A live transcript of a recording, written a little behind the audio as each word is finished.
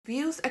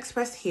Views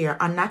expressed here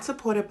are not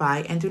supported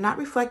by and do not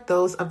reflect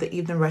those of the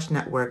Evening Rush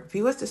Network.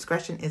 Viewers'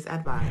 discretion is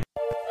advised.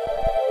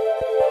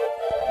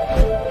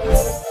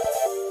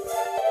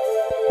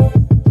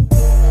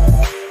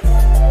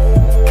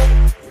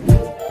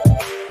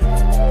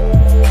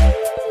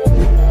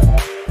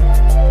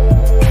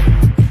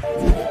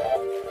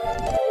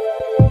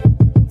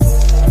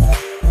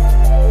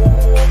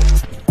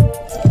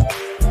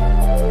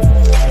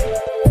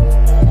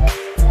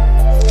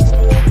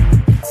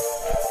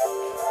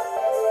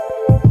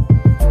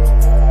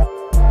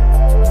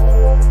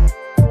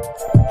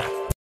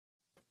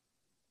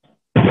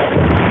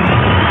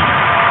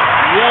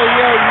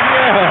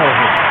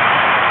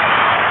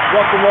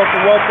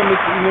 Welcome.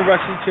 It's Evening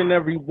Rush each and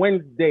every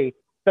Wednesday,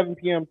 7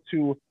 p.m.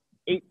 to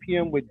 8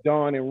 p.m. with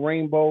Dawn and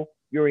Rainbow.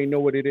 You already know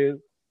what it is.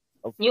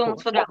 You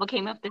almost forgot what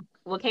came after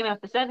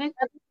 7?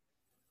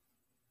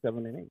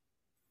 7 and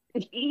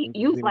 8.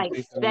 You was like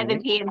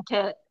 7 p.m.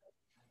 to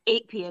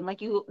 8 p.m.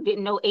 Like you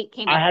didn't know 8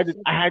 came after.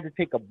 I had to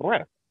take a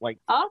breath. Like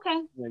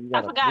okay.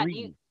 I forgot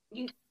breathe.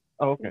 you.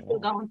 Okay. He's still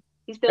going.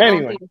 He's still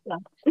anyway.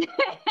 going.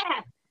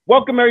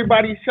 Welcome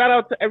everybody. Shout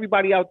out to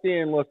everybody out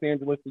there in Los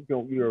Angeles.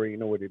 You already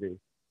know what it is.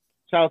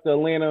 Shout out to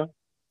Atlanta,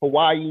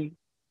 Hawaii,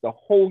 the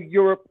whole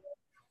Europe,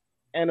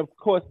 and of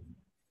course,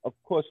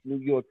 New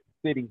York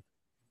City.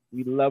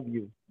 We love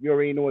you. You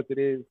already know what it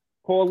is.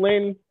 Call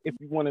in if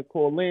you want to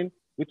call in.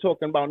 We're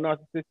talking about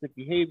narcissistic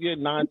behavior,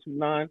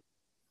 929-282-0266.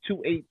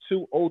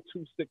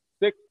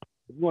 If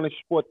you want to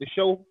support the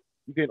show,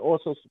 you can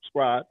also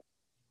subscribe.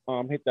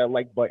 Hit that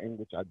like button,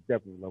 which I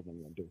definitely love when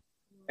you do.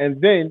 And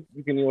then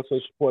you can also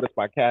support us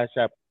by Cash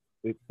App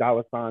with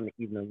 $,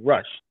 Evening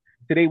Rush.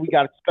 Today we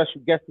got special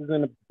guests in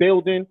the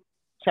building.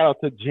 Shout out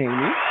to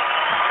Jamie.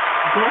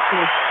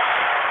 I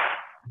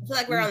feel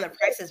like we're on The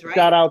Price is Right.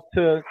 Shout out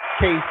to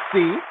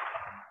KC.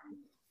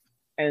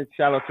 And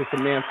shout out to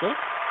Samantha.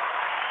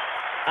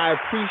 I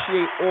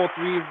appreciate all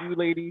three of you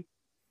ladies.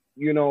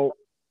 You know,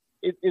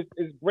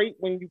 it's great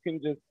when you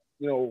can just,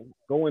 you know,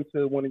 go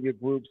into one of your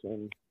groups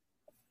and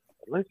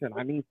listen,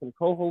 I need some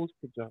co-hosts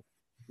to just,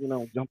 you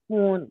know, jump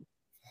on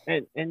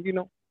and you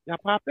know, y'all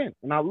pop in.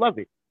 And I love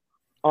it.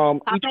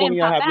 Each one of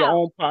y'all have your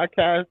own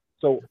podcast.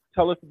 So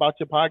tell us about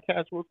your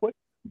podcast real quick.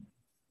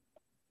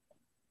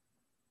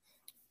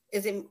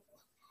 Is it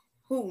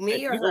who,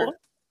 me or her?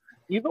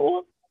 Either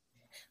or.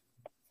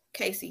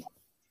 Casey.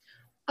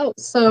 Oh,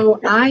 so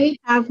I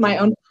have my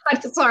own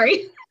podcast.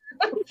 Sorry.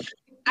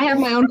 I have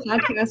my own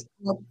podcast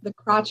called The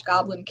Crotch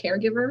Goblin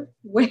Caregiver,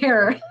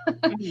 where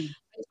I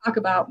talk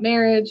about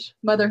marriage,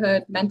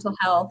 motherhood, mental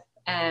health,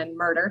 and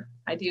murder.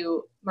 I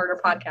do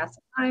murder podcasts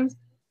sometimes.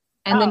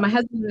 And then my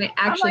husband and I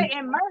actually...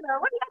 murder?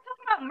 What are you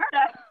talking about,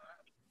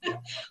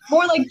 murder?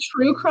 More like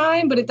true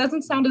crime, but it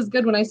doesn't sound as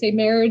good when I say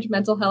marriage,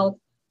 mental health,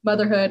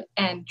 motherhood,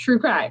 and true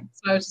crime.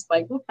 So I was just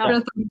like, we'll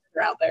throw the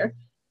murder out there.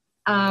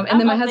 And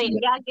then my husband...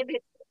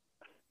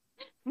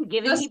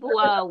 giving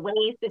people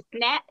ways to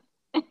snap.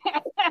 Yeah,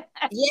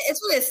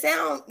 it's what it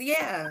sounds.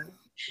 Yeah.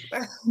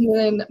 And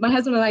then my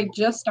husband and I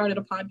just started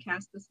a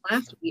podcast this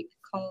last week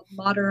called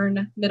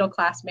Modern Middle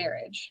Class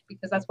Marriage,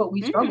 because that's what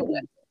we struggle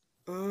with.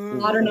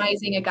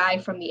 Modernizing a guy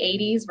from the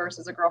 80s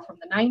versus a girl from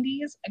the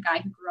 90s, a guy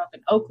who grew up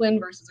in Oakland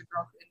versus a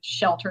girl in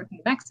sheltered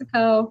New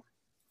Mexico,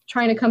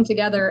 trying to come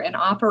together and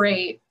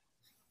operate,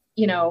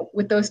 you know,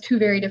 with those two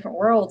very different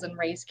worlds and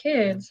raise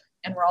kids.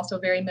 And we're also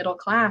very middle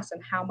class,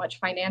 and how much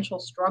financial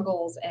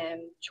struggles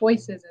and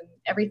choices and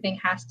everything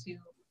has to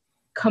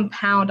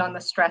compound on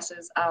the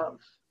stresses of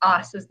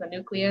us as the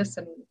nucleus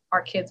and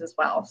our kids as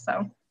well.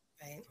 So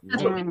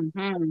that's what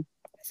that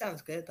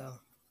sounds good though.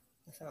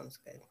 That sounds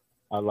good.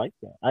 I like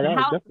that.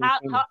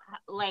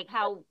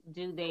 How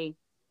do they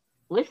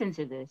listen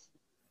to this?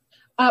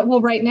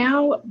 Well, right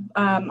now,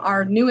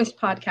 our newest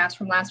podcast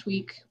from last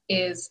week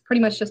is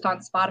pretty much just on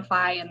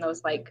Spotify and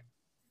those, like,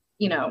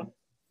 you know,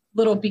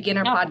 little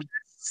beginner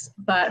podcasts,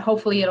 but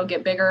hopefully it'll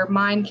get bigger.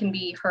 Mine can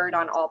be heard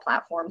on all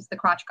platforms, The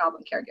Crotch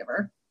Goblin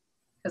Caregiver,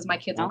 because my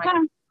kids are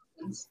my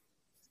kids.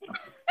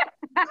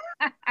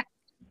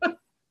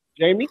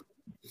 Jamie?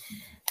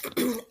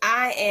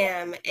 I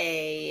am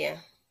a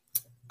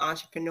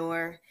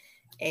entrepreneur,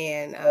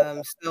 and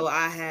so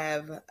I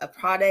have a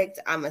product.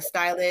 I'm a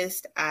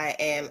stylist. I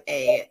am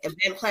a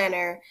event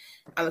planner.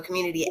 I'm a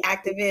community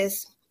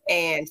activist.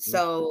 And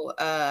so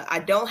I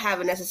don't have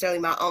necessarily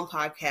my own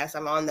podcast.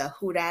 I'm on the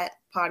Who Dat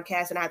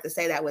podcast, and I have to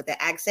say that with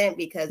the accent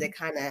because it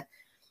kind of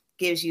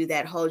gives you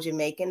that whole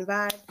Jamaican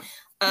vibe.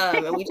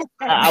 And we just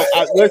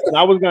listen,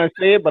 I was going to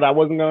say it, but I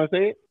wasn't going to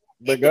say it.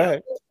 But go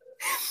ahead.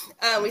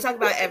 We talk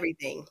about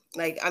everything.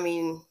 Like, I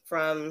mean,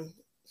 from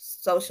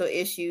social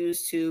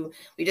issues to,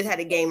 we just had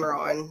a gamer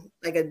on,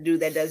 like a dude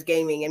that does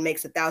gaming and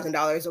makes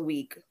 $1,000 a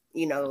week,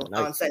 you know,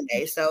 on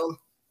Sunday. So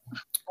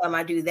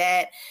I do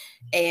that,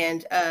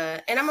 and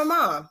I'm a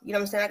mom. You know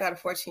what I'm saying? I got a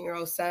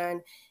 14-year-old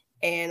son,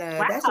 and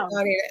that's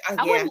about it.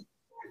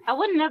 I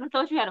wouldn't never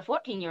thought you had a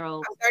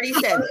 14-year-old. I'm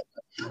 37.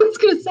 I was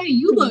gonna say,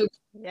 you look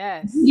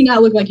Yes. You do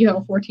not look like you have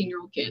a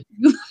 14-year-old kid.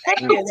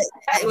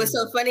 It was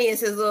so funny is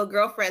his little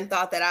girlfriend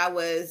thought that I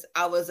was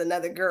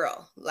another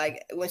girl,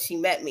 like when she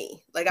met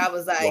me. Like I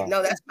was like,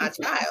 no, that's my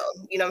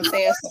child. You know what I'm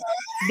saying?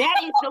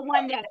 That is the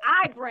one that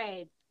I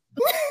bred.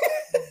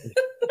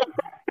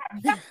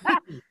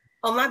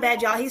 Oh, my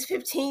bad, y'all. He's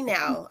 15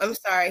 now. I'm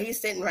sorry. He's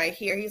sitting right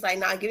here. He's like,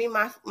 nah, give me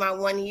my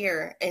 1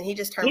 year. And he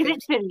just turned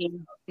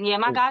 15.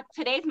 Yeah,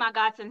 today's my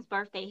godson's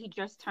birthday. He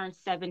just turned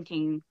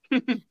 17.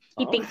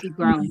 He thinks he's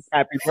grown.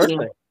 Happy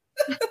birthday.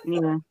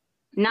 Yeah.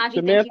 Najee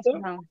Samantha? thinks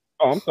he's grown.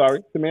 Oh, I'm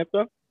sorry.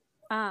 Samantha?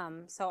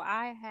 So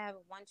I have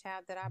one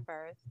child that I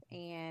birthed,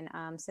 and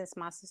since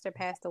my sister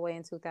passed away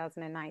in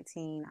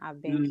 2019,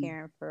 I've been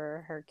caring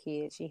for her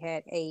kids. She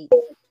had 8.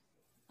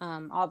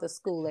 All the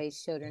school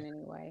age children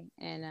anyway.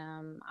 And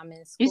I'm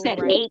in school. You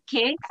said 8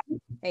 kids?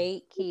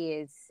 8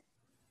 kids.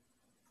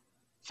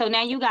 So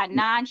now you got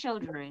 9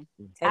 children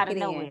out of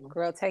nowhere.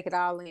 Girl, take it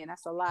all in.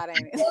 That's a lot,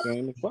 ain't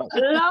it?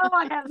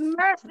 Lord have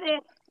mercy.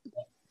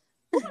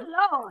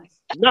 Lord.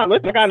 No,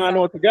 listen, I got 9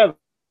 all together.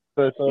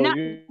 So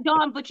no,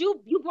 Dawn, but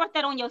you brought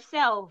that on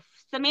yourself.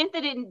 Samantha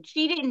didn't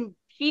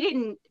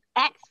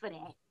ask for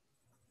that.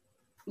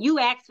 You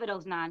asked for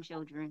those 9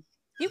 children.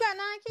 You got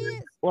 9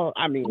 kids? Well,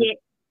 I mean,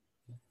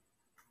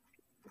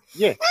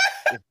 yeah.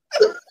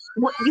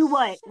 What?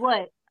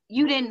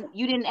 You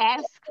didn't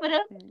ask for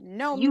them?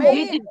 No, you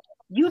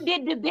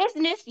did the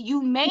business.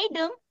 You made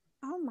them.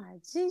 Oh my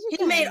geez.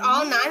 You made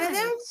all 9 of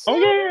them? Oh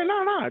yeah,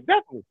 no,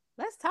 definitely.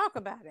 Let's talk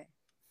about it.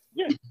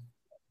 Yeah.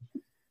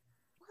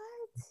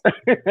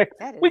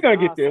 What? We're gonna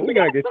get there.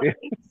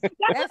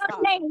 That's what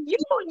I'm saying.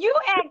 You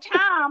had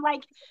time.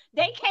 Like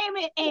they came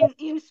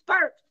in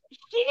spurts.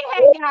 She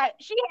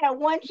had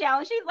 1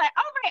 child. She's like,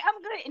 all right,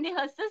 I'm good. And then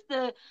her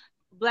sister,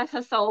 bless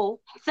her soul,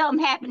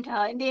 something happened to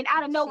her, and then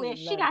out of nowhere,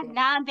 she got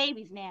 9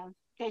 babies now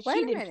that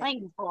she didn't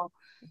plan for.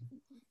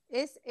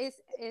 It's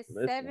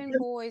 7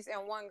 boys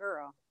and 1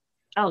 girl.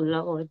 Oh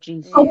Lord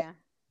Jesus! Yeah.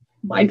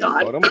 My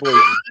God. Oh, them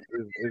boys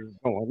is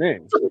going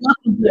in.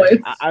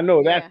 I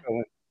know that's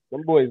going.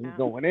 Them boys is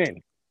going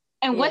in.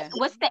 And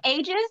what's the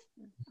ages?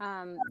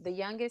 The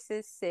youngest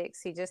is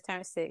 6. He just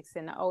turned 6,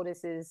 and the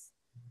oldest is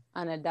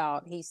an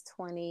adult. He's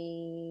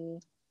 20.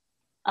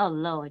 Oh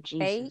Lord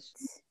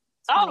Jesus!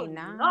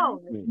 29. Oh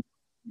no!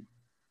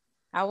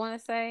 I want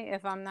to say,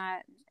 if I'm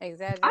not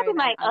exaggerating. I'll be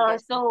like,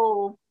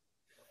 so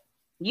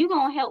you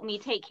gonna help me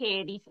take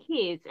care of these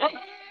kids,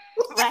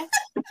 right?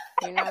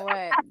 You know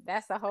what?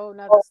 That's a whole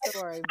nother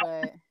story,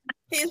 but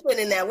he's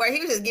putting in that work.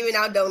 He was just giving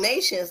out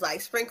donations,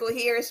 like sprinkle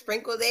here,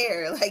 sprinkle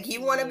there. Like,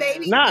 you want a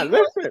baby? Nah,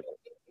 listen.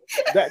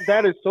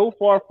 That is so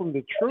far from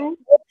the truth.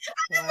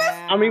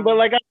 Wow. I mean, but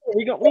like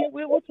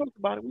we'll talk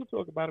about it. We'll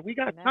talk about it. We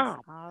got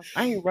time. Awesome.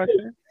 I ain't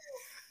rushing.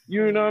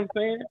 You know what I'm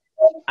saying?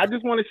 I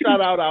just want to shout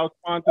out our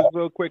sponsors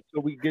real quick so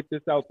we get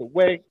this out the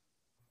way.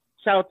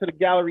 Shout out to the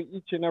gallery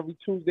each and every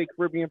Tuesday,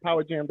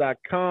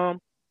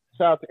 CaribbeanPowerJam.com.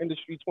 Shout out to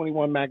Industry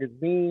 21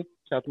 Magazine.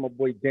 Shout out to my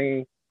boy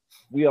Dane.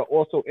 We are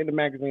also in the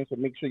magazine, so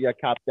make sure y'all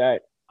cop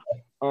that.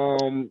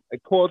 A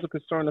Cause of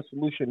Concern a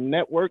Solution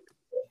Network.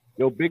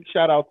 Yo, big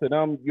shout out to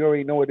them. You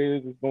already know what it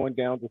is. It's going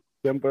down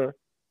December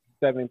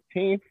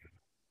 17th.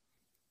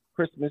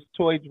 Christmas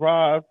toy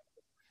drive.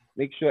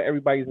 Make sure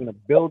everybody's in the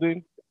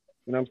building.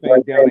 You know what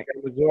I'm saying? Down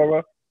in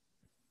Missouri.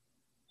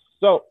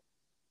 So,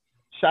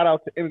 shout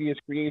out to Envious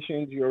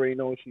Creations. You already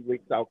know she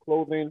rakes out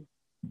clothing.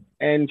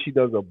 And she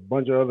does a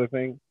bunch of other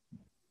things.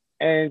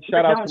 And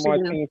shout out to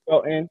Martine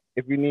Felton.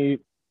 If you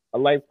need a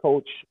life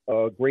coach,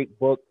 a great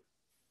book,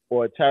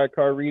 or a tarot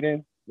card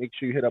reading, make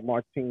sure you hit up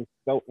Martine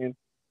Felton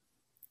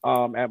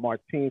at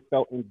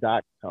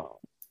martinefelton.com.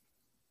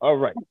 All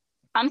right.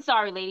 I'm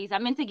sorry, ladies. I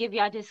meant to give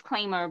y'all a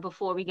disclaimer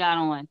before we got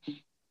on.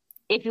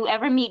 If you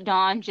ever meet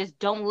Don, just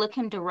don't look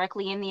him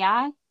directly in the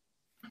eye.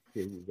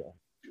 Here you go.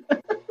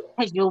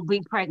 Because you'll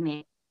be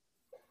pregnant.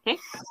 Okay?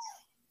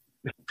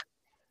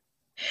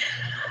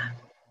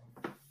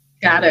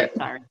 Got it.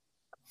 Sorry.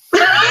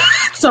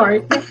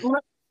 Sorry.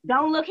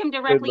 Don't look him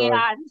directly in the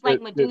eye. It's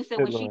like Medusa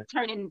when she's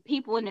turning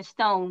people into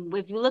stone.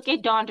 If you look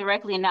at Dawn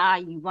directly in the eye,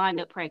 you wind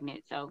up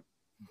pregnant. So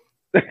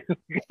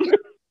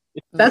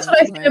that's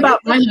what I say about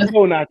my husband.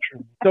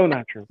 So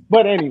not true.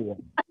 But anyway.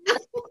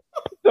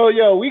 So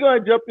yo, we're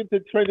gonna jump into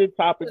trending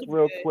topics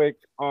real quick.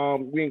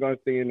 We ain't gonna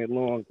stay in it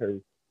long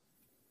because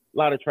a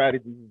lot of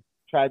tragedy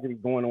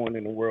going on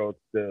in the world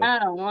still. I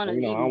don't want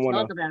to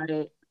talk about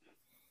it.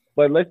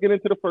 But let's get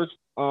into the first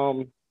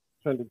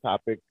trending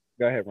topic.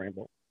 Go ahead,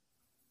 Rainbow.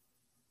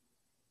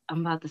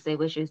 I'm about to say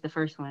which is the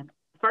first one.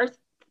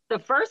 The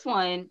first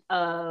one,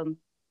 the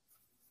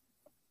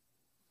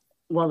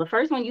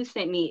first one you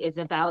sent me is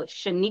about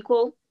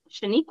Shaniqua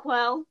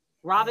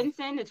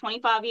Robinson, the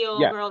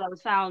 25-year-old girl that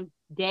was found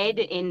dead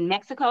in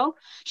Mexico.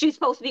 She was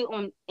supposed to be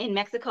in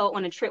Mexico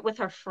on a trip with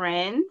her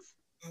friends.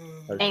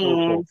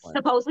 And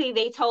supposedly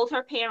they told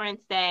her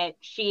parents that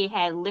she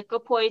had liquor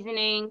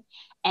poisoning,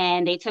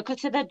 and they took her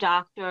to the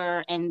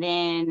doctor, and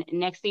then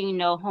next thing you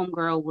know,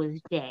 homegirl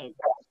was dead.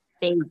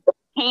 They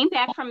came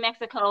back from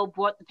Mexico,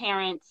 brought the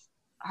parents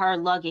her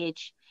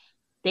luggage,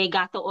 they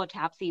got the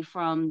autopsy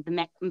from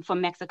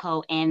from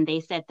Mexico, and they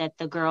said that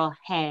the girl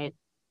had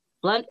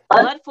blood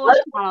force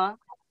trauma,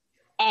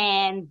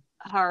 and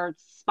her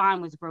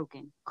spine was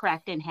broken,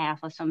 cracked in half,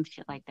 or some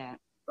shit like that.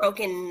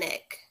 Broken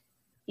neck.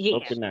 Yeah.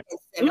 Broken neck.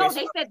 No,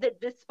 they said that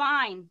the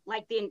spine,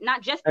 like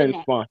not just the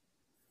neck. Spine.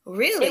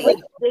 Really?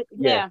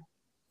 Yeah.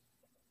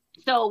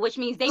 So, which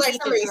means they like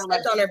beat somebody the girl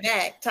stepped on her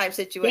back type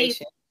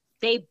situation.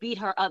 They beat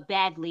her up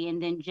badly,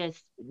 and then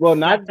just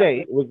not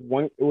they. It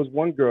was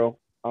one girl.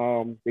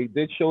 They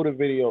did show the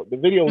video. The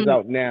video is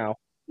out now.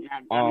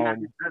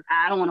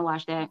 I don't want to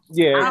watch that.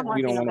 Yeah,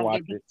 you don't want to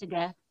watch it. To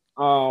death.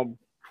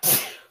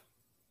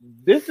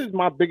 This is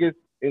my biggest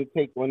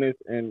intake on this,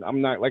 and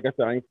I'm not, like I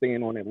said, I ain't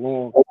staying on it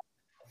long.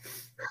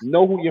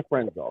 Know who your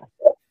friends are.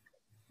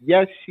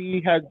 Yes,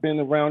 she has been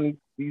around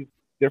these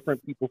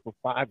different people for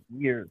 5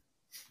 years,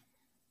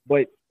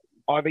 but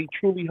are they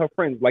truly her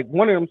friends? Like,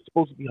 one of them is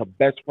supposed to be her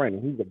best friend,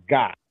 and he's a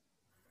guy.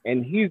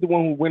 And he's the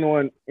one who went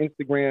on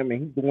Instagram,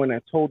 and he's the one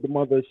that told the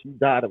mother she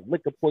died of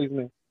liquor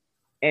poisoning.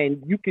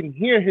 And you can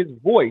hear his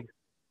voice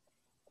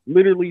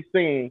literally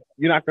saying,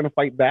 "You're not going to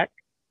fight back."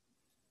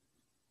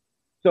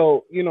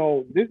 So,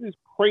 this is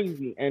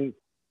crazy. And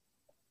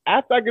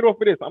after I get off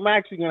of this, I'm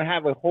actually going to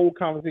have a whole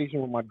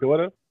conversation with my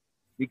daughter,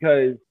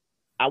 because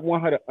I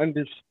want her to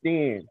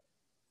understand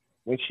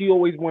when she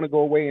always want to go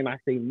away and I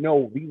say,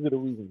 no, these are the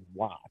reasons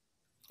why.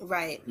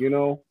 Right.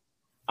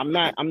 I'm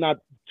not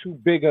too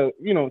big a,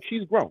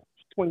 she's grown.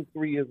 She's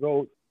 23 years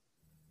old.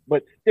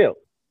 But still,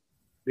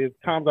 there's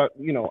times I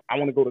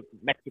want to go to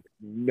Mexico.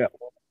 No.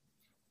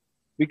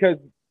 Because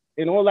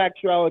in all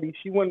actuality,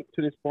 she went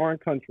to this foreign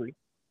country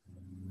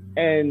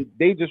and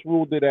they just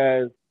ruled it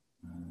as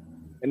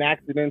an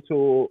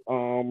accidental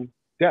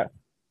death.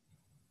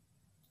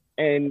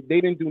 And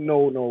they didn't do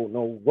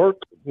no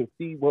work to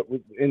see what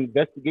was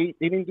investigate.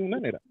 They didn't do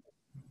none of that.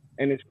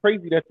 And it's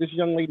crazy that this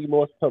young lady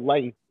lost her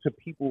life to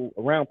people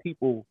around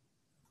people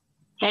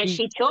that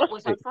she thought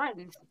was her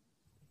friends.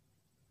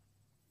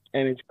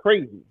 And it's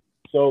crazy.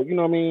 So,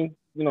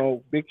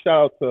 big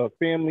shout out to her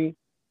family.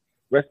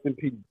 Rest in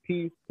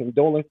peace.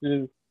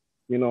 Condolences.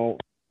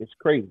 It's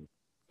crazy.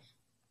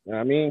 You know what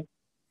I mean?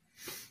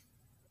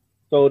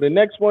 So the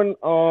next one,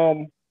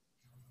 go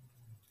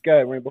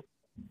ahead, Rainbow.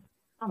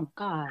 Oh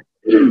God.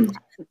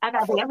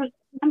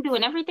 I'm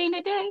doing everything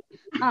today.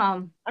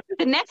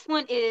 The next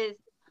one is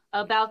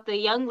about the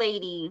young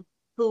lady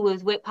who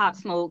was with Pop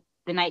Smoke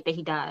the night that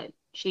he died.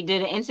 She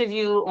did an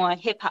interview on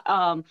hip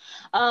hop.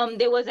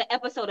 There was an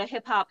episode of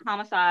Hip Hop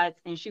Homicides,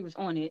 and she was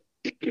on it.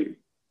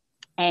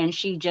 And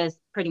she just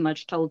pretty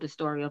much told the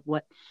story of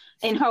what,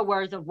 in her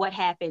words, of what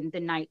happened the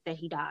night that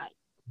he died,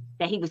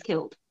 that he was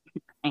killed.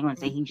 I ain't gonna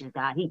say he just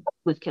died. He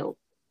was killed.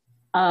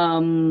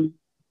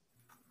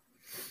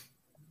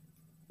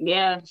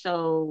 Yeah,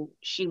 so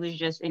she was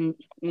just and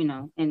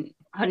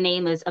her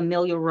name is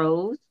Amelia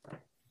Rose.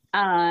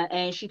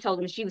 And she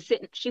told him she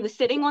was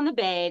sitting on the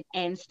bed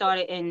and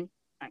started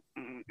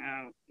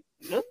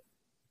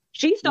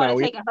she started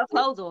taking her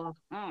clothes off.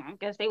 I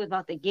guess they was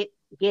about to get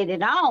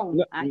it on.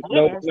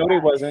 No, they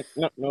wasn't.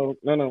 No.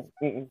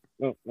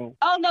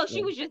 Oh no,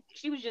 she was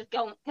just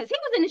going, because he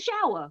was in the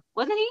shower,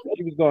 wasn't he?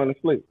 She was going to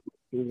sleep.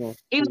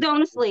 He was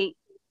going to sleep.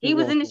 He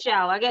was in the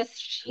shower. I guess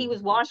he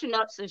was washing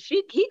up so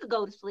he could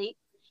go to sleep.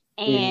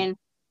 And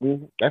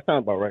that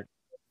sounds about right.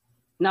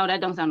 No,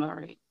 that don't sound about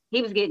right.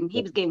 He was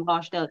getting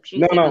washed up.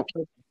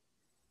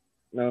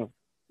 No.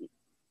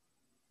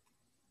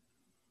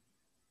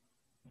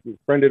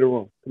 Friend of the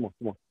room. Come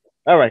on.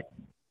 All right.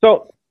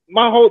 So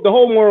the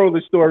whole moral of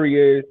the story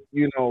is,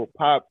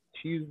 Pop,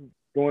 she's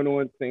going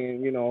on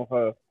saying,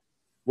 her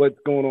what's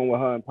going on with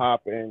her and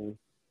Pop, and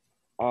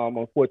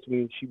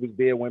unfortunately she was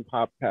there when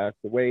Pop passed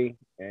away,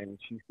 and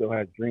she still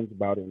has dreams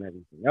about it and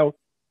everything else.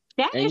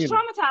 That is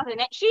traumatizing.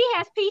 That she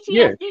has PTSD.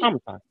 Yeah,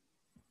 traumatized.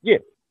 Yeah.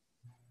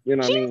 You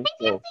know what I mean?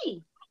 PTSD.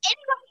 So,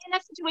 anybody in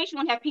that situation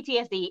would have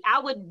PTSD.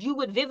 You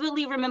would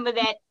vividly remember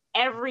that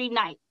every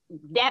night.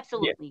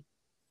 Absolutely.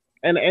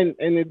 Yeah. And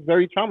it's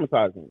very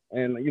traumatizing.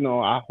 And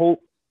I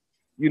hope,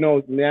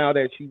 now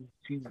that she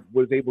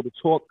was able to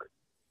talk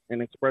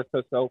and express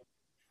herself,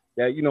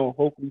 that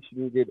hopefully she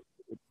can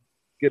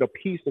get a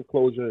piece of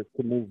closure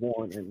to move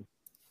on, and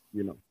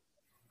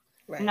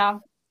Right.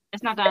 No,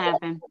 it's not gonna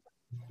happen.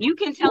 You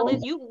can tell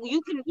this.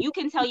 You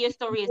can tell your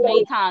story as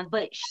many times,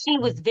 but she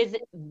was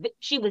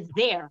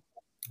there.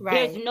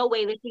 Right. There's no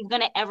way that she's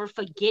gonna ever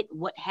forget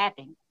what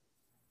happened.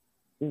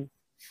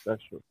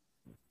 That's true.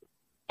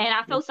 And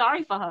I feel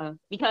sorry for her,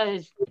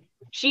 because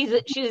she's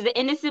an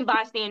innocent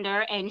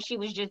bystander, and she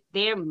was just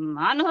there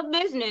minding her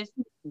business,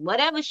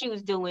 whatever she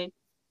was doing.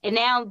 And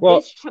now in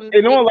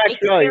all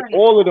actuality,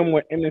 all of them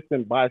were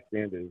innocent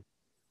bystanders.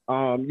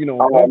 Him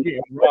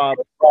getting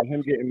robbed and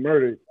him getting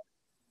murdered,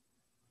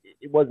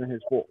 it wasn't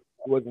his fault.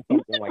 It wasn't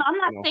something like. I'm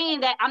not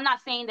saying that. I'm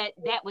not saying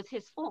that was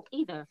his fault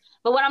either.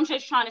 But what I'm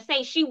just trying to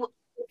say, she's a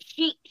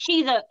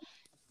she's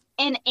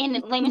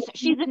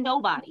a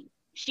nobody.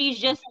 She's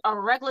just a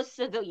regular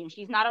civilian.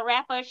 She's not a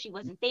rapper. She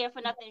wasn't there for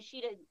nothing.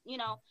 She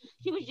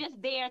was just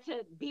there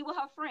to be with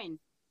her friend.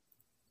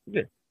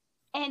 Yeah.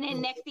 And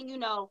then next thing you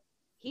know,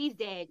 he's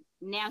dead.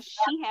 Now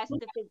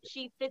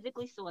she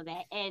physically saw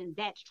that, and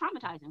that's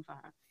traumatizing for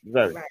her.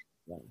 Very.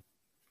 Right.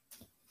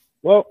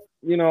 Well,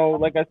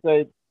 like I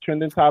said,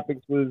 trending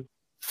topics was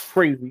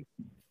crazy.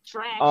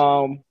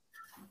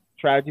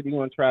 Tragedy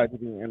on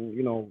tragedy,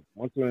 and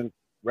once again,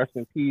 rest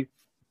in peace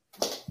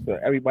to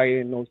everybody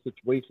in those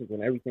situations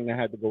and everything that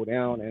had to go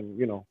down.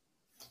 And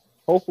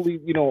hopefully,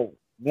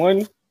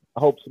 I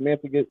hope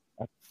Samantha gets.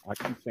 I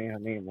keep saying her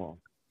name wrong.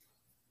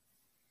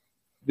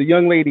 The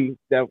young lady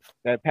that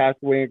passed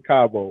away in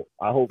Cabo,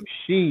 I hope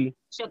she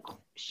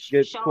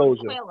gets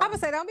closure. I would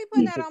say, don't be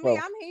putting that on me.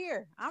 I'm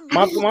here. I'm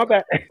right my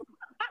bad.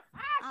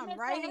 I'm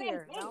right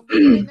here. Don't be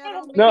putting that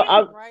on me.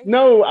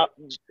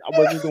 I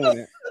wasn't doing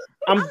it.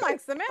 I'm like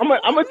Samantha.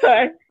 I'm gonna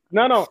tell you.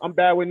 No, I'm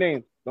bad with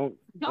names. Don't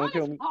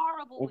kill me.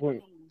 Horrible with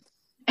names.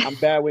 I'm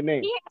bad with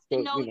names.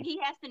 He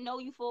has to know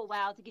you for a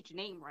while to get your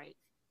name right.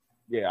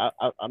 Yeah,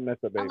 I mess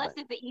up everybody. Unless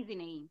it's an easy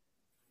name.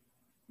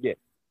 Yeah.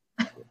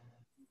 All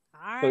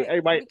right. So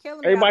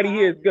everybody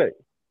here is good.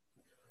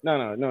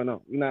 No.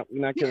 We're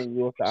not killing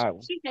you off the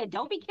island. She said,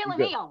 "Don't be killing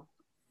me off."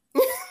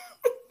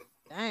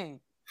 Dang.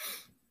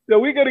 So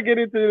we're gonna get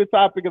into the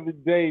topic of the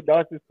day: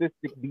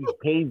 narcissistic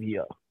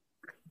behavior.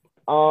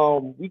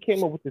 We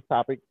came up with this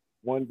topic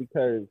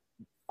because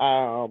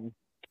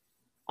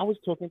I was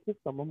talking to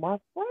some of my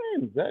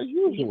friends as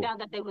usual. You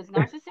found that they was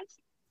narcissists.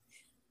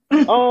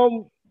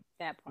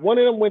 One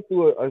of them went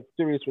through a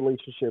serious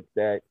relationship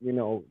that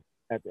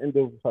at the end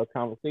of her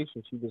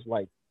conversation, she was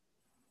like,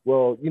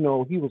 well, he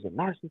was a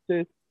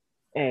narcissist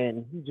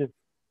and he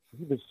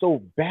was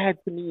so bad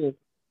to me. And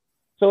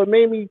so it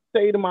made me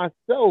say to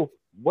myself,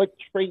 what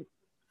traits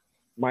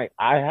might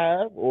I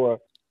have or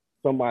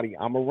somebody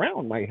I'm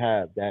around might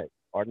have that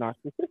are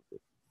narcissistic?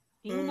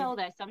 Do you know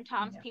that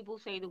sometimes people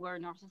say the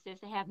word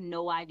narcissist, they have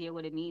no idea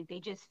what it means. They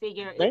just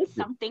figure it's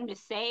something to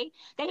say.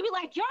 They be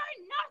like, you're a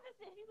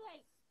narcissist. You be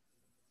like,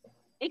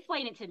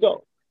 explain it to me.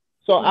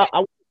 So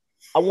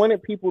I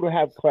wanted people to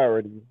have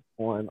clarity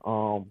on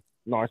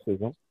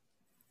narcissism.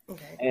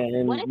 Okay.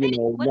 And what is it?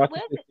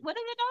 What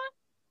is it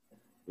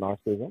on?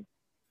 Narcissism.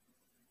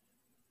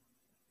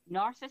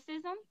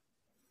 Narcissism?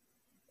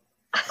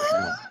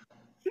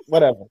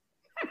 Whatever.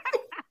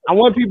 I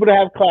want people to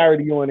have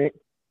clarity on it.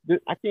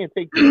 I can't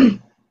take this.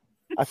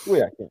 I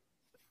swear I can't.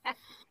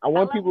 I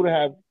want people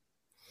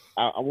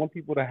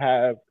to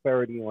have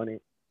clarity on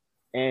it.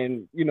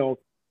 And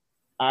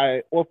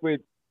I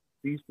offered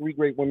these 3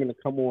 great women to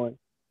come on,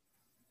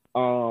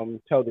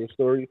 tell their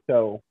stories,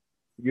 tell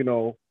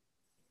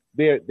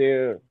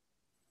their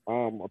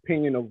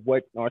opinion of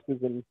what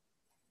narcissism,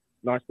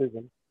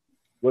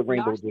 what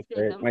Rainbow just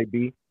said might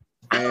be,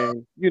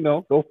 and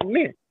go from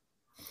there.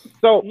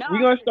 So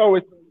we're gonna start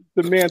with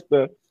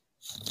Samantha.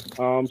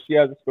 She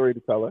has a story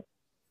to tell us,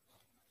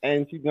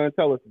 and she's gonna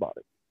tell us about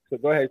it. So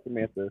go ahead,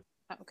 Samantha.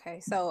 Okay,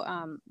 so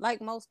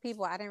like most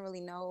people, I didn't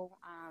really know,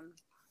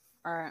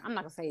 or I'm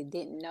not gonna say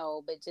didn't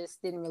know, but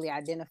just didn't really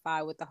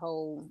identify with the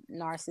whole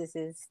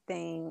narcissist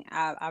thing.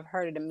 I've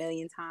heard it a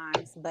million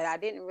times, but I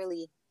didn't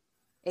really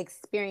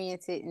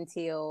experience it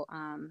until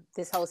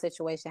this whole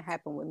situation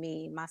happened with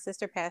me. My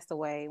sister passed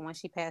away. When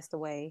she passed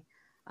away,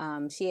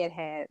 she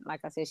had, like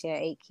I said, she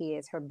had 8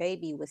 kids. Her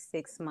baby was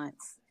 6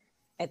 months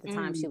at the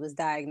time she was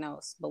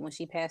diagnosed, but when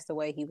she passed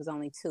away, he was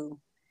only 2.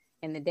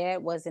 And the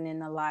dad wasn't in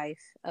the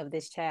life of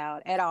this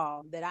child at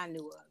all that I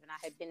knew of. And I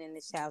had been in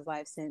this child's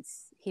life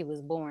since he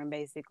was born,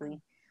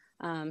 basically.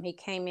 He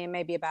came in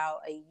maybe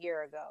about a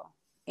year ago.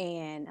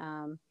 And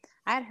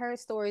I had heard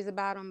stories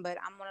about him, but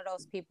I'm one of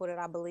those people that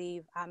I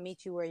believe I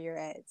meet you where you're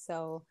at.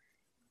 So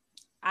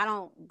I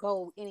don't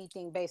go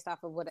anything based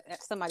off of what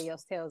somebody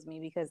else tells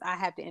me, because I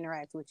have to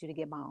interact with you to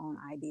get my own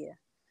idea.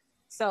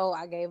 So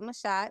I gave him a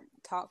shot,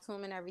 talked to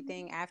him and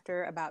everything.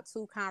 After about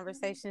 2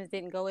 conversations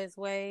didn't go his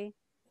way,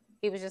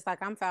 he was just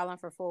like, I'm filing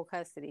for full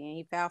custody. And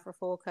he filed for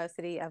full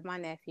custody of my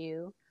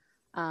nephew.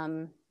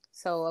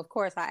 So, of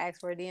course, I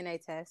asked for a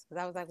DNA test because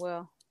I was like,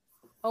 well,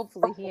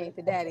 hopefully he ain't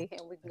the daddy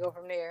and we can go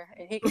from there.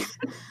 And he,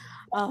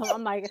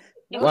 I'm like,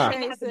 no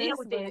shade, sis,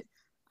 but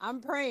I'm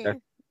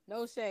praying.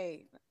 No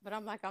shade. But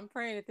I'm like, I'm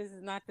praying that this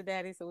is not the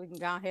daddy so we can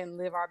go ahead and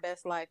live our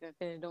best life and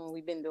finish doing what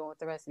we've been doing with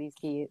the rest of these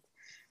kids.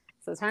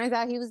 So it turns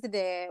out he was the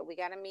dad. We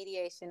got a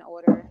mediation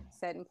order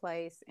set in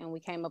place, and we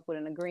came up with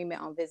an agreement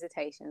on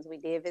visitations. We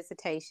did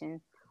visitation.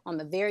 On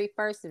the very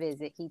first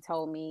visit, he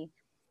told me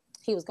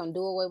he was going to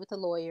do away with the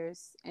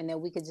lawyers and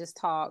that we could just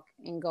talk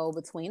and go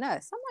between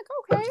us. I'm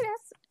like, okay,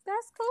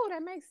 that's cool.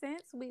 That makes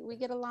sense. We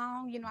get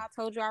along. I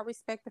told you I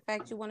respect the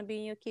fact you want to be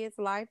in your kid's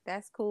life.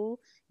 That's cool.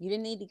 You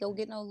didn't need to go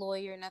get no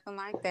lawyer or nothing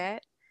like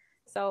that.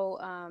 So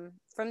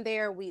from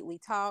there, we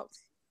talked.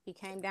 He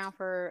came down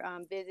for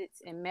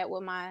visits and met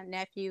with my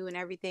nephew and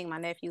everything. My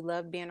nephew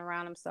loved being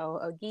around him. So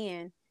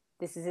again,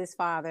 this is his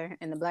father.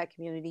 In the Black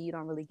community, you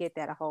don't really get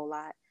that a whole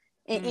lot.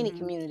 In any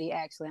community,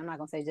 actually. I'm not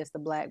going to say just the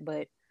Black,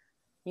 but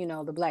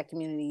the Black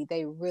community,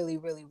 they really,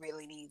 really,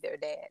 really need their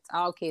dads.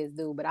 All kids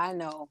do, but I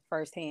know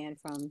firsthand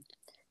from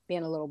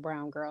being a little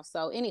brown girl.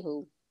 So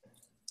anywho,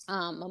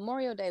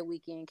 Memorial Day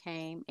weekend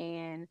came,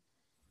 and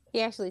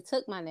He actually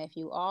took my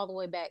nephew all the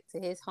way back to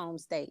his home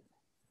state,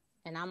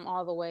 and I'm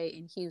all the way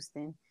in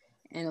Houston,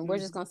 and we're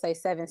just gonna say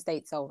 7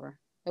 states over.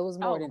 It was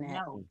more than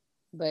that,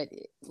 but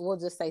we'll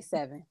just say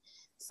 7.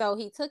 So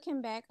he took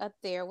him back up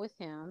there with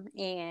him,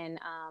 and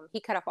he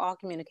cut off all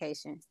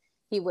communication.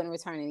 He wouldn't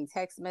return any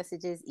text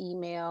messages,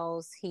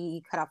 emails.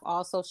 He cut off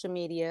all social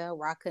media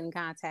where I couldn't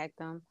contact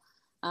him.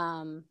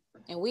 And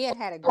we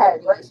had a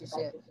great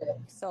relationship.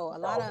 So a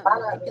lot of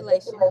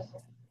manipulation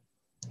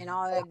and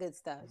all that good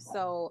stuff.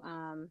 So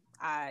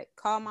I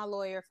called my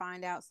lawyer,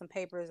 find out some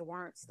papers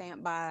weren't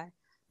stamped by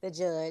the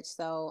judge.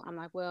 So I'm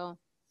like, well,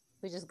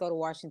 we just go to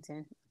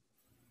Washington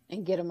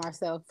and get them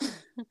ourselves.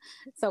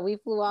 So we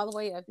flew all the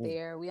way up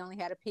there. We only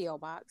had a P.O.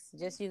 box.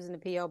 Just using the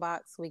P.O.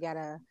 box, we got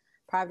a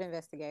private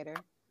investigator.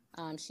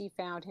 She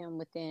found him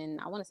within,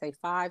 I want to say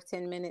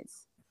 5-10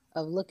 minutes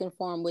of looking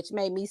for him, which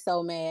made me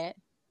so mad.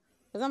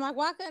 Because I'm like,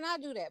 why couldn't I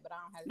do that? But I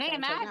don't have the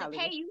technology. I had to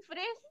pay you for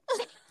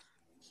this?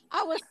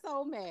 I was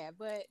so mad,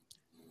 but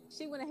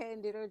she went ahead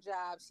and did her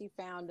job. She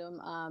found him.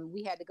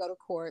 We had to go to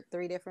court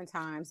 3 different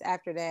times.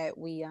 After that,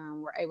 we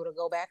were able to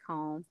go back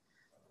home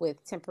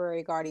with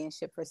temporary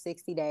guardianship for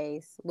 60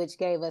 days, which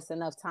gave us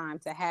enough time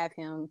to have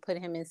him, put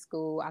him in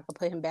school. I could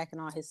put him back in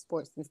all his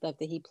sports and stuff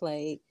that he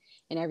played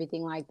and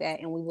everything like that.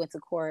 And we went to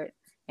court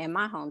in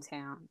my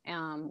hometown,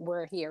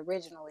 where he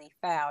originally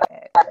filed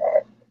at.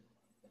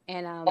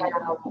 And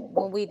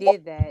when we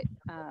did that,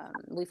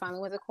 we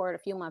finally went to court a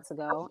few months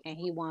ago, and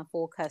he won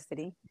full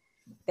custody.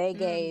 They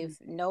gave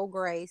no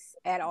grace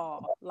at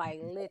all. Like,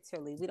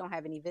 literally, we don't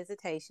have any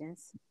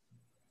visitations.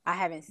 I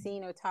haven't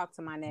seen or talked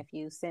to my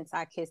nephew since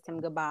I kissed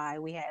him goodbye.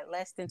 We had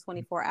less than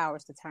 24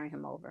 hours to turn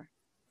him over.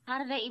 How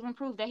did they even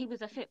prove that he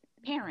was a fit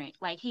parent?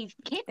 Like, he's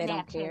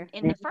kidnapped him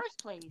in the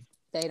first place.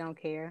 They don't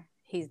care.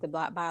 He's the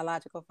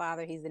biological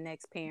father. He's the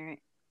next parent.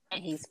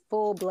 And he's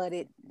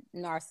full-blooded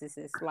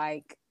narcissist.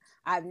 Like,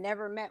 I've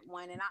never met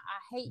one. And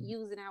I hate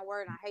using that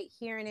word. And I hate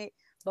hearing it.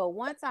 But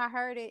once I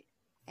heard it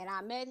and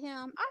I met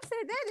him, I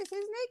said, that is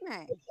his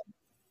nickname.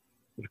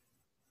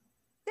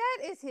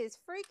 That is his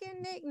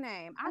freaking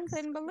nickname. I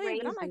couldn't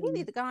believe it. I'm like, he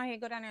needs to go ahead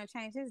and go down there and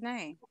change his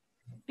name.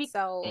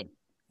 Because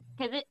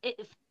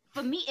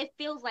for me, it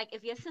feels like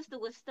if your sister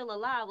was still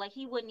alive, like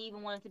he wouldn't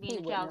even want it to be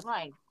in the child's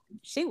life.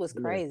 She was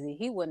crazy.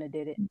 He wouldn't have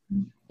did it.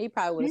 He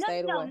probably would have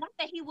stayed away. No, not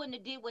that he wouldn't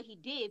have did what he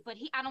did, but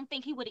I don't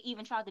think he would have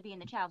even tried to be in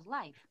the child's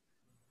life.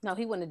 No,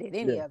 he wouldn't have did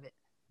any of it.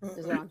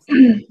 Is what I'm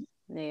saying.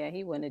 Yeah,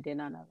 he wouldn't have did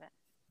none of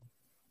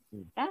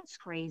it. That's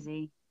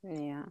crazy.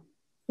 Yeah.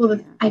 Well,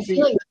 I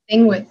feel like the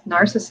thing with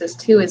narcissists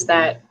too is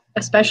that,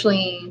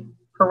 especially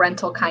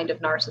parental kind of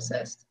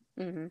narcissist,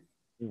 when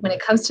it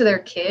comes to their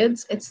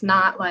kids, it's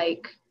not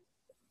like,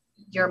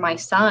 you're my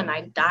son,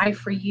 I'd die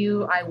for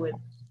you, I would,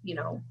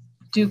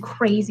 do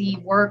crazy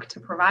work to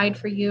provide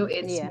for you.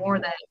 It's more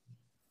that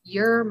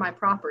you're my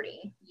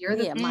property. You're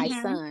my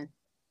son.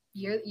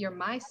 You're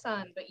my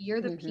son, but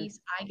you're the piece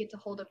I get to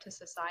hold up to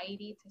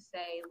society to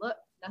say, look,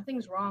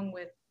 nothing's wrong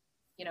with,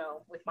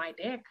 with my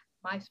dick.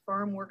 My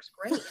sperm works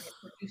great and it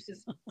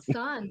produces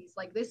sons.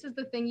 Like, this is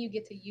the thing you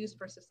get to use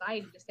for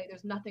society to say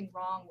there's nothing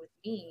wrong with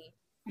me.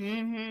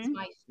 It's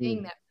my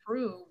thing that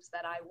proves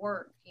that I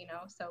work,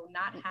 so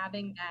not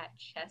having that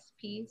chess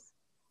piece,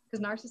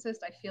 because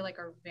narcissists, I feel like,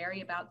 are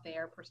very about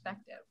their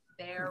perspective,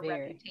 their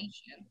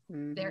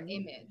reputation, their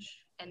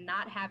image, and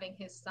not having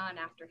his son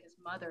after his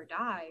mother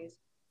dies,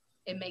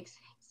 it makes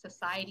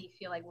society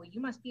feel like, well, you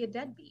must be a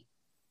deadbeat.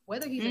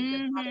 Whether he's a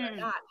good father or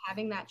not,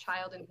 having that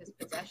child in his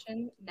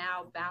possession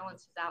now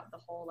balances out the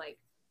whole, like,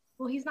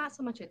 well, he's not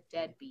so much a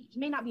deadbeat. He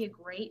may not be a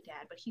great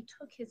dad, but he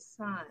took his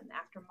son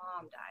after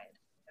mom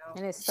died.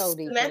 And it's so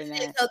deep. Samantha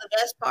didn't tell the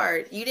best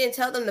part. You didn't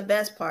tell them the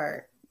best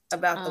part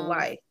about the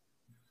wife.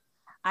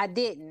 I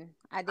didn't.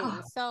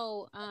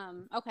 So,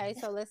 okay,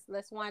 so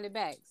let's wind it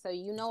back. So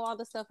all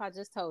the stuff I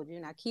just told you.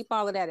 Now keep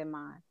all of that in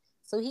mind.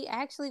 So he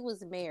actually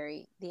was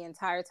married the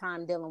entire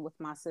time dealing with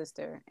my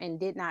sister and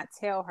did not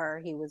tell her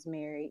he was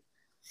married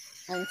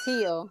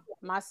until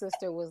my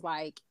sister was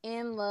like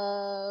in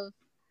love,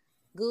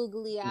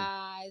 googly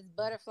eyes,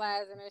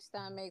 butterflies in her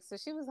stomach. So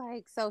she was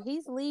like, so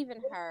he's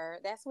leaving her.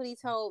 That's what he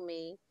told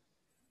me.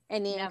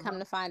 And then come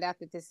to find out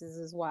that this is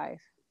his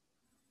wife.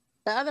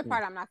 The other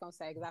part I'm not going to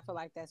say because I feel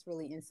like that's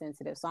really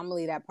insensitive. So I'm going to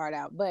leave that part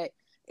out. But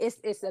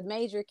it's a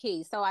major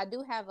key. So I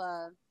do have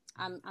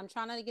I'm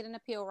trying to get an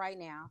appeal right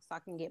now so I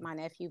can get my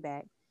nephew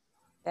back.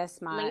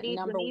 That's my Ladies,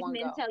 number when these one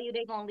men goal. tell you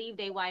they're going to leave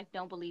their wife,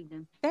 don't believe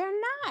them. They're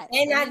not.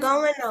 They're not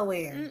going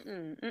nowhere.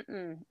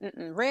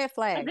 Red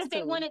flags.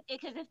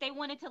 Because if they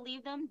wanted to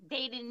leave them,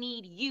 they didn't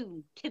need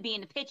you to be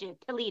in the picture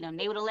to lead them.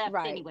 They would have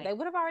left anyway. They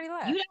would have already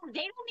left.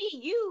 They don't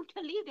need you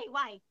to leave their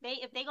wife.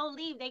 If they going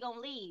to leave, they going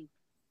to leave.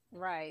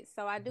 Right.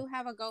 So I do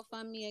have a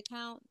GoFundMe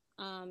account.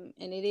 And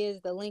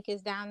the link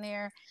is down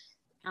there.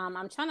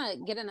 I'm trying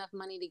to get enough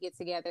money to get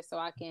together so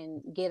I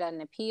can get an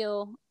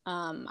appeal.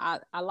 I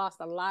lost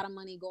a lot of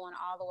money going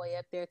all the way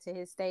up there to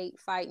his state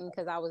fighting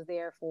because I was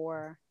there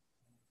for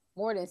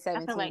more than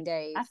 17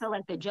 days. I feel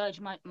like the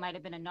judge might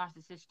have been a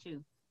narcissist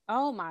too.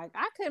 Oh my!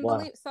 I couldn't Wow.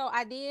 believe. So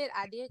I did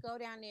go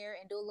down there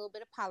and do a little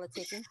bit of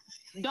politicking.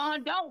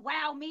 Don't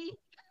wow me.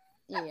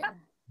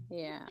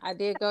 Yeah. I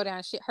did go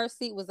down. Her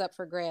seat was up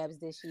for grabs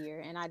this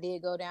year, and I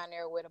did go down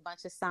there with a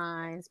bunch of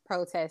signs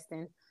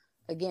protesting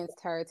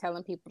against her,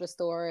 telling people the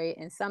story.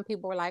 And some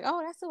people were like,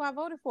 "Oh, that's who I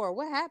voted for.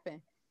 What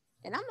happened?"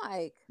 And I'm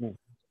like,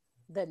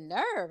 "The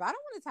nerve! I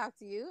don't want to talk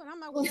to you." And I'm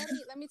like, "Well,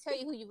 let me tell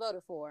you who you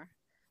voted for."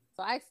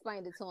 So I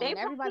explained it to them. And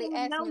everybody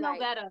asked me like,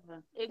 better.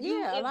 If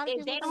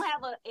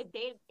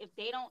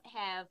they don't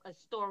have a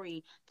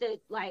story to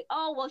like,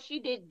 oh well, she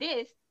did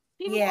this.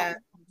 People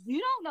you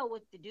don't know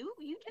what to do.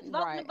 You just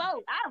vote to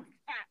vote.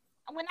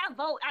 When I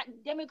vote,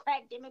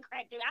 Democrat.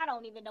 I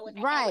don't even know what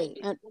the hell it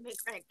is.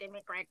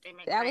 Democrat.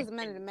 That was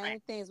one of the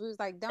main things. We was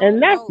like, don't.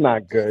 And that's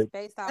not good.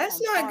 That's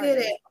not good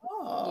at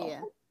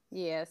all.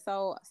 Yeah.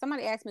 So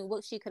somebody asked me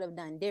what she could have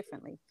done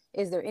differently.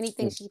 Is there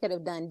anything she could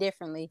have done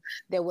differently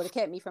that would have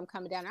kept me from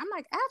coming down? I'm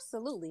like,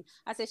 absolutely.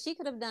 I said she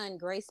could have done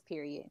grace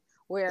period,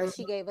 where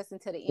she gave us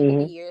until the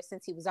end of the year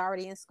since he was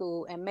already in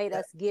school and made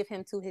us give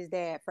him to his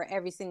dad for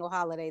every single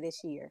holiday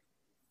this year.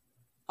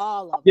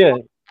 All of them.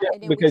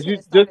 Yeah, because you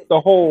just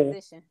the whole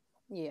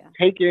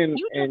taking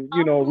and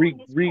right.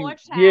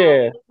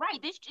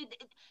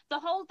 The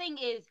whole thing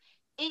is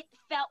it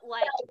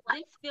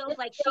feels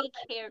like she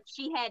cared.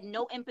 She had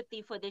no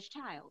empathy for this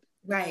child.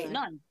 Right.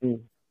 None.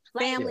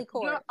 Like, family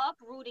court. You're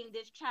uprooting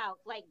this child.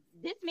 Like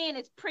this man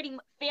is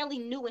fairly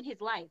new in his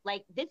life.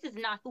 Like this is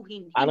not who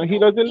he. I know he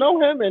doesn't know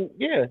him, and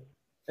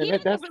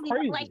that's really,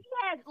 crazy.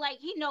 Like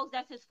he knows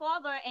that's his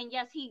father, and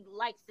yes, he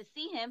likes to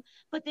see him,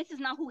 but this is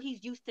not who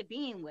he's used to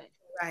being with.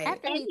 Right.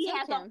 After and he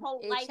has him, a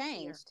whole life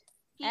changed.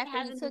 Here. He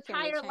has an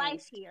entire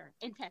life here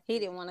in Texas. He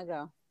didn't want to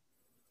go.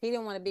 He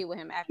didn't want to be with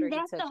him after he took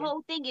him. That's the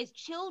whole thing is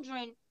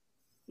children.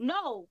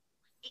 No,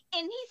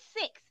 and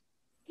he's 6.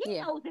 He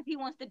knows if he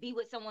wants to be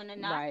with someone or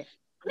not. Right.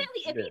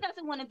 Clearly, if he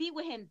doesn't want to be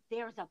with him,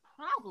 there's a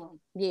problem.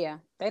 Yeah,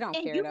 they don't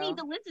care. And you need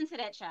to listen to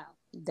that child.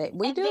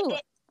 We do.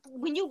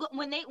 When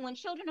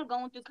children are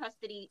going through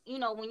custody,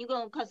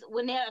 because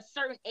when they're a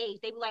certain age,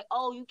 they be like,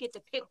 "Oh, you get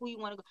to pick who you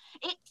want to go."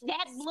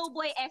 That little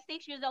boy at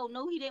 6 years old,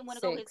 no, he didn't want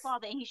to go with his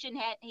father, and he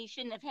shouldn't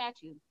have had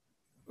you.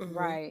 Mm-hmm.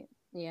 Right.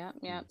 Yeah.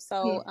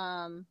 So,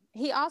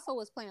 he also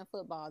was playing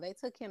football. They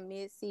took him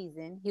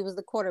mid-season. He was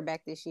the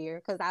quarterback this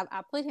year because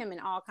I put him in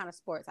all kind of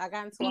sports. I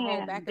got into a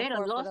whole back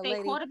and forth with a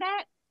lady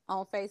quarterback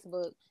on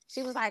Facebook.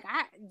 She was like,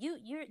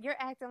 "You're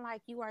acting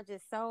like you are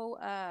just so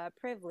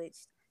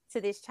privileged to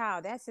this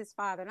child. That's his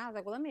father." And I was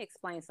like, "Well, let me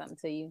explain something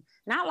to you.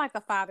 Not like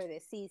a father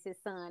that sees his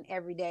son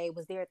every day,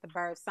 was there at the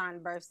birth, signed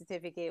the birth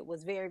certificate,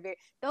 was very, very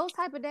those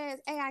type of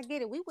dads. Hey, I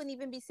get it. We wouldn't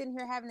even be sitting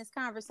here having this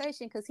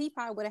conversation because he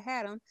probably would have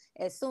had him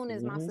as soon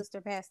as my sister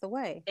passed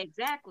away.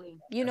 Exactly.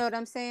 You know what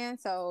I'm saying?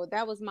 So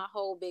that was my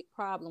whole big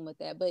problem with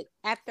that. But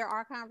after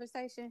our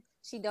conversation,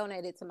 she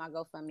donated to my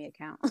GoFundMe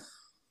account."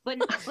 But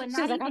not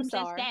even just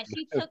that.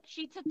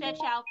 She took that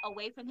child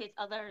away from his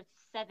other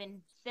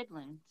 7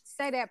 siblings.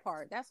 Say that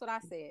part. That's what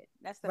I said.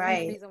 That's the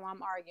main reason why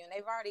I'm arguing.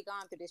 They've already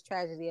gone through this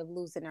tragedy of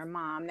losing their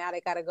mom. Now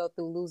they got to go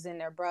through losing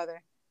their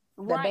brother,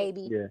 the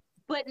baby. Yeah.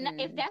 But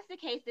if that's the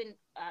case, then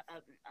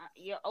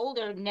your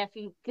older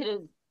nephew could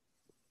have.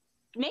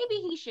 Maybe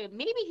he should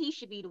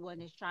be the one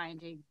that's trying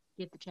to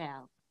get the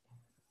child.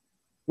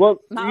 Well,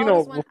 my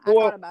oldest one, I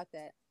thought about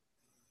that.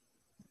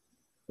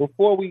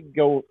 Before we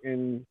go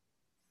in.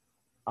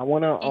 I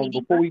want to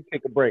before we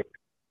take a break.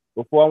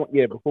 Before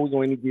we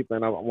go any deeper,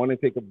 and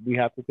we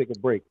have to take a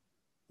break.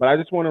 But I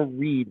just want to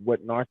read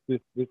what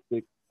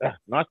narcissistic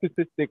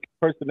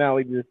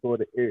personality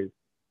disorder is.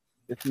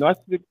 It's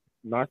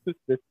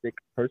narcissistic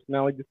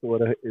personality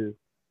disorder is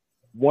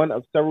one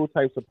of several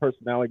types of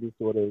personality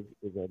disorders.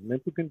 Is a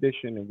mental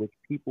condition in which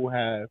people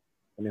have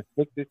an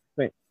inflicted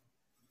sense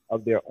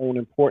of their own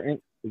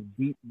importance, a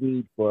deep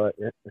need for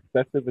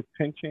excessive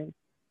attention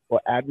or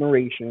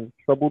admiration,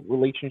 troubled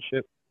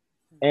relationships,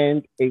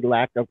 and a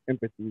lack of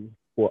empathy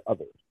for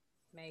others.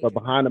 Amazing. But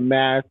behind a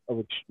mask of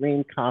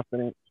extreme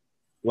confidence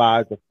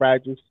lies a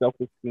fragile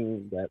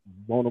self-esteem that's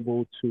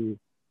vulnerable to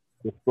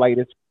the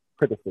slightest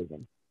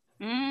criticism.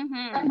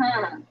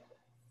 Mm-hmm.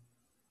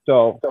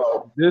 So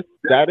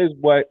that is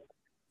what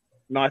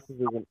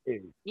narcissism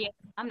is. Yeah,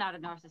 I'm not a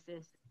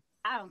narcissist.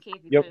 I don't care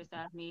if you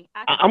criticize me.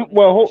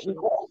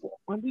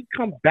 When we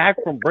come back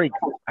from break,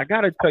 I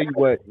gotta tell you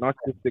what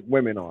narcissistic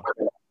women are.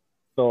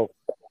 So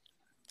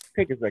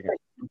take a second.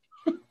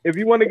 If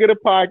you want to get a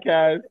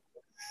podcast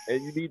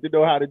and you need to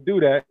know how to do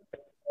that,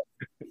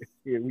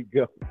 here we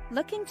go.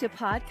 Looking to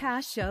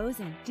podcast shows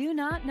and do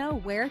not know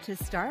where to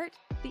start?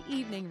 The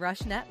Evening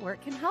Rush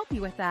Network can help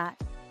you with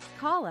that.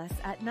 Call us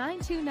at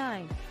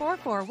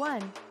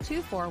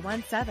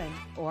 929-441-2417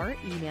 or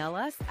email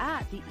us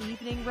at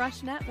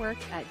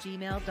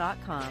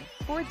theeveningrushnetwork@gmail.com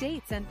for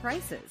dates and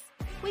prices.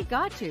 We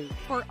got you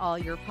for all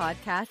your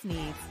podcast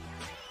needs.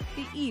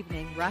 The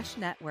Evening Rush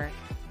Network.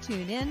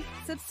 Tune in,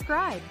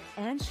 subscribe,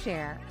 and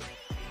share.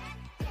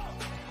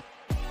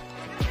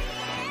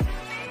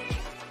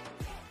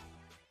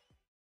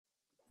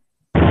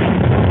 We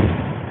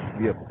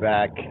are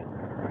back.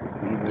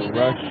 Evening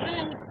Rush.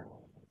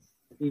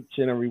 each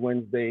and every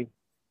Wednesday,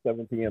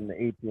 7 p.m. to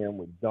 8 p.m.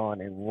 with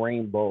Dawn and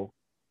Rainbow.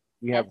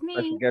 We have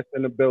special guests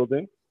in the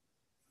building,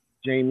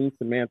 Jamie,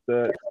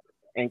 Samantha,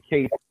 and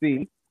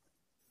KC.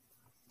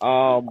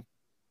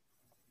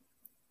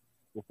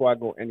 Before I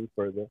go any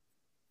further,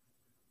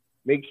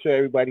 make sure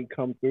everybody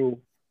come through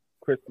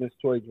Christmas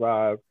Toy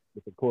Drive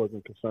with the Cause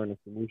and Concern and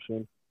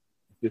Solution.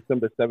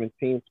 December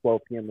 17th,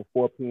 12 p.m. to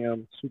 4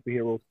 p.m.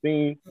 Superhero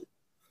theme.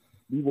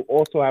 We will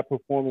also have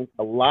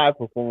a live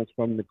performance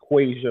from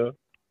Nequasia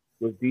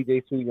with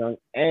DJ Sue Young,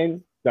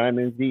 and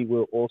Diamond Z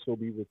will also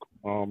be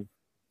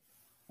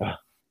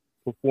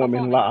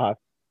performing live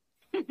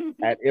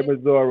at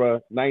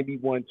Irizora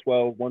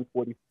 9112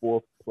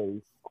 144th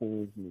Place,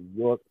 Queens, New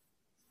York.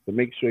 So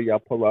make sure y'all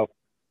pull up.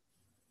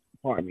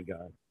 Pardon me,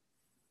 guys.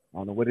 I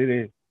don't know what it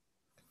is.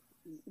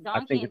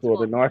 I think it's all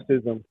the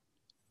narcissism.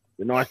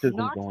 The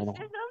narcissism going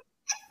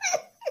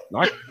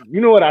on.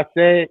 You know what I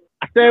said?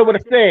 I said what I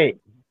said.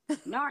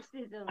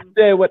 Narcissism. I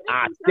said what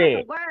I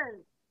said.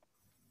 Word.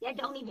 That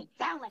don't even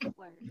sound like a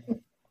word.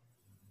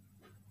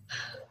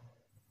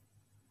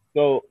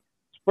 So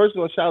first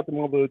of all, shout out to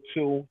Mother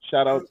Two.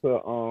 Shout out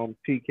to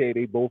TK.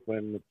 They both are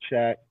in the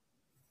chat.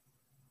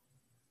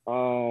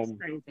 That's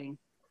crazy.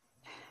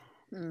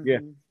 Yeah,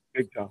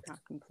 big time. I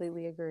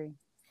completely agree.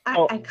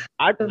 I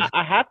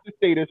have to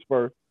say this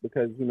first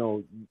because, you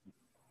know,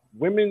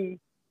 women,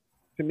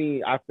 to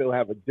me, I feel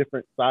have a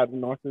different side of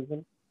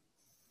narcissism.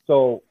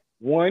 So,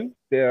 one,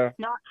 they're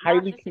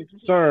highly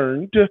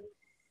concerned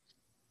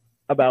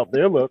about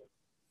their look.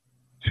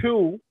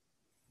 Two,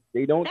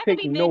 they don't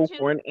take no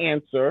for an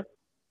answer.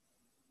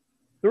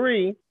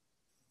 Three,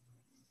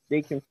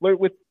 they can flirt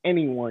with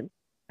anyone.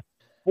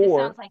 Four,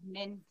 it sounds like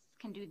men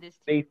can do this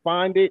too. They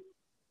find it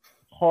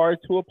hard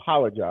to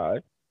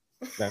apologize.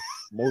 That's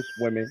most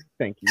women.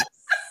 Thank you.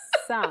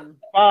 Some.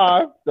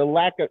 5, the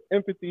lack of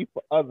empathy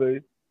for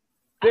others.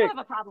 6, I don't have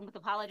a problem with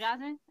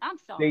apologizing. I'm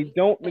sorry. They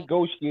don't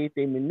negotiate,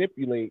 they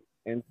manipulate.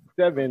 And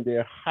 7,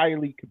 they're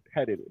highly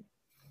competitive.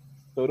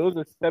 So those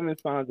are 7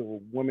 signs of a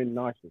woman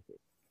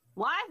narcissist.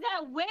 Why is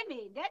that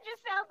women? That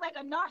just sounds like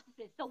a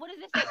narcissist. So what does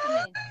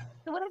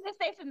this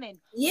say for men?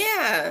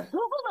 Yeah.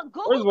 Google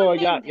First of all,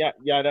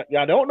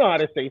 y'all don't know how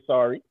to say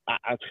sorry.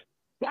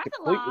 That's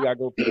completely a lie. I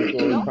go through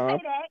this all the time.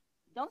 Say that.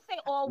 Don't say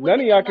all women. None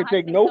of y'all can know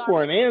take how to no say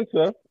for an sorry.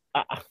 answer.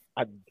 I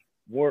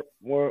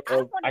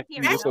see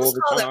this all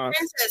the called time. a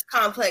princess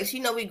complex.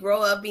 You know, we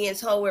grow up being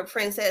told we're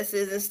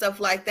princesses and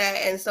stuff like that,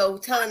 and so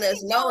telling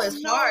us no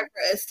is hard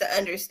for us to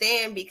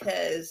understand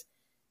because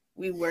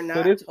we were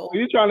not told. So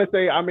you trying to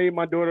say I made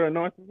my daughter a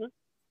narcissist?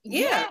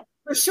 Yeah,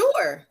 for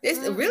sure. This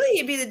really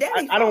it'd be the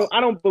daddy. I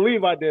don't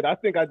believe I did. I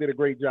think I did a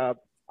great job.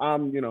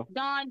 You know.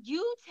 Don,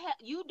 you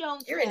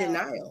don't. You're in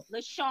denial.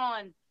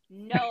 LaShawn,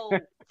 no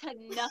to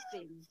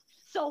nothing.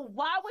 So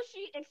why would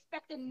she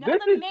expect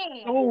another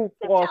man so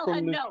to far tell from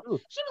her the no?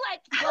 truth. She was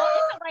like, well,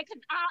 it's all right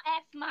because I'll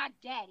ask my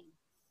daddy.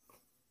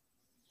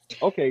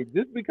 Okay,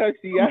 just because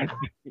she asked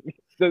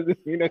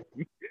doesn't mean that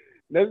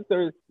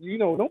necessarily, you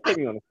know, don't put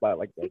me on the spot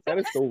like that. That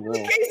is so wrong.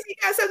 Casey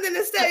got something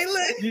to say.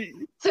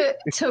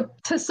 Look.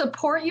 To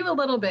support you a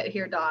little bit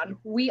here, Don,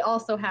 we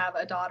also have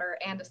a daughter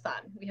and a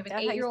son. We have an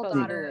 8-year-old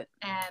daughter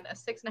and a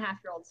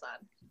 6.5-year-old son.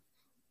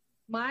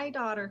 My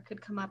daughter could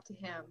come up to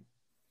him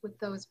with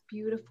those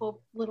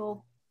beautiful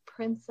little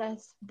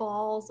princess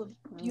balls of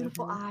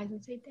beautiful eyes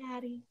and say,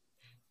 "Daddy,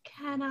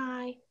 can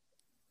I?"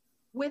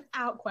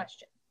 Without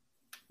question.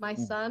 My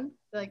son,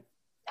 like,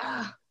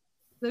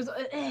 there's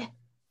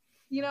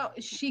you know,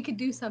 she could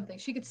do something.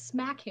 She could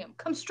smack him,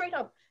 come straight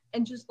up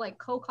and just like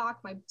co-cock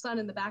my son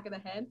in the back of the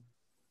head.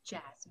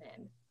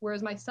 Jasmine.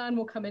 Whereas my son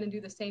will come in and do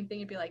the same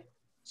thing and be like,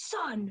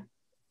 "Son,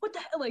 what the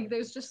hell?" Like,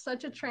 there's just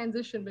such a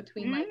transition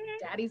between my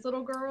daddy's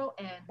little girl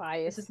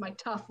and this is my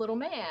tough little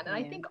man. And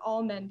I think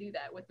all men do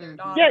that with their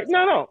daughters. Yeah,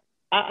 no.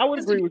 I would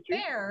agree with you.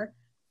 Fair,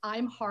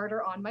 I'm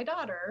harder on my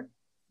daughter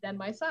than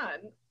my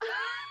son.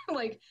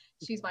 Like,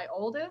 she's my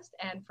oldest,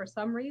 and for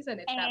some reason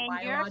it's that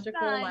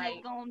biological, your son like,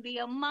 is gonna be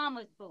a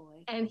mama's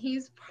boy. And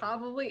he's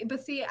probably,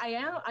 but see,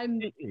 I'm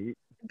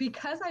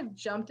because I've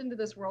jumped into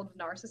this world of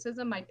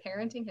narcissism, my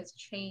parenting has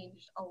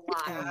changed a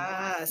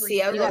lot.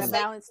 See, I was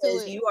balance to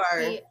it. You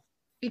are. See,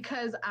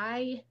 because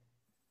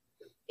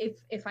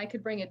if I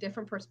could bring a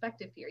different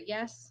perspective here,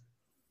 yes,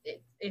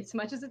 as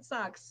much as it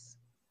sucks,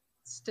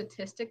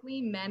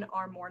 statistically, men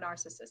are more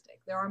narcissistic.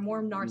 There are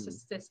more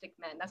narcissistic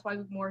men. That's why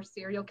more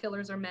serial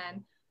killers are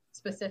men,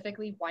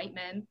 specifically white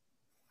men.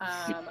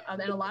 And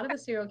then a lot of the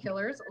serial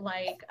killers,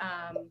 like,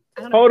 I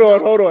don't know.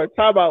 Hold on.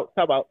 Time out.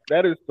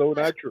 That is so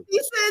not true.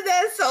 You said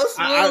that so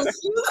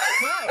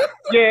smooth.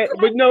 Yeah,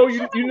 but no,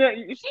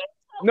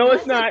 no,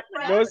 it's not.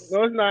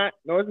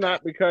 No, it's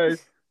not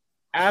because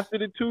after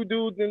the 2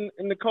 dudes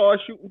in the car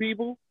shooting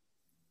people,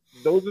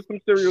 those are some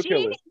serial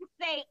killers. She didn't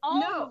say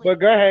only. But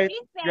go ahead.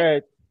 Go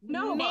ahead.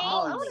 No,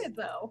 I'll own it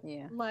though.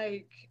 Yeah.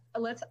 Like,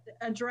 let's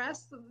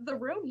address the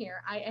room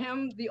here. I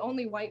am the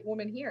only white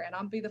woman here, and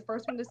I'll be the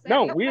first one to say.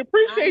 No, we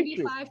appreciate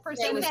you. 95% of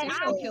serial I do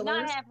not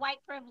killers have white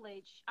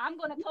privilege. I'm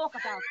going to talk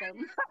about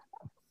them.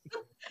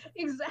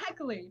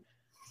 Exactly.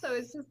 So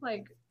it's just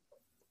like,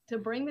 to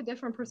bring the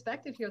different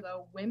perspective here,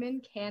 though,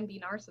 women can be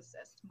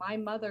narcissists. My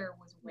mother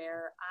was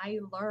where I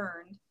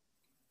learned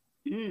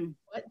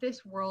what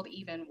this world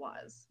even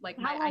was. Like,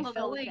 I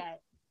felt like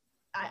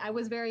I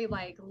was very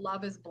like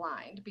love is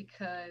blind,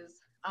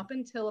 because up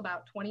until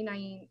about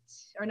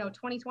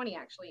 2020,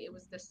 actually, it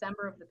was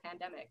December of the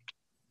pandemic.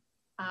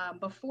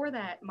 Before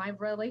that, my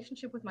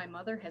relationship with my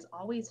mother has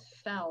always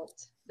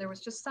felt, there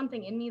was just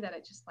something in me that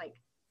it just like,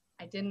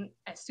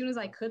 as soon as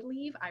I could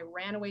leave, I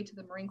ran away to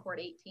the Marine Corps at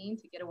 18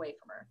 to get away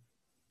from her.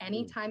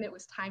 Anytime it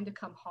was time to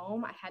come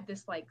home, I had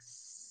this like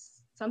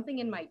something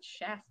in my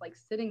chest, like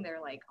sitting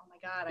there like, oh my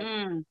God,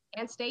 I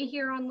can't stay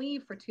here on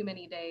leave for too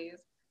many days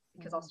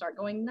because I'll start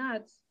going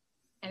nuts.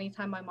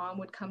 Anytime my mom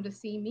would come to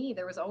see me,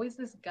 there was always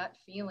this gut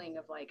feeling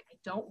of like, I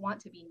don't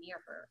want to be near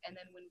her. And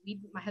then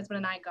when my husband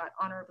and I got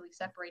honorably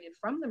separated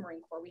from the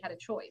Marine Corps, we had a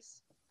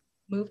choice: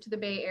 move to the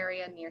Bay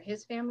Area near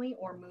his family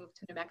or move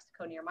to New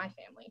Mexico near my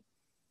family.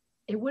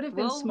 It would have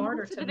been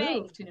smarter to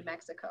move to New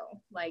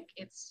Mexico. Like,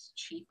 it's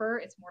cheaper,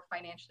 it's more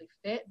financially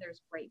fit,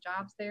 there's great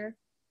jobs there.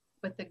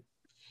 But the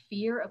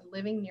fear of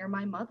living near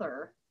my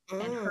mother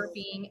and her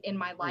being in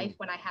my life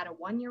when I had a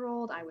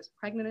 1-year-old, I was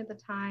pregnant at the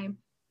time.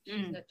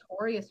 She's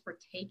notorious for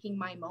taking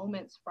my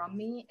moments from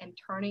me and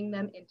turning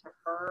them into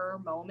her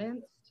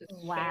moments to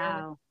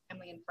share with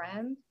family and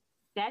friends.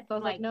 So I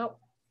was like, nope,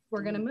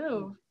 we're going to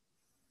move.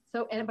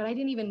 So, but I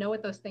didn't even know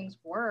what those things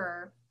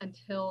were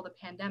until the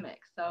pandemic.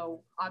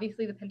 So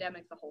obviously the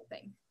pandemic's the whole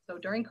thing. So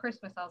during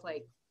Christmas, I was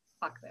like,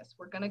 fuck this.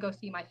 We're going to go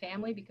see my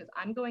family because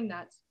I'm going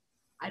nuts.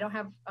 I don't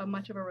have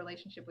much of a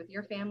relationship with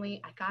your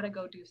family. I got to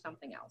go do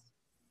something else.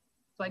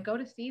 So I go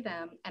to see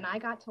them, and I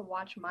got to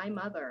watch my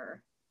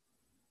mother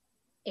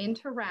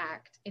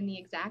interact in the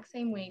exact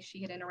same way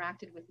she had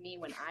interacted with me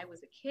when I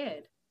was a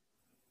kid.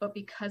 But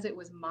because it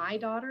was my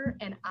daughter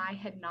and I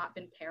had not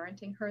been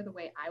parenting her the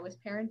way I was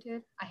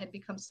parented, I had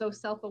become so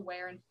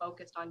self-aware and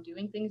focused on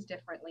doing things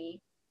differently,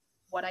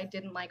 what I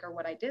didn't like or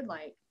what I did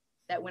like,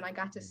 that when I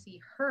got to see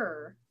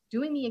her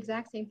doing the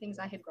exact same things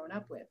I had grown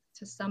up with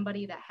to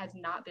somebody that has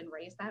not been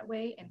raised that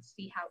way and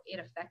see how it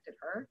affected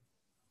her,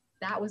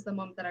 that was the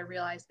moment that I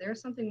realized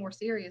there's something more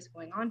serious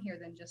going on here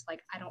than just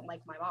like, I don't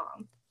like my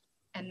mom.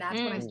 And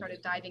that's when I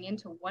started diving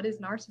into what is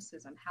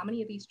narcissism? How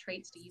many of these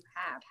traits do you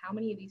have? How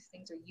many of these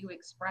things are you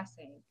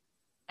expressing?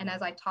 And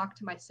as I talked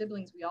to my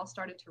siblings, we all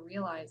started to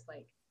realize,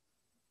 like,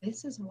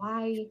 this is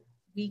why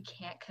we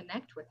can't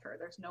connect with her.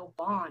 There's no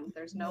bond.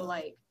 There's no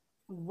like,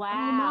 wow,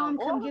 oh, Mom,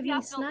 come give me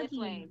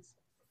snuggies.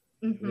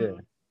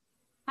 Yeah.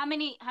 How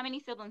many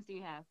siblings do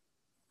you have?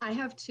 I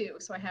have 2.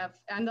 So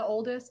I'm the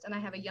oldest, and I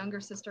have a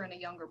younger sister and a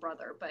younger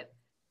brother. But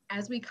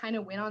as we kind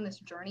of went on this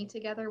journey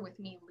together, with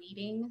me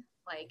leading,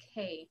 like,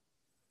 hey,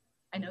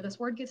 I know this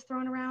word gets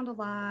thrown around a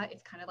lot.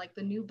 It's kind of like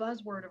the new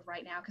buzzword of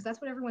right now, because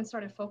that's what everyone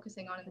started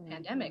focusing on in the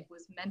pandemic,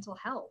 was mental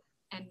health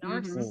and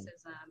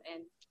narcissism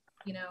and,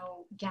 you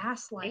know,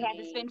 gaslighting. They had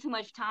to spend too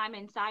much time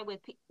inside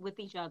with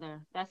each other.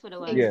 That's what it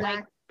was. Exactly.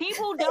 Like,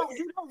 you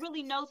don't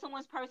really know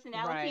someone's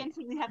personality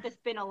until you have to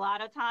spend a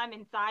lot of time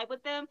inside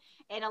with them.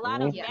 And a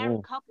lot of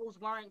married couples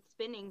weren't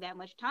spending that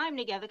much time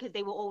together because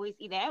they were always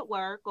either at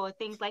work or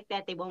things like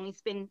that. They would only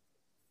spend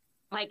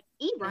like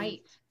evenings.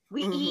 Right.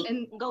 We eat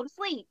and go to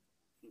sleep.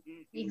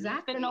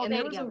 Exactly. And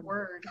there was a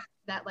word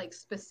that like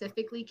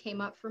specifically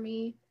came up for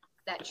me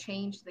that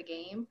changed the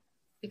game,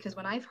 because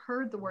when I've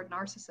heard the word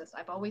narcissist,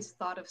 I've always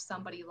thought of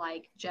somebody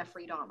like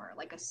Jeffrey Dahmer,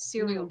 like a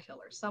serial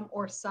killer, some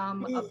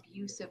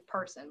abusive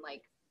person.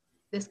 Like,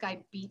 this guy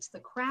beats the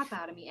crap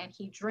out of me, and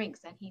he drinks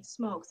and he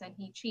smokes and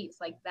he cheats.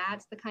 Like,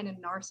 that's the kind of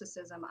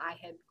narcissism I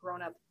had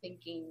grown up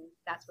thinking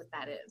that's what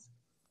that is.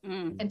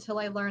 Until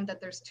I learned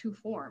that there's 2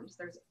 forms.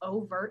 There's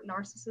overt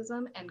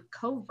narcissism and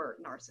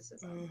covert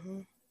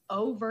narcissism.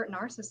 Overt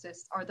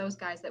narcissists are those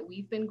guys that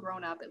we've been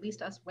grown up, at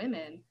least us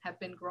women have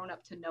been grown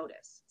up to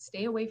notice.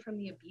 Stay away from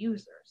the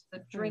abusers,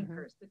 the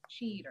drinkers, the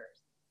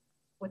cheaters.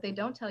 What they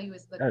don't tell you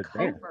is the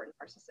covert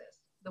narcissist,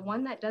 the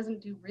one that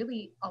doesn't do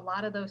really a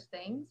lot of those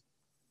things,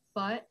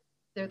 but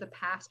they're the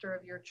pastor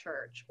of your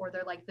church, or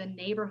they're like the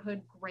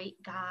neighborhood great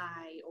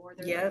guy, or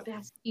they're the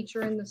best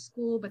teacher in the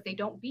school, but they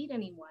don't beat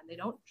anyone, they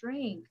don't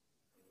drink.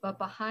 But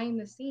behind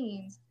the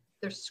scenes,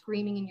 they're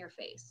screaming in your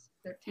face.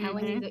 They're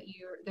telling you that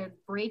they're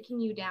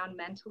breaking you down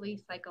mentally,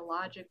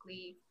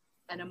 psychologically,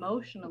 and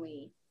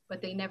emotionally,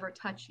 but they never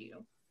touch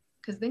you.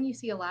 Because then you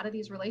see a lot of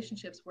these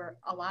relationships where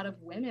a lot of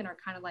women are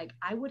kind of like,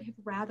 I would have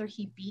rather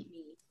he beat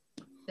me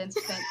than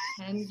spent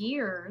 10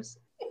 years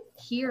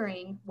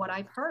hearing what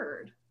I've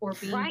heard, or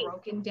being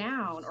broken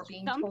down, or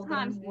being told that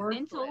I'm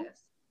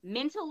worthless.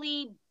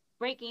 Mentally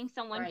breaking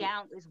someone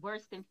down is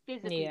worse than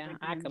physically breaking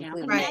I them down.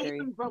 completely Now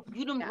agree.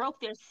 you done broke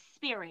their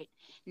spirit.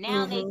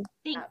 Now they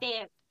think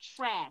they're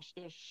trash,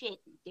 they're shit.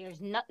 There's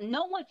no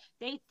one.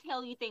 They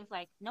tell you things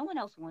like, no one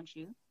else wants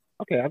you.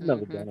 Okay, I've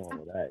never done all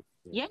of that.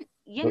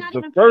 You're not the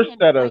even first playing,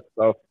 set of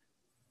stuff.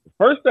 The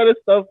first set of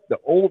stuff, the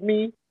old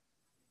me,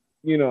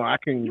 you know, I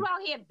can. You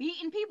out here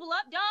beating people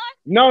up, Don?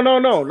 No,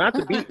 not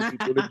the beating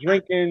people, the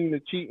drinking, the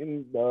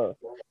cheating,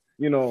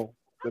 you know,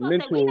 the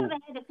mental we never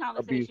had this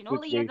conversation. abuse All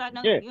the years I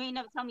know situation. you ain't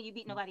never tell me you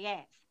beat nobody's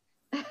ass.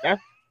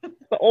 That's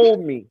the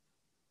old me.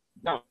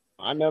 No,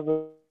 I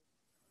never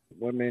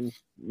women,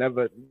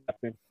 never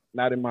nothing,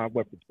 not in my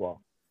repertoire.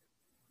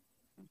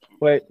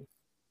 But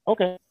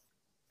okay.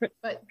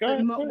 But Go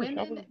women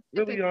really,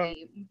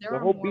 typically, there the are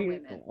whole more being.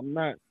 women. I'm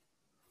not.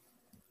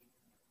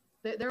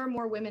 There are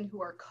more women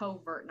who are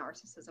covert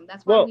narcissism.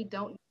 That's why we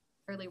don't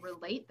necessarily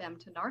relate them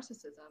to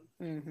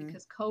narcissism,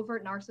 because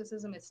covert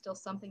narcissism is still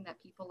something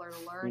that people are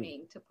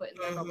learning to put in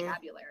their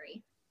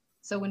vocabulary.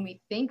 So when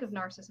we think of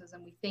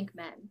narcissism, we think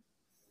men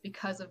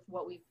because of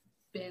what we've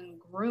been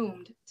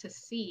groomed to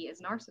see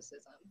as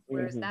narcissism.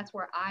 Whereas that's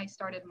where I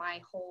started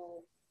my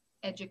whole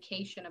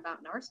education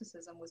about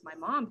narcissism was my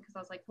mom, because I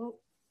was like, well,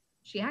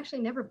 she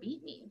actually never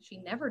beat me. She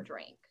never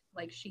drank.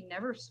 Like, she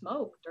never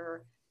smoked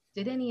or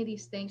did any of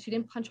these things. She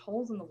didn't punch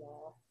holes in the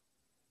wall,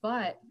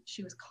 but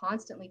she was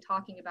constantly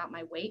talking about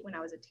my weight when I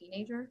was a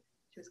teenager.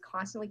 She was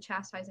constantly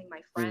chastising my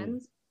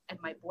friends and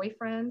my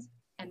boyfriends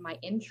and my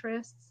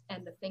interests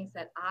and the things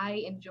that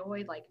I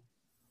enjoyed. Like,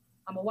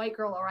 I'm a white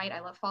girl, all right.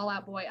 I love Fall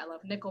Out Boy. I love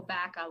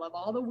Nickelback. I love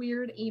all the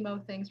weird emo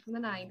things from the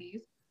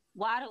 90s.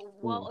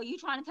 Well, are you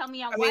trying to tell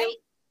me I'm white?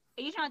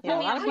 Are you trying to tell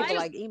me I'm white?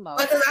 Like emo.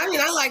 Because I mean,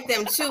 I like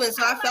them too, and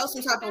so I felt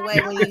some type of way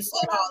when you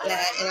said all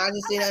that, and I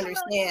just didn't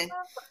understand.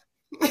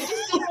 I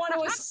just didn't want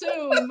to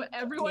assume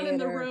everyone in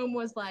the room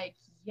was like,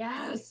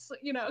 yes,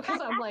 you know, because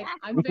I'm like,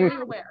 I'm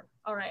very aware.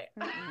 All right.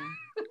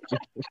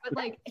 But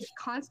like,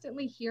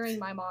 constantly hearing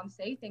my mom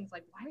say things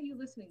like, why are you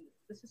listening to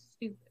this? This is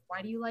stupid.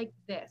 Why do you like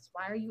this?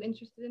 Why are you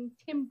interested in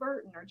Tim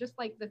Burton? Or just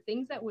like the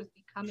things that was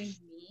becoming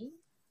me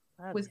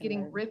was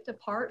getting ripped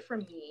apart from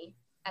me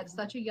at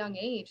such a young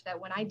age that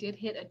when I did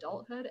hit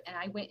adulthood and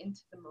I went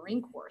into the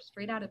Marine Corps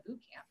straight out of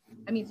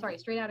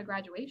straight out of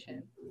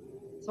graduation.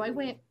 So I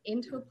went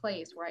into a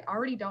place where I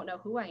already don't know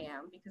who I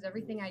am because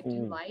everything I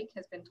do like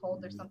has been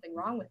told there's something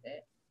wrong with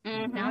it.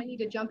 Now I need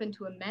to jump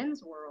into a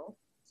men's world.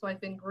 So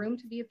I've been groomed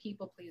to be a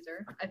people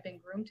pleaser. I've been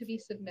groomed to be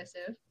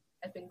submissive.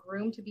 I've been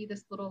groomed to be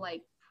this little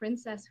like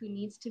princess who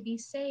needs to be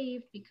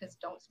saved because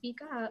don't speak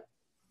up.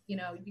 You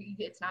know,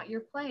 it's not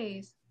your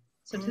place.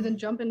 So to then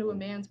jump into a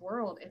man's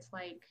world, it's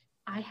like,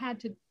 I've had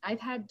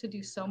to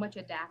do so much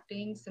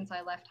adapting since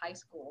I left high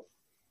school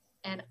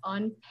and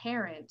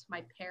unparent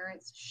my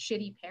parents'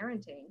 shitty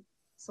parenting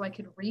so I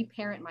could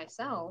reparent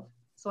myself,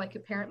 so I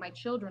could parent my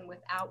children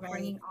without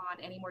bringing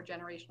on any more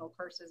generational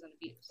curses and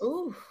abuse.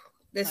 Ooh,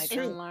 that's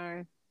true.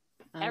 Unlearn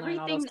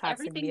Everything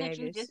that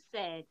you just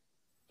said,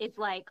 it's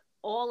like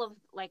all of,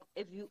 like,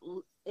 if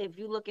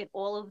you look at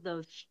all of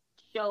the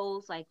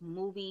shows, like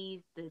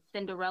movies, the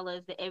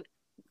Cinderellas,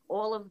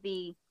 all of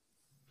the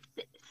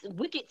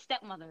wicked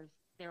stepmothers,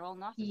 they're all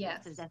narcissists.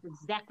 Yes. That's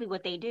exactly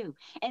what they do,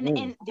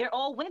 and they're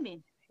all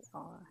women.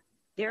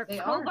 They're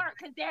covert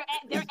because they're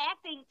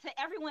acting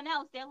to everyone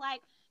else. They're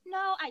like,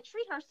 no, I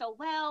treat her so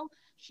well.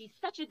 She's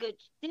such a good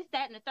this,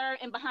 that, and the third.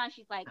 And behind,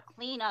 she's like,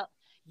 clean up.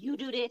 You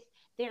do this.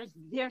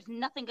 There's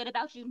nothing good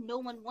about you. No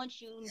one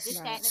wants you. This,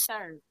 that, and the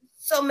third.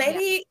 So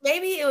maybe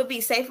it would be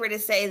safer to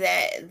say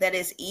that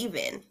it's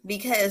even,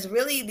 because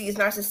really these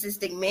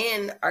narcissistic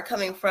men are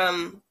coming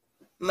from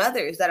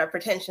mothers that are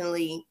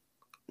potentially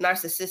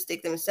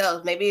narcissistic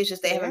themselves. Maybe it's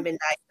just they haven't been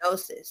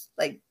diagnosed.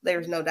 Like,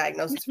 there's no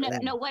diagnosis for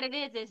that. No, what it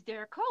is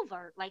they're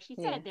covert. Like she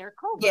said, they're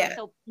covert.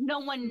 So no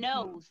one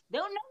knows.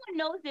 No one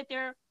knows that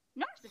they're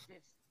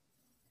narcissists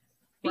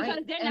because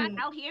they're not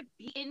out here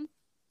beating,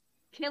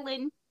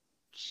 killing,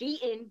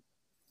 cheating.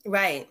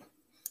 Right.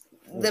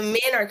 The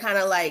men are kind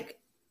of like,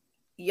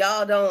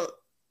 y'all don't.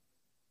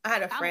 I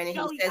had a friend and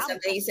he said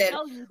something. He said,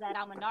 "Show you that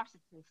I'm a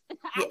narcissist.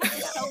 I have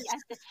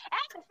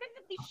to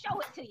physically show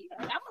it to you.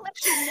 I'm gonna let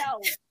you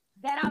know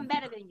that I'm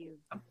better than you,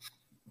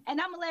 and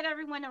I'm gonna let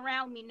everyone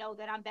around me know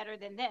that I'm better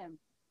than them."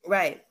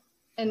 Right.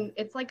 And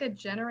it's like a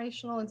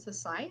generational and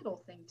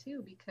societal thing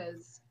too,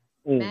 because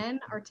men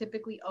are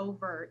typically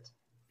overt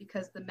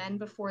because the men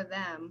before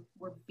them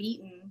were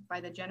beaten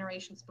by the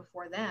generations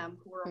before them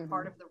who were a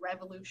part of the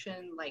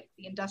revolution, like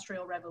the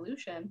Industrial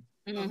Revolution.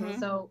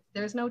 So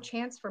there's no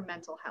chance for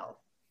mental health.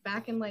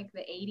 Back in like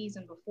the 80s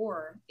and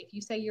before, if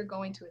you say you're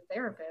going to a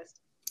therapist,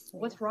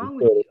 what's wrong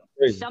with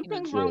you?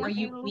 Something's wrong with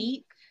you. Are you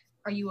weak?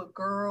 Are you a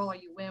girl? Are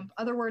you wimp?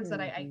 Other words that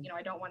I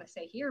I don't want to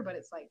say here, but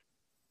it's like,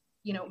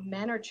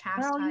 men are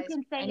chastised. Girl, you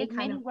can say as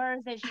many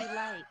words as you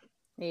like.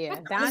 Yeah,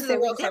 Don said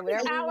we can say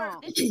whatever we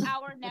want. This is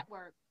our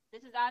network.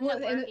 This is our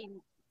network.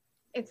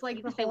 It's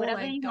like the whole,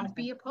 like, don't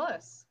be a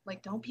puss.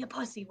 Like, don't be a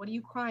pussy. What are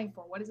you crying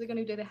for? What is it going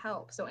to do to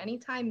help? So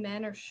anytime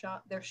men are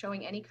they're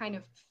showing any kind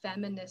of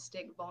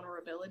feministic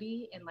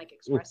vulnerability in like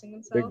expressing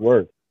themselves. Big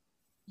word.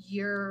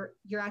 You're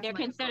acting. They're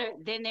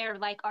considered. Then they're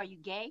like, "Are you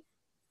gay?"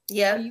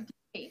 Yeah. Are you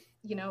gay?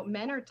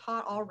 Men are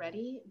taught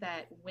already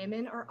that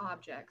women are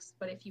objects,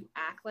 but if you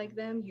act like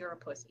them, you're a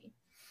pussy.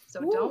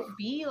 So don't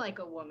be like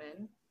a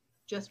woman.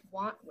 Just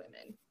want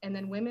women. And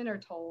then women are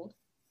told,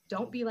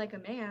 don't be like a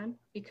man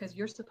because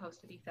you're supposed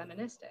to be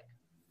feministic.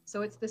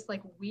 So it's this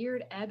like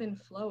weird ebb and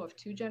flow of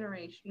two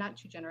genders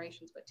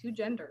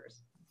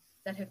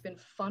that have been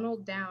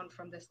funneled down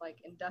from this like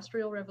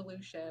industrial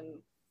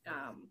revolution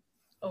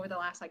over the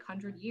last like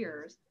 100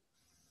 years.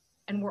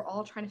 and we're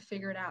all trying to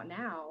figure it out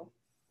now.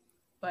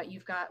 But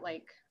you've got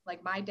like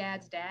my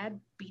dad's dad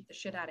beat the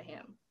shit out of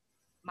him.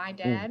 My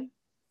dad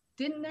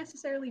didn't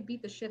necessarily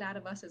beat the shit out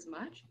of us as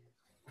much,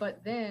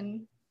 but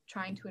then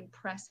trying to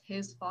impress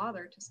his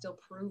father to still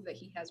prove that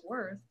he has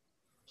worth,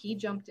 he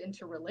jumped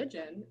into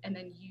religion and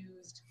then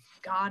used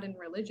God and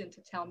religion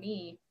to tell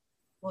me,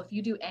 well, if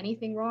you do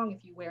anything wrong,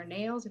 if you wear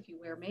nails, if you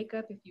wear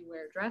makeup, if you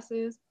wear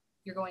dresses,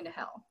 you're going to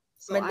hell.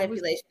 So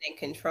manipulation and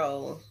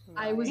control.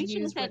 I was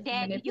used with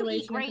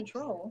manipulation and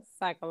control.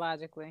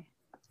 Psychologically.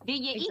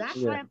 Did you eat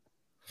shrimp?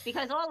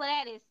 Because all of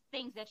that is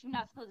things that you're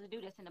not supposed to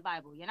do that's in the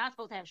Bible. You're not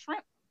supposed to have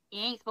shrimp.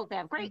 You ain't supposed to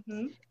have grapes.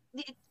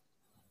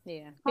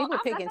 Yeah, people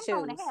pick and choose.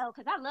 I'm going to hell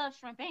because I love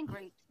shrimp and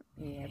grapes.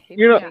 Yeah,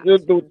 you know,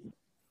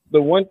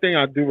 the one thing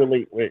I do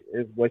relate with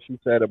is what she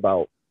said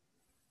about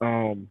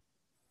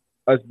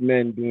us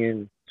men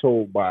being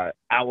told by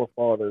our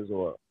fathers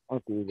or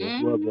uncles or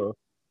whoever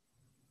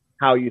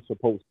how you're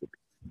supposed to be.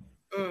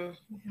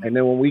 And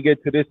then when we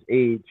get to this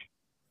age,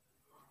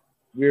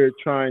 we're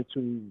trying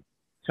to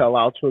tell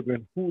our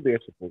children who they're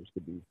supposed to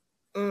be.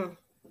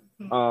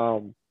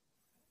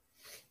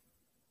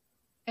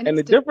 And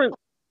the difference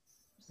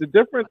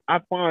I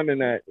find in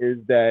that is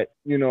that,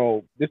 you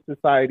know, this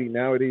society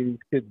nowadays,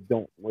 kids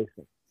don't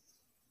listen.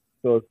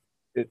 So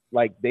it's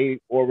like they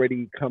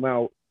already come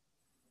out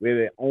with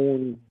their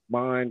own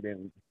mind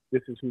and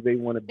this is who they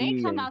want to be.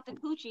 They come out the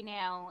coochie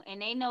now and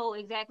they know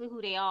exactly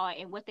who they are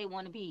and what they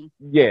want to be.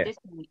 Yeah.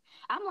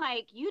 I'm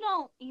like, you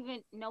don't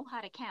even know how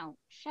to count.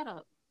 Shut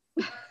up.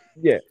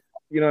 Yeah.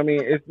 You know what I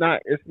mean? It's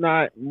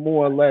not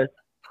more or less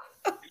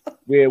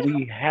where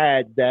we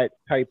had that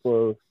type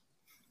of,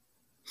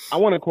 I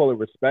want to call it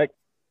respect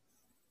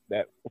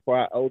that for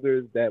our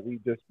elders that we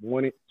just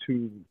wanted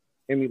to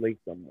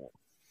emulate them more.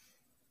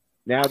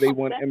 Now they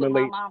want to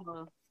emulate.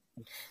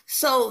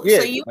 So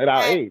you at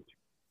our age.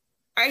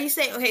 Are you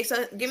saying, okay,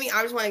 so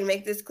I just want to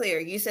make this clear.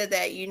 You said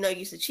that, you know, you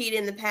used to cheat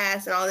in the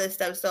past and all this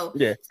stuff. So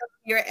some of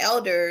your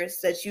elders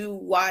that you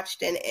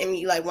watched and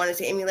wanted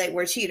to emulate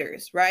were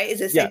cheaters, right?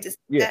 Is it safe to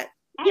say that?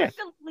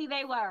 Absolutely,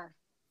 they were.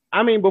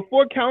 I mean,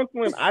 before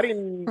counseling, I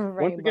didn't,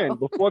 once again,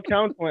 before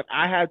counseling,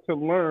 I had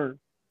to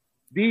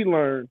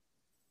relearn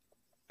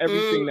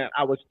everything that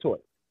I was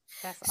taught.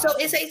 So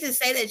it's safe to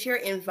say that your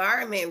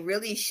environment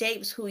really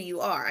shapes who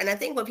you are. And I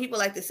think what people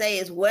like to say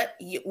is what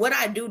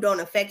I do don't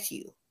affect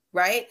you,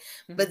 right?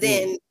 But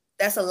then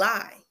that's a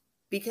lie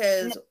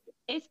because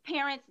it's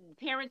parents.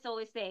 Parents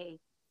always say,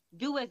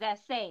 do as I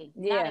say.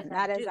 Yeah,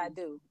 not as I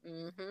do.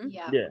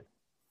 Yeah.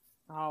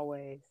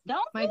 Always.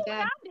 Don't do what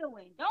I'm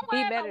doing. Don't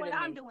worry about what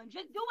I'm doing.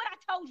 Just do what I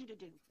told you to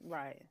do.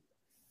 Right.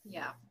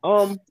 Yeah.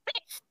 But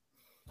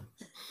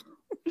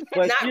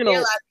not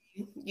realizing,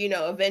 you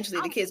know, eventually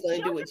the kid's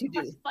going to do what you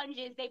do.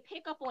 Sponges, they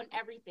pick up on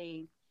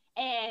everything.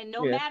 And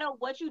no matter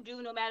what you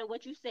do, no matter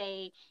what you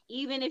say,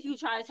 even if you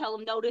try to tell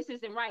them, no, this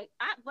isn't right.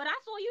 But I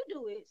saw you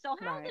do it. So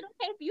how is it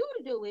okay for you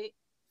to do it?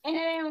 And it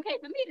ain't okay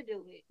for me to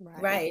do it.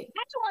 Right.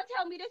 Not you want to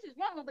tell me this is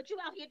wrong, but you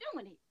out here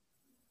doing it.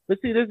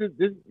 But see, this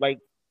is like,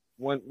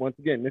 once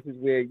again, this is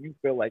where you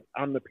feel like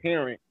I'm the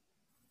parent.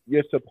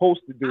 You're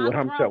supposed to do what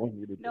I'm telling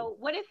you to do. No,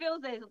 what it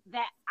feels is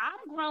that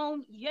I'm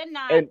grown, you're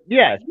not. And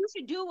you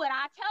should do what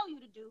I tell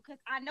you to do because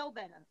I know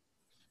better.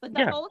 But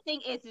the whole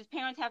thing is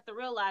parents have to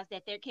realize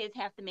that their kids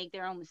have to make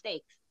their own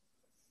mistakes.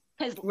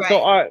 Because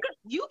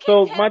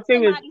so my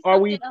thing is, are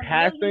we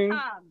passing?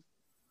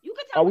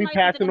 Are we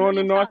passing on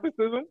the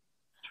narcissism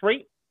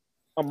trait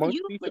amongst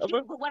each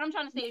other? But what I'm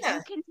trying to say is,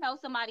 you can tell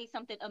somebody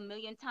something a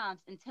million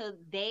times until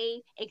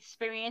they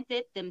experience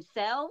it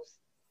themselves.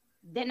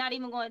 They're not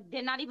even going to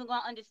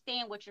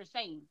understand what you're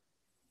saying.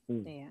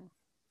 Yeah.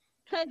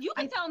 Because you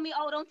can tell me,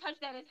 oh, don't touch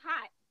that, it's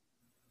hot.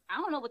 I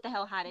don't know what the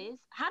hell hot is.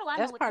 How do I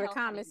know what part of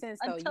common sense,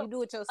 though. You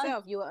do it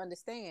yourself, you'll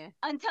understand.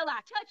 Until I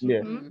touch it.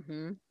 Yeah.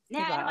 Now,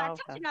 if I touch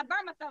it and I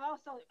burn myself,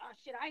 also, oh,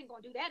 shit, I ain't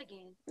going to do that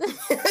again.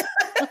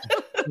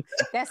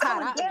 That's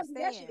hot, I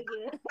understand.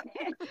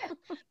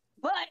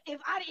 But if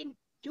I didn't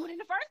do it in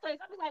the first place,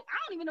 I'd be like, I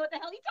don't even know what the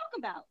hell he's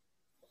talking about.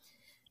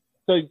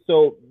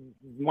 So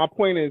my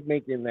point is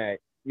making that,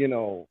 you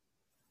know,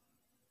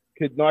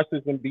 could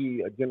narcissism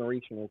be a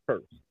generational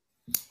curse?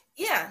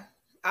 Yeah,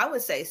 I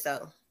would say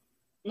so.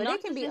 But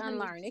it can be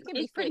unlearned. It can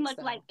be pretty fixed,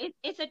 much like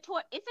it's a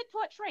taught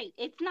trait.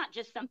 It's not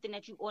just something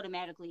that you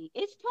automatically.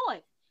 It's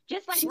taught.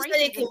 Just like she racism,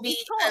 said it can be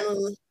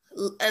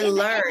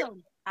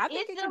unlearned. I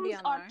think it can be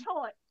unlearned. Are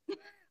taught.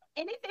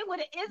 Anything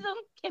with an ism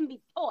can be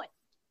taught.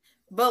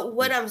 But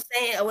what I'm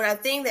saying, what I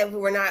think that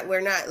we're not.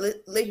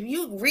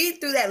 You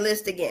read through that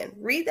list again.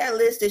 Read that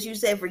list that you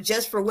said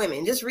for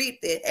women. Just read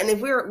it. And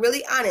if we're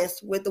really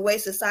honest with the way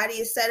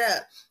society is set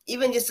up,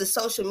 even just the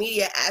social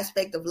media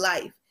aspect of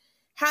life,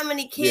 how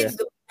many kids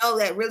do we know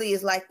that really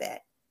is like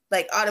that?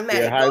 Like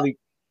automatic.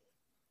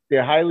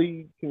 They're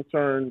highly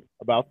concerned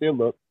about their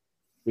look,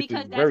 which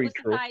because is that's very what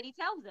true. Society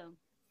tells them.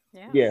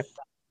 Yeah.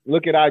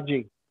 Look at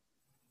IG.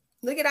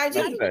 Look at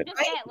IG.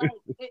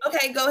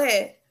 Okay, go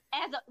ahead.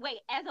 As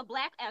a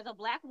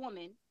black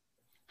woman,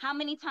 how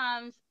many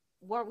times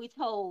were we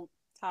told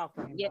Talk,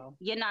 Rainbow.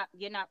 You're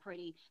not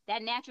pretty.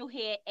 That natural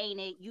hair ain't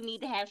it. You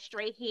need to have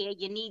straight hair.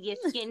 You need your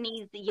skin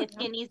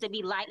needs to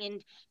be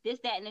lightened. This,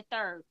 that, and the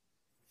third.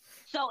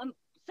 So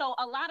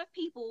a lot of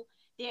people,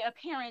 their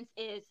appearance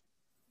is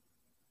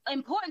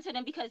important to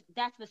them because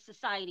that's what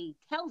society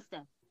tells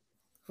them.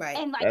 Right.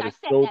 And like that I is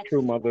said, so that's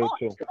true, mother.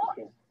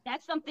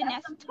 That's something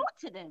that's taught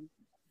to them.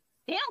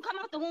 They don't come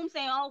out the womb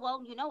saying, "Oh,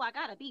 well, I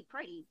gotta be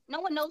pretty." No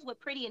one knows what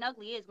pretty and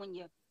ugly is when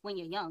you're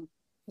young.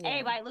 Yeah.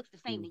 Everybody looks the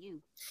same to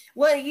you.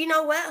 Well, you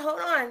know what? Hold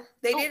on.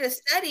 They did a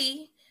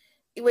study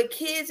with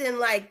kids in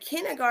like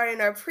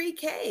kindergarten or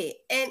pre-K,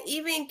 and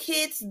even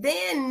kids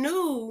then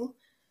knew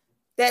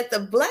that the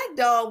black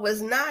doll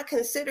was not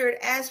considered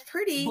as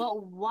pretty.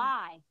 Well,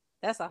 why?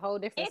 That's a whole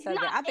different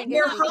subject. I think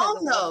your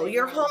home, though,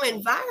 your home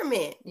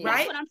environment, right?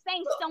 That's what I'm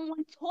saying.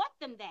 Someone taught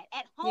them that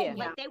at home.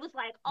 Yeah. Like they was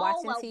like,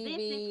 watching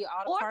TV,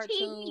 all the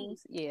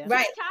cartoons, TV.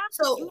 Right.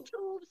 TikTok,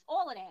 YouTube's,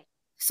 all of that.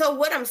 So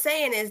what I'm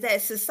saying is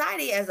that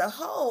society as a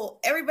whole,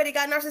 everybody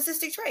got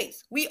narcissistic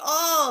traits. We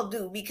all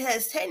do,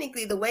 because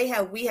technically the way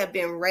how we have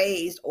been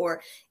raised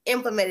or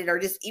implemented, or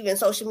just even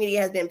social media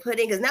has been put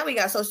in, because now we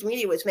got social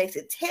media, which makes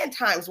it 10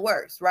 times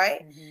worse,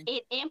 right? Mm-hmm.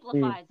 It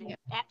amplifies it.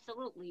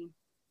 Absolutely.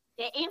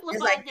 It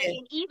amplifies it,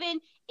 and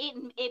even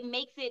it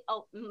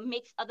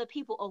makes other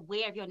people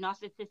aware of your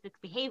narcissistic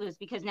behaviors,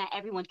 because now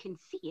everyone can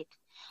see it.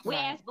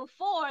 Whereas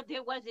before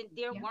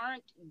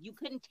you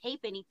couldn't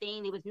tape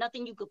anything. There was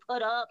nothing you could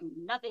put up,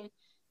 nothing.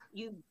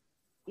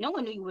 No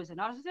one knew you was a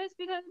narcissist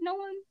because no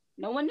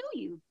one knew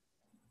you.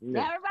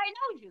 Now everybody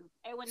knows you.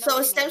 So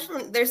it stems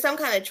from, there's some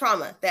kind of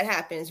trauma that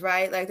happens,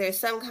 right? Like there's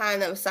some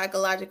kind of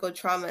psychological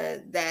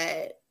trauma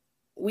that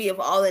we have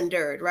all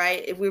endured,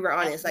 right? If we were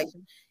honest, like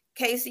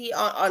Casey,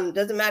 on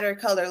doesn't matter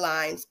color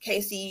lines,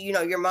 Casey,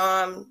 your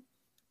mom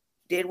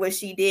did what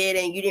she did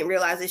and you didn't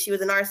realize that she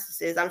was a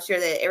narcissist. I'm sure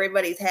that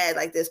everybody's had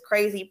like this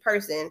crazy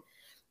person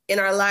in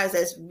our lives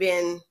that's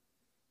been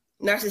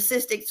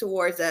narcissistic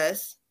towards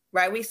us,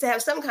 right? We used to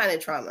have some kind of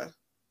trauma.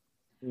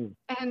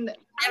 And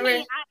I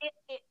mean,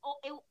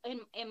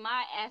 in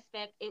my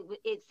aspect,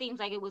 it seems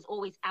like it was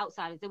always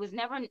outsiders. There was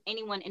never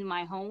anyone in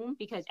my home,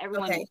 because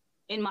everyone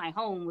in my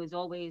home was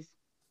always,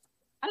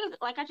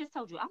 like I just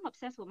told you, I'm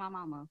obsessed with my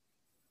mama.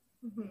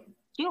 Mm-hmm.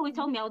 She always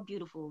told me I was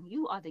beautiful.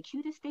 You are the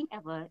cutest thing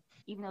ever,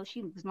 even though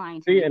she was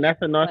lying to me. See, and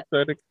that's a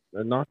narcissistic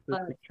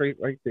trait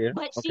right there.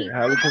 Okay,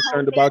 highly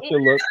concerned about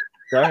your look.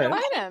 Go ahead.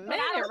 Wait a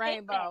minute,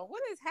 Rainbow.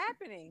 What is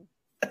happening?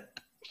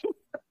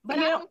 But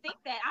I don't think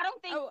that. I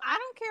don't think. Oh, I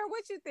don't care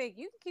what you think.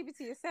 You can keep it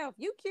to yourself.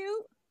 You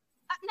cute.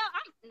 I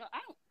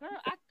don't, girl.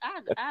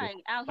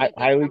 I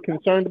highly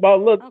concerned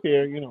about looks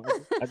here. I'm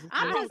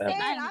just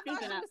saying. I thought she was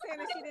saying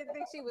that she didn't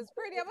think she was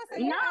pretty. I'm gonna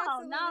say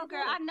no,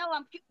 girl. I know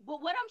I'm cute,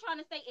 but what I'm trying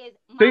to say is,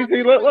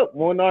 see, look,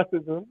 more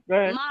narcissism.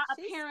 My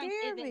appearance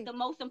isn't the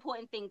most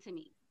important thing to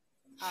me.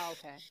 Oh,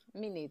 okay.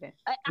 Me neither.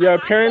 Your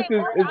appearance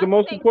is the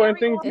most important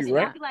thing to you,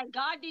 right? Like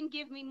God didn't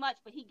give me much,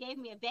 but He gave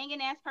me a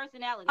banging ass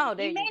personality. Oh,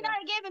 there He may not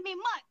have given me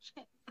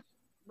much,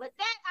 but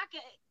that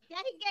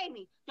He gave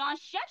me. Don,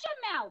 shut your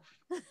mouth.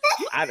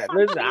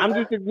 Listen, I'm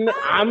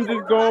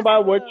just going by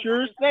what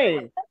you're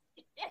saying.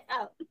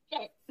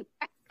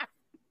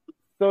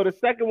 So the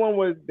second one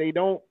was they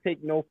don't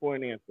take no for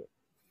an answer,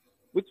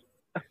 which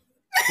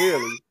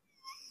clearly.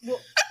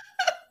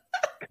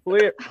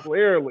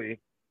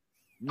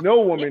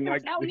 No woman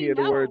likes to hear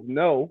the words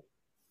no.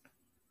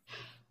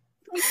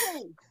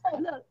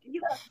 Look,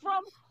 you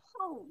from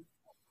who?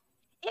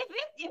 If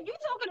you're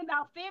talking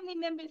about family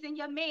members and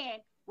your man,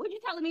 what are you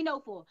telling me no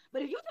for?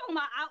 But if you're talking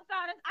about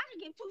outsiders, I can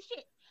give two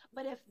shits.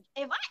 But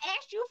if I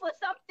asked you for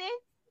something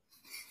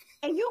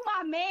and you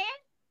my man,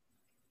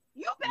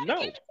 you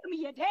better give it to me.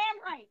 You're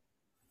damn right.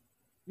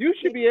 You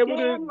should be able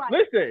to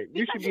listen.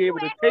 You should be able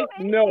to take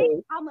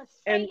no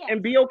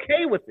and be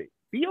okay with it.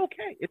 Be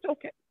okay. It's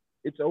okay.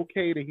 It's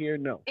okay to hear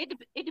no. It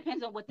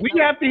depends on what we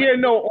have to hear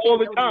no all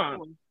the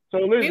time. So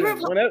listen,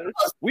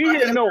 we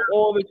hear no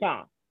all the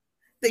time.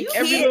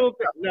 Every little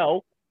thing,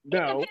 no. It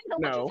depends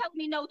on what you tell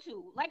me no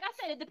to. Like I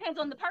said, it depends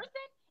on the person.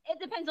 It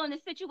depends on the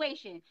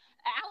situation.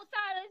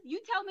 Outsiders,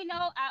 you tell me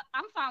no,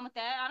 I'm fine with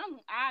that.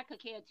 I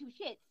could care two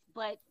shits.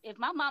 But if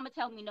my mama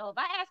tell me no, if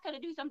I ask her to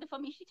do something for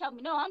me, she tell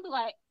me no, I'm be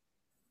like,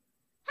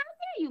 how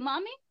dare you,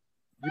 mommy?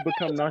 You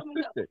become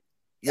narcissistic.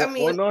 Yeah,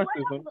 or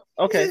narcissism.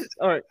 Okay,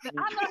 all right.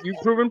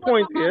 You've proven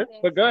points here,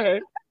 but go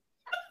ahead.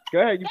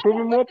 You're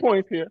proving more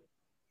points here.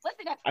 What's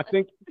the next I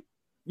think,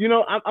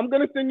 I'm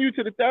going to send you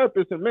to the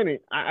therapist in a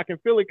minute. I can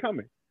feel it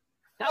coming.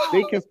 Oh.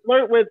 They can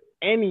flirt with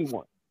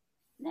anyone.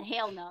 The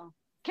hell no.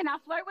 Can I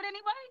flirt with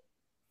anybody?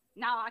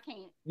 No, I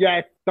can't.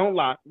 Yes, don't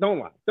lie.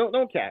 Don't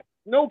cap.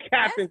 No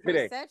capping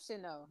today. That's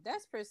perception, though.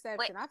 That's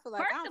perception. I feel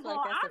like I don't feel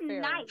like that's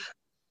fair. Nice.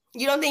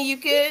 You don't think you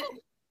could?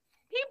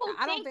 People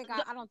I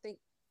don't think.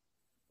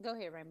 Go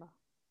ahead, Rainbow.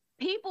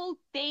 People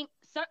think,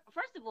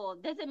 first of all,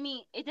 it doesn't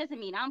mean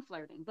I'm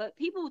flirting, but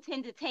people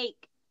tend to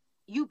take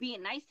you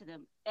being nice to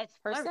them as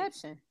flirting.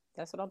 Perception.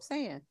 That's what I'm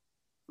saying.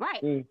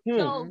 Right. Mm-hmm.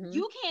 So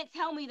you can't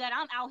tell me that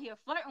I'm out here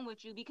flirting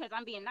with you because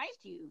I'm being nice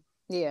to you.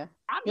 Yeah.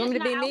 I'm you just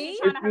want me to not be mean?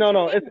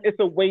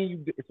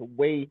 It's a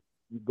way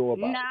you go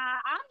about. Nah,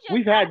 I'm just.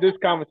 We've had this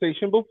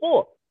conversation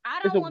before.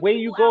 It's a way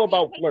you go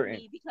about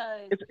flirting.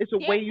 It's a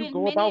way you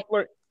go about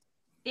flirting.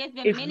 There's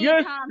been many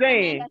times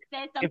that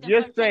said something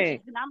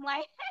flirtatious, and I'm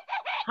like,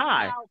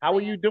 hi, how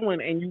are you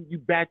doing? And you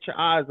bat your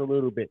eyes a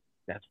little bit.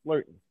 That's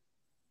flirting.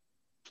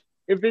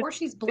 Or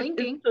she's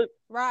blinking.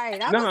 Right.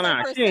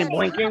 No, she ain't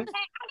blinking.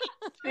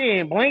 She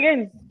ain't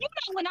blinking. You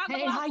know when I go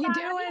hey, how you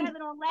doing? I have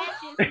it on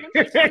lashes, and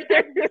them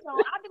shit, so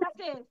I'll be like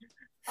this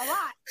a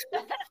lot.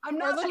 I'm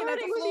not looking at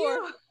the floor,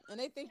 you. and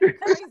they think you're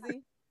crazy.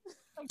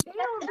 Like, damn,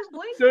 I'm just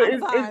blinking.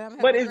 So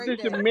but it's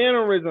just your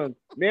mannerisms.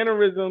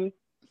 Mannerisms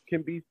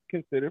can be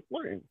considered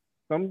flirting.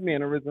 Some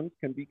mannerisms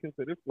can be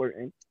considered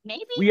flirting.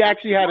 Maybe we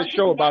actually had a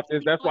show about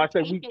this. That's why I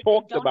said we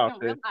talked about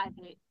this.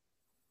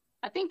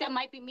 I think that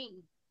might be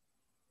me.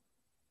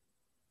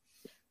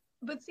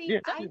 But see,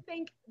 I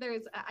think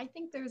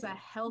there's a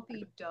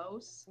healthy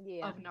dose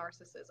of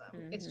narcissism.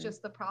 Mm-hmm. It's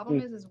just the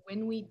problem is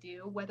when we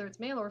do, whether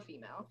it's male or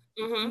female,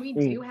 when we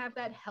do have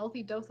that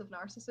healthy dose of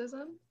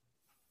narcissism,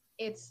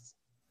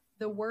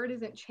 the word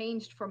isn't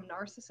changed from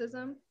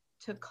narcissism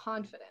to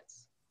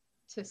confidence,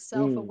 to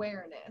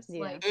self-awareness.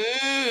 Like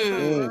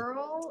a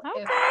girl,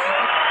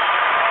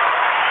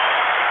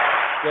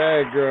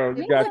 yeah, girl,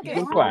 you got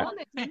to clap.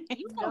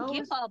 You gonna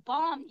give her a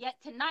bomb yet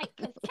tonight?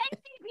 Because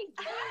Casey be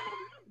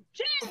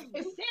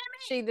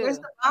she do. Where's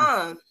the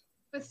bomb?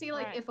 But see,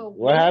 like if a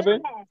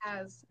woman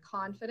has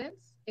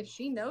confidence, if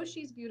she knows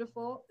she's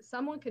beautiful,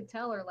 someone could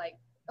tell her, like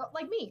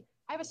me,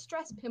 I have a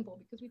stress pimple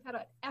because we've had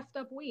an effed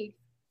up week.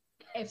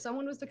 If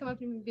someone was to come up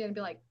to me and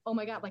be like, "Oh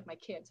my God, like my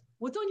kids,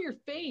 what's on your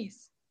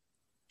face?"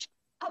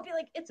 I'll be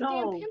like, "It's a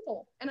damn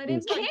pimple," and I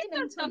didn't start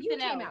getting until you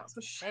came out.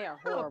 So they are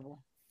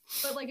horrible.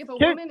 But like if a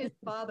woman is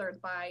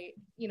bothered by,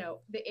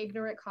 the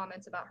ignorant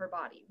comments about her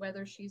body,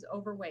 whether she's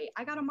overweight,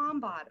 I got a mom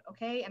bod,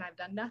 okay? And I've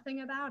done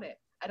nothing about it.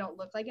 I don't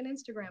look like an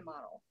Instagram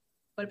model.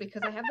 But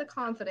because I have the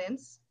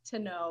confidence to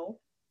know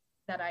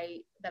that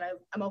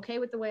I'm okay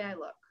with the way I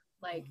look.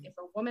 Like if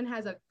a woman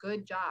has a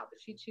good job,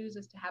 if she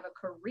chooses to have a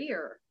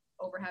career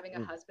over having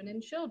a husband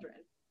and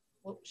children,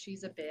 well,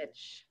 she's a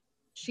bitch.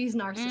 She's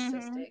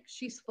narcissistic.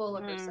 She's full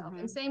of herself.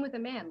 And same with a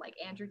man like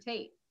Andrew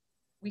Tate.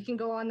 We can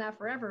go on that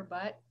forever,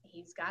 but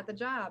he's got the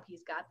job,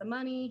 he's got the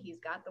money, he's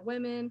got the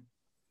women,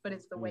 but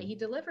it's the way he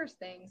delivers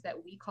things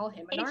that we call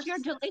him a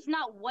narcissist. It's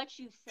not what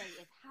you say,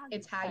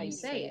 it's how you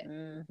say it.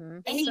 Mm-hmm.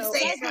 And he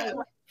says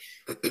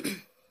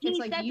it's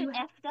like you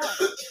effed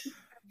up.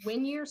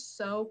 When you're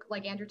so,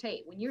 like Andrew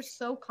Tate, when you're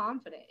so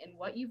confident in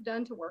what you've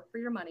done to work for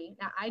your money.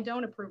 Now, I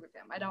don't approve of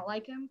him. I don't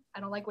like him.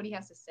 I don't like what he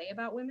has to say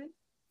about women,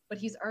 but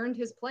he's earned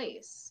his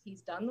place.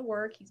 He's done the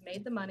work. He's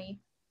made the money.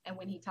 And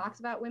when he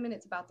talks about women,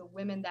 it's about the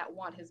women that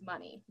want his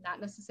money,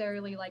 not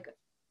necessarily like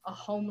a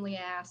homely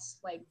ass,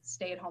 like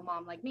stay-at-home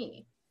mom like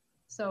me.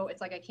 So it's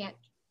like I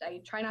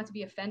try not to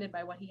be offended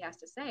by what he has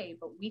to say,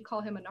 but we call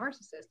him a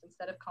narcissist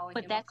instead of calling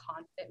him a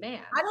confident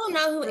man. I don't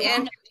know who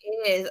Andrew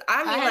is.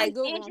 I'm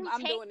doing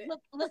it.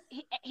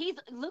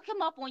 Look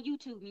him up on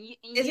YouTube.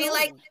 Is he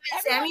like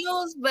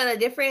Samuels, but a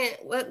different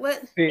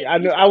what? See, I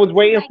know. I was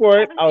waiting for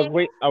it. I was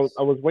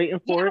waiting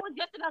for it. I was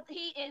just about to,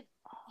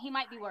 he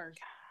might be worse.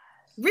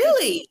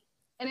 Really?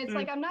 And it's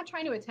like, I'm not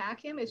trying to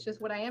attack him. It's just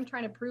what I am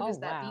trying to prove is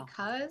that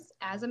because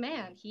as a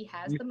man, he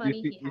has the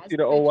money, he has the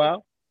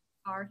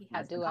car, he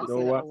has the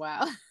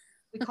confidence.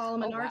 We call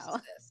him a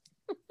narcissist.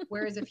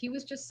 Whereas if he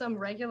was just some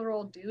regular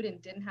old dude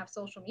and didn't have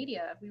social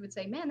media, we would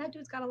say, man, that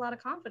dude's got a lot of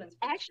confidence.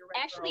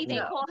 Actually,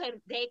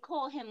 they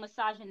call him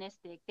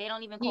misogynistic. They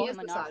don't even call him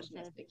a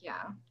narcissist. Yeah.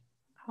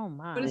 Oh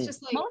my! But it's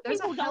just like there's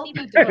a healthy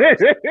dose.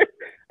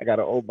 I got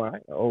an old guy.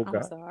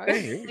 I'm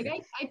sorry.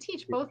 Like I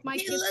teach both my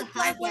kids to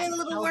have one of the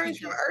little worms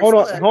from Hold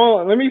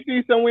on. Let me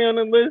see somewhere on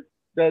the list.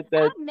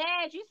 I'm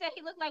mad. You said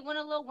he looked like one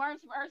of the little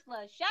worms from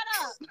Ursula. Shut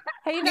up.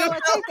 Hey, you know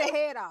what? Take the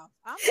head off.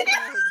 I'm looking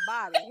at his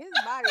body.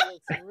 His body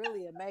looks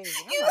really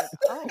amazing. I'm like,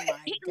 oh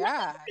my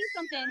God.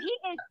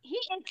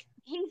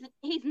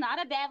 He's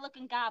not a bad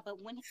looking guy, but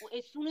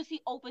as soon as he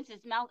opens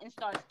his mouth and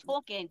starts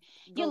talking,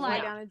 you're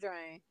like, right down the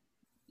drain.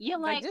 You're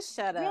like, just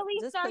shut up. Really,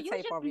 just sir? You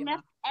just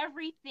messed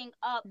everything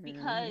up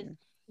because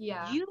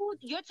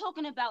you're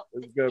talking about,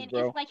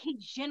 it's like he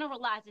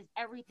generalizes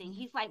everything.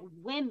 He's like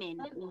women,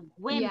 and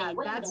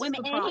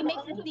he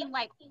makes it seem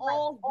like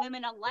all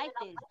women are like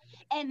this,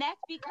 and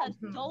that's because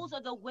those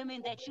are the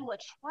women that you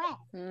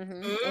attract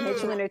and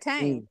that you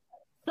entertain.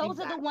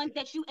 Those are the ones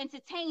that you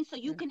entertain so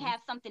you can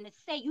have something to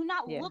say. You're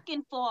not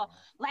looking for,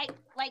 like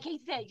he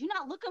said, you're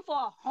not looking for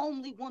a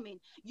homely woman.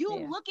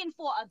 You're looking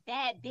for a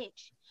bad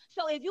bitch.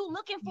 So if you're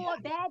looking for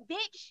a bad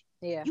bitch,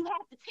 you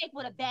have to take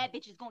what a bad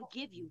bitch is going to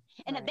give you.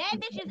 And a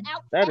bad bitch is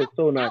out. That is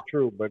so not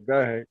true, but go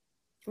ahead.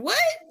 What?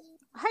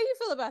 How you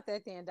feel about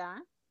that then,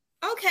 Don?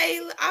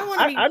 Okay, I want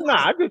to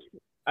be...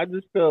 I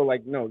just feel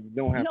like, no, you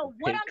don't have to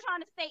what I'm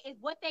trying to say is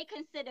what they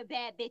consider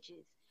bad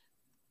bitches.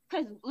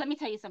 Because let me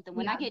tell you something.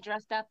 When I get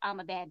dressed up, I'm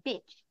a bad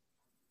bitch.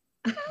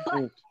 But I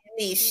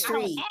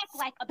don't act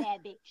like a bad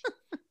bitch.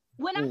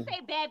 When I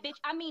say bad bitch,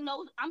 I mean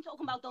I'm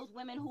talking about those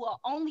women who are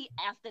only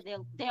after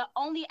they're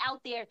only out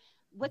there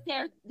with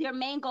their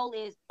main goal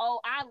is, oh,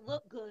 I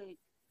look good,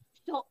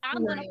 So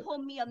I'm gonna pull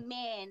me a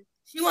man.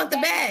 She want the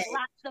bag.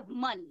 Lots of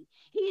money.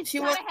 He's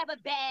gotta have a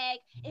bag.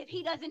 If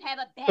he doesn't have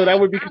a bag, so that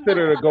would be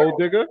considered a gold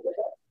digger.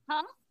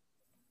 Huh?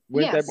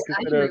 Wouldn't that be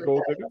considered a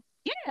gold digger?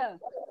 Yeah.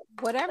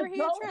 Whatever he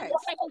attracts. Those are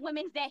the type of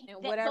women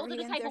those are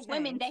the type of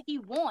women that he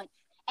wants,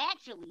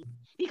 actually,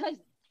 because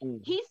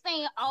he's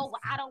saying, "Oh,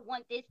 well, I don't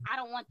want this, I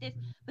don't want this,"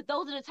 but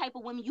those are the type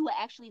of women you are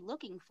actually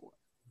looking for.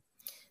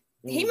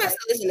 He must have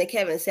listened to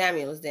Kevin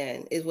Samuels.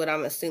 Then is what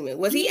I'm assuming.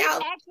 Was he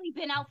out? Actually,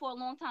 been out for a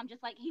long time,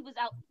 just like he was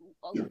out.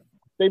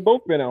 They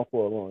both been out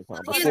for a long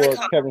time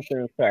before Kevin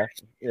Samuels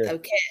passed. Yeah.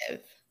 Kev.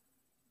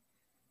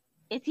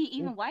 Is he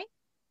even white?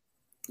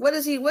 What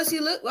does he? What's he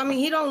look? I mean,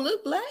 he don't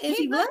look black. Is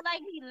he black?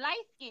 Like he light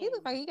skinned. He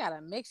looks like he got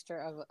a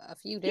mixture of a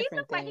few different things. He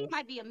looks like he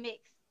might be a mix.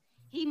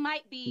 He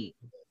might be.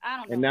 I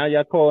don't know. And now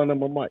y'all calling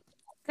him a Mike.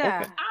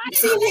 Okay.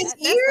 His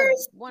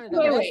ears. One of the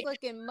best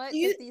looking mutts.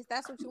 If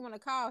that's what you want to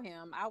call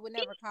him. I would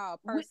never call a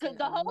person. Because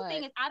the whole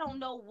thing is, I don't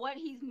know what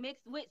he's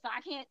mixed with, so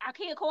I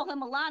can't call him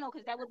Milano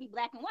because that would be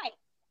black and white.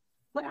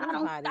 But I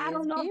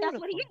don't know if that's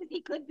what he is.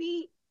 He could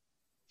be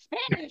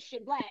Spanish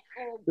and black.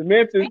 The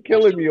man's is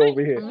killing me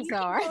over here. I'm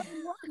sorry. Are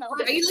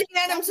you looking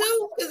at him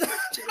too? Because I'm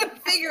trying to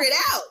figure it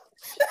out.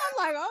 I'm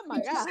like, oh my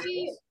god.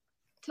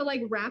 To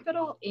like wrap it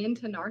all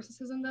into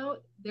narcissism, though,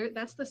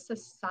 that's the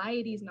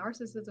society's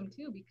narcissism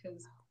too.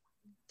 Because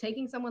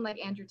taking someone like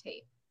Andrew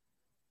Tate,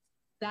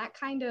 that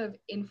kind of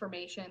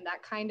information,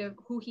 that kind of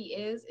who he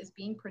is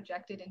being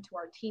projected into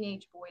our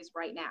teenage boys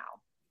right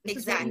now. This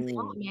exactly. Is what you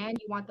want, man.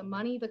 You want the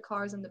money, the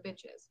cars, and the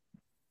bitches.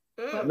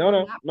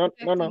 No,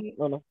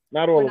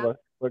 not all of us.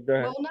 But go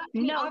ahead.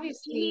 Well,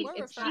 obviously,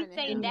 she's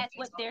saying that's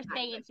what they're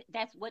saying.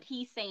 That's what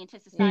he's saying to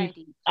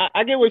society.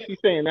 I get what she's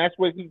saying. That's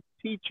what he's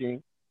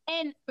teaching.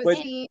 But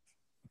see,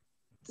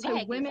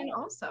 to women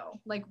also,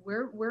 like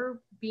we're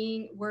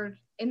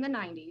in the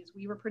 90s.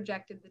 We were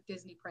projected the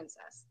Disney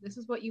princess. This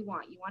is what you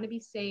want. You want to be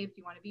saved.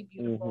 You want to be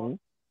beautiful. Mm-hmm.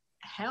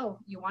 Hell,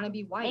 you want to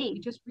be white. We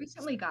just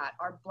recently got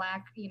our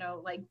black,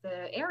 like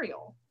the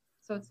Ariel.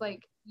 So it's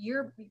like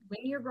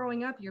when you're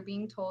growing up, you're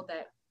being told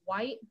that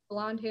white,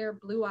 blonde hair,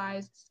 blue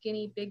eyes,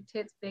 skinny, big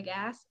tits, big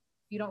ass.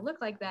 If you don't look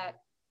like that,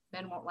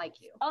 men won't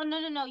like you. Oh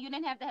no! You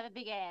didn't have to have a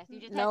big ass. You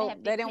just had to have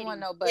big they didn't titties. Want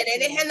no butt. Yeah, they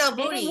didn't have no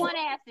booty. They didn't want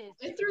asses.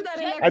 They threw that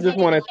in there. I just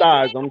wanted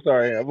thighs. I'm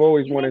sorry. I've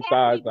always wanted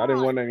thighs. I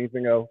didn't want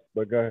anything else.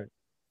 But go ahead.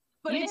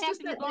 But it's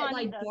just that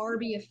like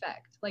Barbie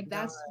effect. Like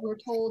that's we're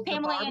told the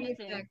Barbie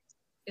effect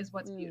is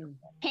what's beautiful.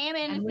 Pam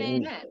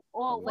Anderson,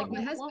 or like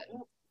my husband,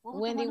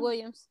 Wendy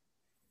Williams.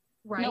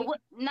 Right? No,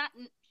 not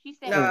she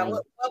said.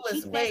 No, what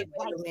was? Wait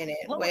a minute.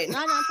 Wait. No,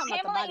 I'm talking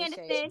about Pamela the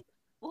Anderson. Shade.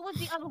 What was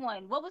the other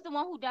one? What was the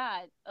one who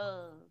died?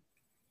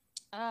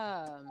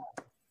 That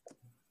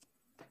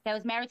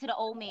was married to the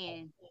old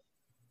man.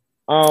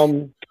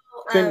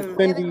 Cindy.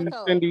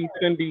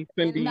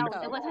 No,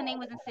 it was her name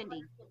wasn't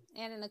Cindy.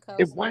 Anna Nicole.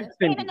 It was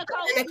Cindy. Anna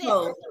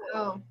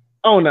Nicole.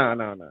 Oh no.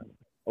 I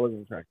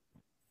wasn't tracking.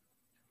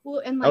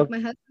 Well, and like my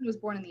husband was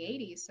born in the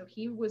 80s, so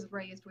he was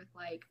raised with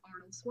like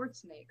Arnold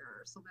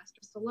Schwarzenegger,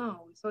 Sylvester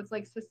Stallone. So it's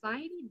like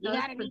society does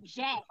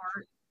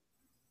part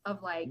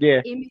of like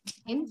image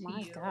into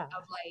you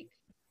of like,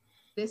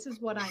 this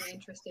is what I'm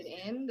interested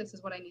in, this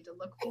is what I need to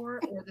look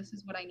for, or this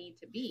is what I need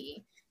to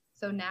be.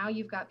 So now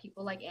you've got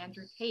people like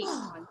Andrew Tate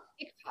on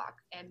TikTok,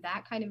 and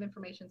that kind of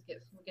information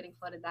is getting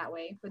flooded that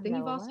way. But then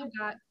you've also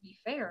got, to be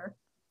fair,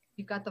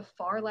 you've got the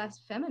far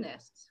less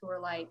feminists who are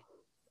like,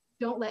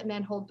 don't let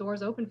men hold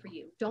doors open for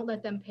you. Don't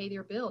let them pay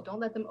their bill. Don't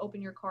let them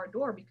open your car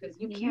door because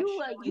you can't.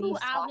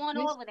 I want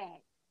all of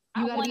that.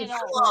 I want it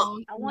all.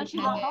 I want you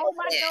to hold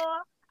my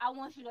door. I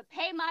want you to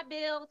pay my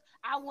bills.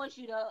 I want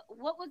you to.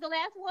 What was the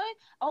last one?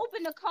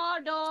 Open the car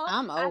door.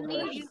 I'm over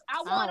it.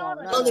 I want all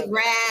of that. On the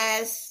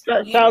grass.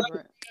 Shout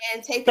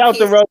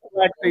the Road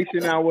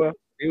Relaxation Hour.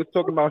 He was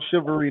talking about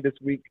chivalry this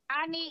week.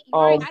 I need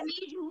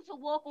you to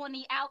walk on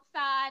the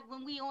outside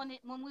when we on the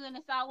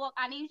sidewalk.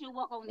 I need you to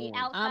walk on the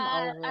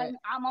outside.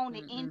 I'm on the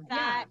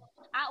inside.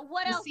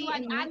 What else?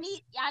 I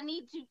need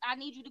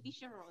you to be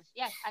chivalrous.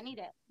 Yes, I need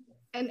that.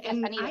 And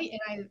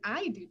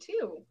I do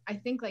too. I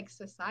think like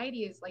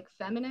society is like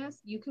feminist.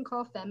 You can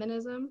call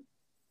feminism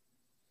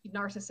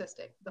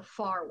narcissistic, the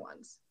far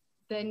ones.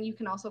 Then you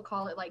can also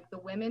call it like the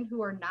women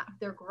who are not.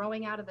 They're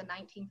growing out of the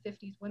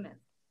 1950s women.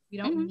 We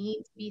don't need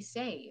to be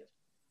saved.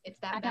 It's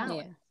that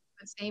balance. Yeah.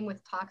 The same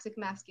with toxic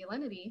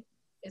masculinity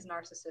is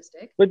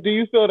narcissistic. But do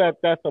you feel that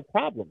that's a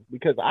problem?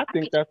 Because I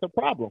think that's a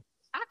problem.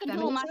 I could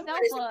do it myself,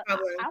 but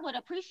I would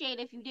appreciate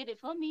if you did it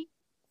for me.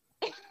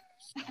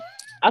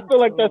 I feel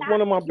like that's one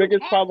of my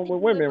biggest problems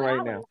with women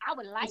right now. I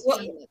would like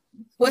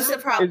What's the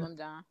problem,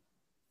 John?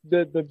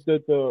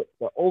 The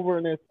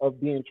overness of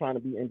trying to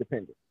be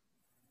independent.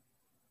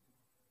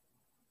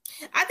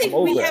 I think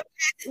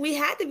we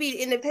had to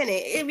be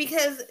independent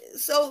because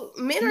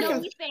men are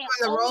confused on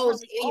the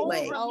roles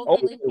anyway.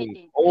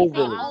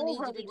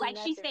 Overly, like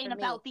she's saying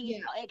about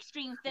these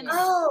extreme feminists.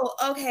 Oh,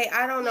 okay.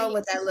 I don't know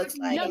what that looks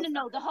like.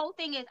 No. The whole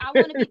thing is I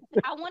want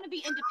to be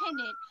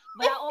independent,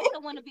 but I also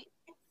want to be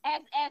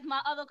as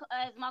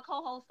my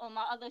co-host on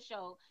my other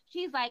show.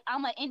 She's like,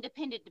 I'm an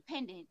independent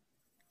dependent.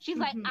 She's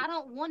like, I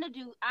don't want to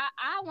do,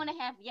 I want to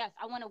have, yes,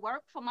 I want to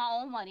work for my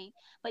own money,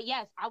 but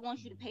yes, I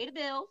want you to pay the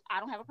bills. I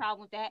don't have a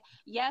problem with that.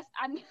 Yes,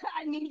 I need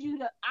you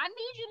to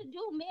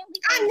do manly.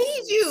 I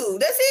need you.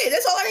 That's it.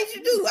 That's all I need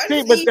you to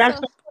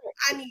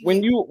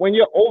do. When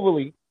you're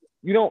overly,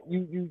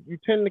 you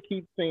tend to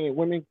keep saying,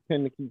 women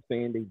tend to keep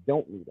saying they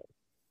don't need us.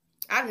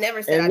 I've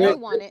never said they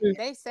want it.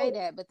 They say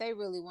that, but they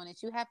really want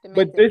it. You have to make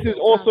But this is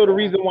also the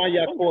reason why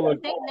y'all call us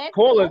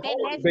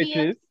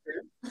bitches.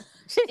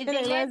 Is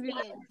they lesbian?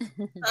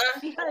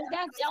 Because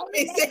that's the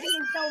only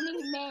lesbians don't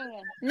need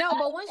man. No,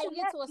 but once you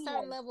get to a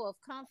certain level of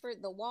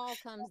comfort, the wall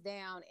comes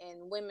down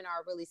and women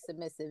are really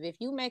submissive.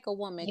 If you make a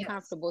woman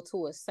comfortable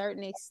to a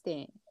certain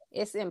extent,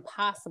 it's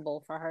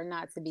impossible for her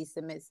not to be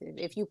submissive.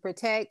 If you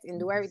protect and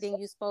do everything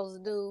you're supposed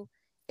to do,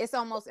 it's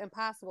almost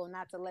impossible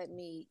not for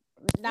me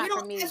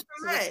to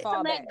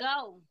fall back. Let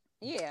go.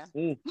 Yeah.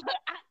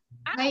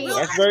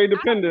 That's very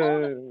dependent.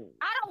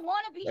 I don't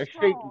want to be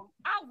strong.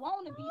 I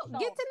want to be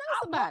strong. Get to know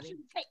somebody. You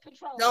to take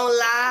control. Don't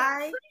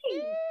lie.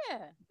 Yeah.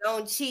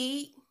 Don't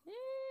cheat.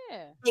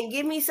 Yeah. And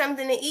give me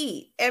something to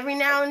eat every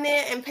now and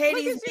then and pay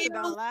these bills.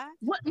 Don't lie.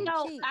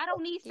 No, I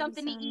don't need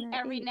something to eat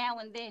every now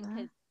and then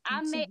because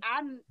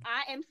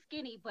I am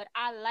skinny, but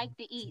I like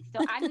to eat,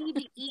 so I need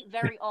to eat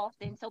very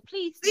often. So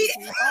please feed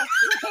me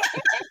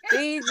often.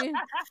 Feed you.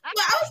 Well,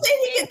 I was saying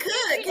he can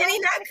cook. Can he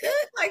not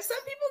cook? Like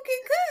some people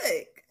can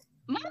cook.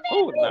 My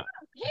man,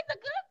 he's a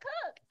good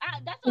cook.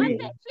 That's what I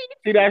said.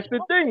 See, that's the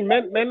thing.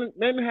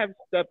 Men have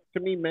stepped. To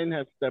me, men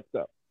have stepped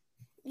up.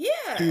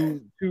 Yeah.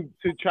 To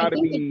try to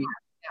be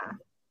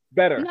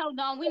better. No,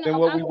 we know. Than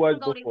what we was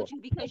before. With you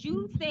because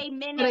you say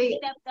men have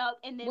stepped up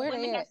and then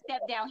women have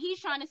stepped down. He's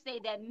trying to say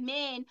that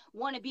men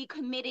want to be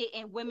committed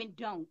and women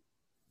don't.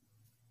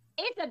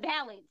 It's a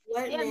balance.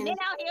 There are men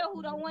out here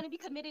who don't want to be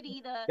committed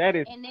either. That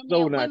is and then so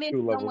there are not women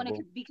true, who don't want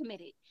to be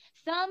committed.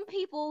 Some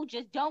people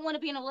just don't want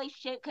to be in a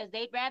relationship because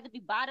they'd rather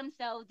be by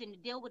themselves than to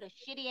deal with a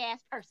shitty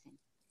ass person.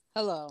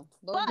 Hello.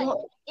 But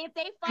if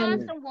they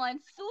find someone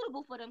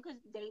suitable for them, because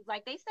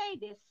they say,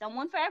 there's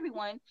someone for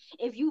everyone.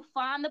 If you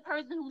find the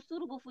person who's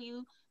suitable for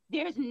you,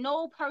 there's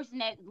no person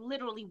that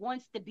literally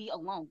wants to be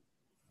alone.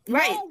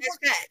 Right, that's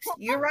facts.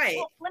 You're right.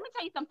 Let me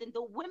tell you something.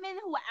 The women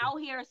who are out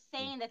here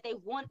saying that they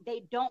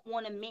don't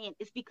want a man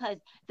is because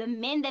the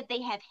men that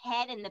they have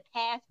had in the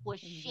past was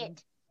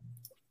shit.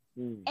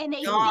 And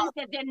they think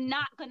that they're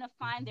not gonna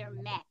find their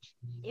match.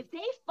 If they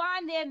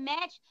find their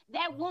match,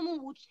 that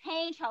woman will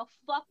change her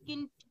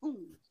fucking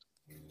tune.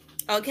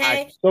 Okay.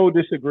 I so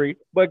disagree,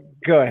 but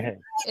go ahead.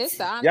 It's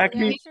the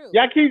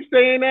y'all keep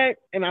saying that,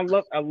 and I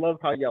love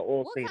how y'all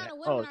all say that.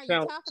 What kind of women are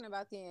you talking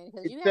about then?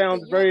 It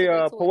sounds very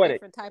poetic.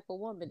 Different type of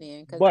woman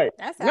then, but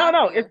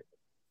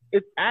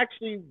it's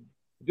actually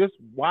just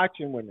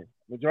watching women.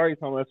 Majority of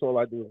the time, that's all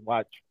I do is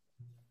watch,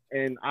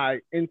 and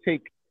I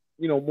intake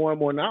more and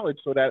more knowledge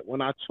so that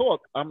when I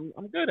talk, I'm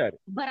good at it.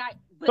 But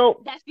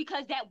that's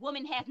because that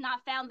woman has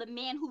not found the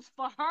man who's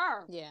for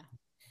her. Yeah.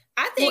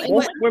 I think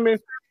most women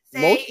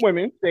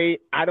say,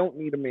 I don't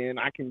need a man,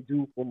 I can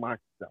do for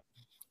myself.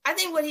 I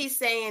think what he's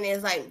saying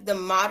is like the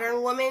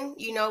modern woman,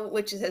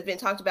 which has been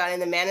talked about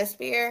in the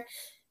manosphere,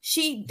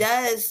 she's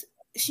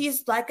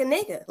like a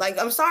nigga. Like,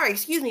 I'm sorry,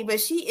 excuse me, but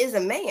she is a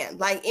man,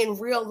 like in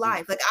real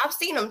life. Like I've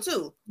seen them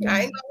too.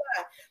 I ain't gonna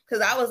lie.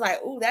 Because I was like,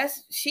 ooh,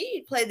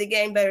 she played the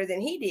game better than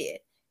he did.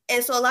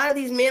 And so a lot of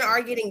these men are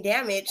getting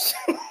damaged.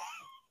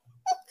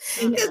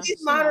 Because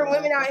these modern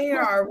women out here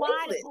are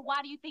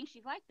why do you think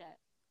she's like that?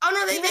 Oh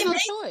no, they made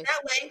it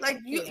that way. Like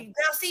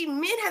now, see,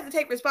 men have to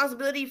take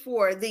responsibility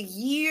for the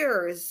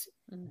years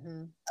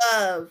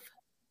of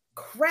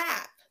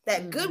crap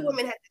that good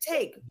women have to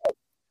take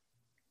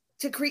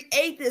to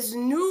create this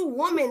new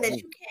woman that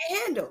you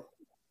can't handle.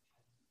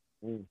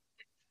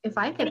 If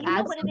I could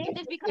add, what it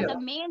is because a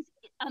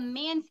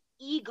man's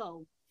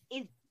ego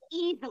is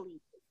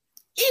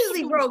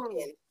easily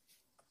broken,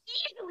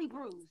 easily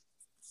bruised.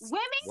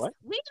 Women,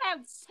 we have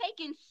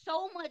taken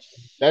so much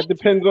shit. That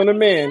depends on the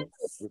man.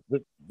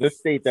 The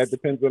state, that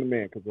depends on the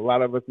man, because a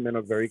lot of us men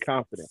are very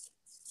confident.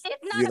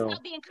 It's not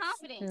about being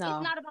confident. No.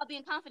 It's not about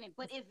being confident.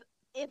 But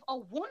if a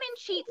woman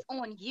cheats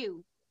on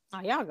you,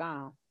 y'all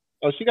gone.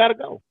 Oh, she gotta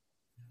go.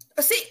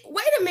 See,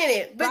 wait a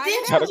minute. But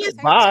then she just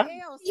bye.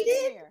 He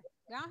did.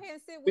 Go ahead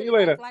and sit with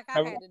me like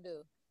I had to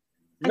do.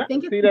 I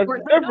think that's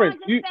different.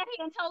 You sat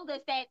here and told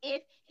us that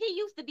if he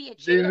used to be a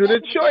cheater, this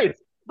is the choice.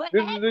 But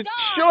this is the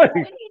choice.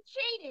 When he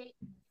cheated,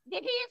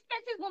 did he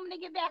expect his woman to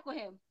get back with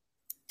him?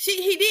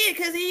 He did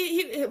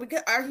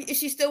because is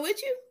she still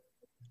with you?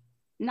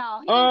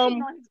 No,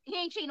 he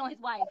ain't cheating on his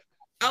wife.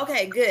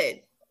 Okay,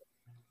 good.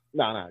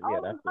 No, yeah,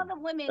 that's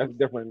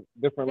different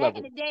level. Back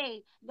in the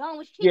day, Don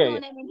was cheating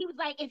on him, and he was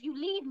like, "If you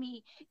leave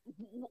me,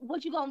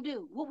 what you gonna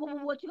do?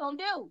 What you gonna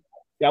do?"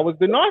 That was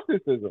the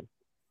narcissism.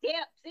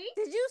 Yeah, see?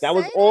 Did you that say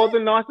was all the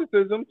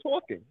narcissism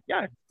talking.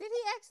 Yes. Did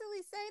he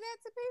actually say that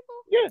to people?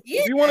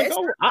 Yeah. If you want to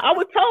go, I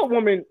would tell a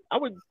woman, I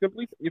would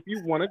simply, if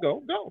you want to go,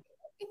 go.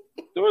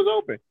 Doors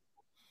open.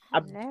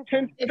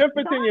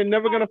 10% you're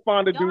never gonna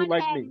find a dude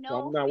like me,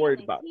 so I'm not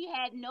worried about it. He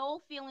had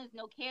no feelings,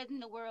 no cares in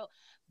the world,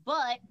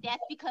 but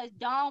that's because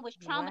Don was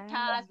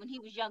traumatized when he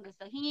was younger,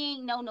 so he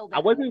ain't know no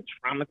better. I wasn't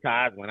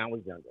traumatized when I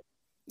was younger.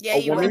 Yeah,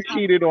 a woman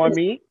cheated on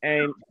me,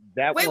 and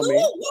that woman,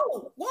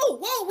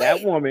 whoa,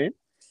 that woman,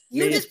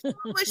 you just proved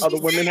what she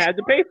other women had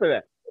to pay for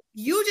that.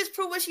 You just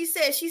proved what she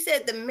said. She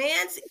said the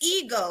man's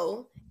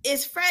ego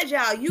is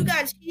fragile. You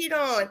got cheated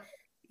on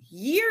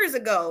years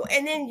ago,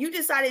 and then you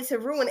decided to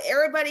ruin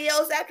everybody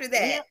else after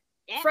that.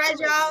 Yep.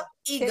 Fragile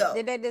ego.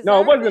 Did they deserve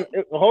no, it wasn't.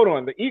 Hold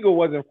on, the ego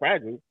wasn't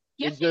fragile.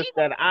 Yes, it's just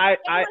that I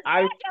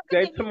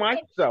said to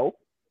myself,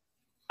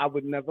 I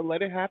would never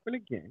let it happen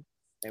again.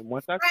 And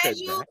once I said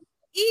that,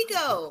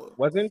 ego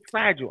wasn't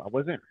fragile. I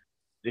wasn't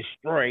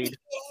destroyed.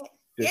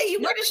 Yeah, you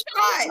were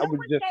destroyed. I was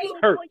just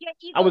hurt.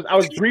 I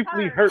was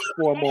briefly hurt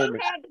for a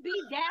moment. Had to be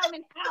down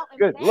and out. And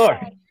good Lord.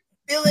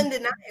 Still in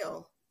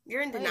denial.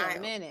 You're in denial. Wait a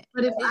minute.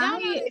 But if Did y'all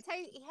know that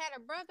he had a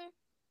brother?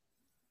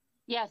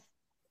 Yes.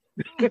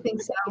 I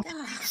think so.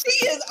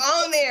 She is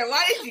on there.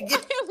 Why did you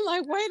get? I'm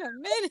like, wait a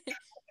minute.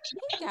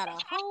 He got a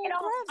whole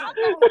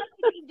brother.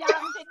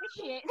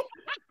 Shit.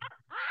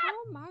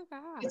 Oh my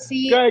God.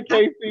 See, go ahead,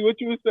 Casey.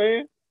 What you were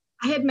saying?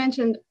 I had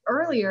mentioned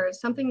earlier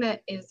something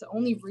that is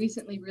only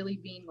recently really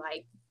being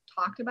like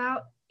talked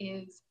about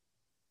is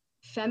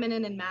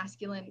feminine and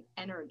masculine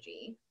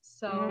energy.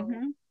 So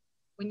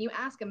when you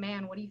ask a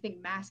man, what do you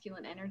think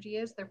masculine energy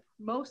is? They're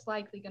most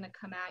likely going to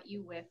come at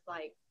you with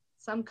like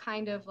some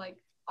kind of like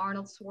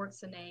Arnold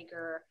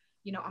Schwarzenegger,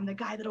 you know, I'm the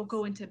guy that'll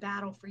go into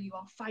battle for you.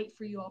 I'll fight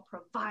for you. I'll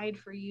provide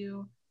for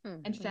you.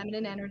 And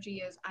feminine energy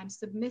is I'm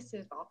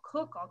submissive. I'll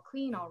cook. I'll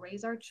clean. I'll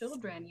raise our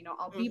children. You know,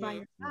 I'll be by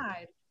your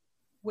side.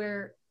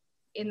 Where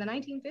in the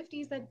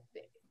 1950s, that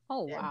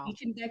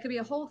could be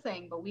a whole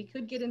thing, but we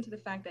could get into the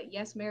fact that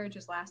yes,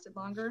 marriages lasted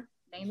longer,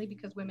 mainly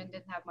because women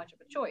didn't have much of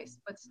a choice,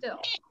 but still.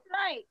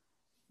 Right.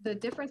 The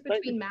difference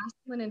between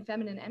masculine and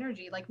feminine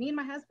energy, like me and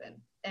my husband,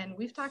 and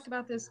we've talked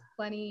about this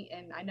plenty,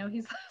 and I know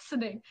he's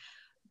listening,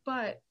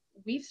 but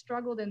we've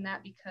struggled in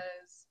that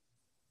because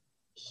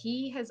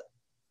he has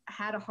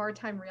had a hard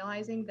time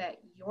realizing that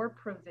your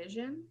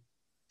provision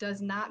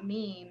does not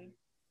mean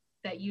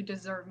that you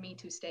deserve me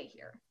to stay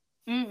here.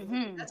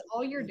 That's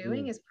all you're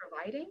doing is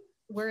providing.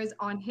 Whereas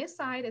on his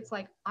side, it's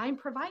like, I'm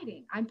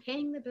providing, I'm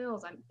paying the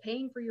bills, I'm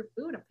paying for your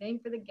food, I'm paying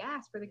for the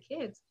gas for the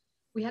kids.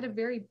 We had a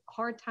very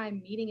hard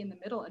time meeting in the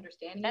middle,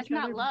 understanding That's each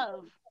other. not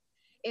love.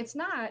 It's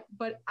not,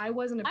 but I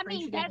wasn't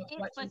appreciative of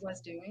what he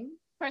was doing.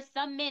 For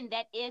some men,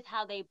 that is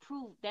how they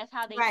prove. That's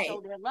how they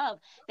show their love.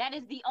 That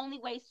is the only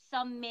way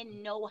some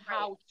men know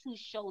how to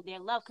show their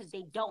love, because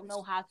they don't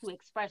know how to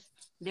express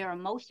their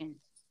emotions.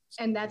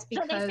 And that's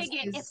because so they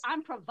figure if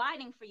I'm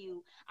providing for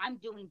you, I'm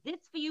doing this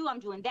for you, I'm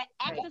doing that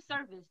act of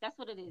service. That's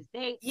what it is.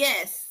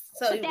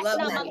 So you that's love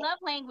not that. my love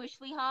language,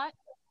 sweetheart.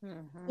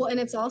 Well, and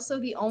it's also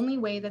the only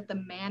way that the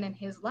man in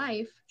his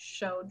life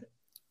showed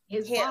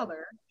his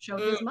father,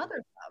 showed his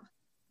mother's love,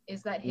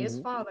 is that his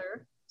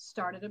father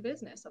started a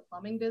business, a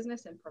plumbing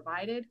business, and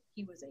provided.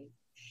 He was a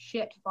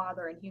shit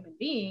father and human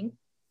being,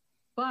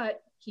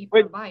 but he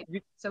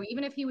provided. So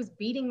even if he was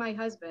beating my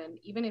husband,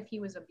 even if he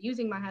was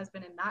abusing my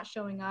husband and not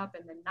showing up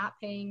and then not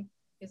paying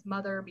his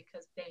mother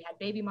because they had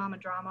baby mama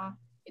drama,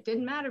 it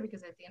didn't matter,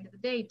 because at the end of the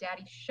day,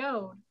 daddy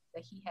showed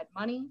that he had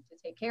money to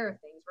take care of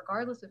things,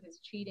 regardless of his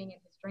cheating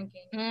and his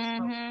drinking and his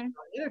smoking and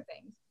all the other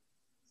things.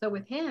 So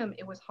with him,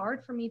 it was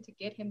hard for me to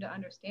get him to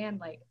understand,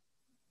 like,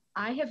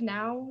 I have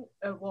now,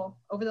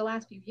 over the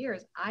last few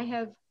years, I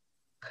have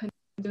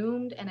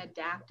consumed and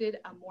adapted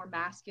a more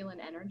masculine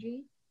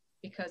energy,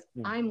 because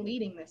I'm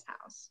leading this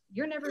house.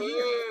 You're never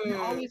here.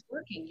 You're always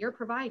working. You're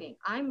providing.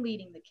 I'm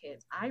leading the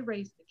kids. I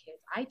raise the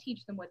kids. I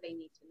teach them what they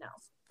need to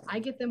know. I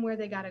get them where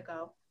they got to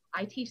go.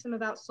 I teach them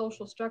about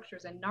social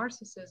structures and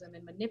narcissism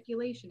and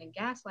manipulation and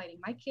gaslighting.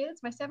 My kids,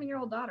 my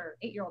 8-year-old daughter,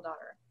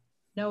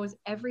 knows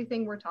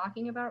everything we're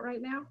talking about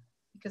right now,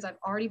 because I've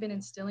already been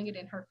instilling it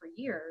in her for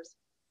years.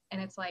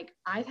 And it's like,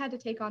 I've had to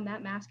take on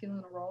that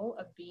masculine role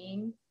of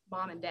being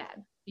mom and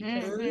dad.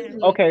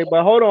 Because okay,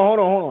 but hold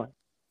on.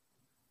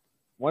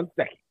 1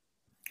 second.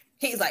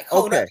 He's like,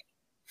 hold up.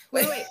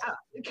 Wait.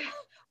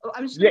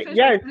 I'm just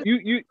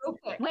you.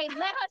 Wait,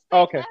 let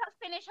her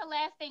finish her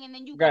last thing, and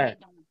then you go ahead.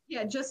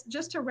 Yeah,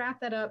 just to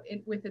wrap that up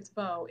with its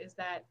bow, is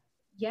that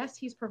yes,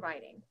 he's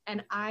providing,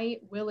 and I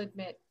will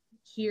admit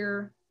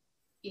here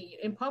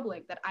in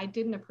public that I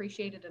didn't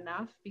appreciate it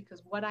enough,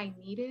 because what I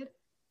needed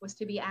was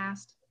to be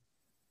asked,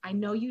 I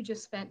know you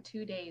just spent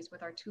 2 days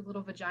with our 2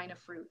 little vagina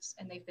fruits,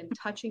 and they've been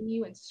touching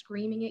you and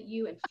screaming at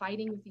you and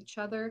fighting with each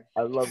other.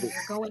 I love it.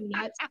 You're going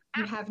nuts.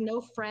 You have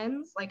no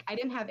friends. Like, I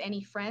didn't have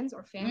any friends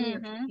or family or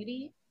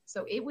community.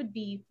 So it would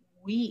be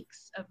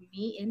weeks of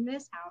me in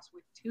this house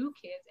with 2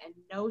 kids and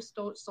no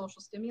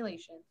social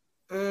stimulation.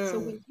 So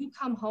when you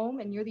come home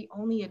and you're the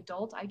only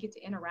adult I get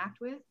to interact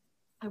with,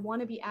 I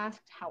want to be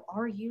asked, how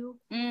are you?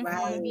 I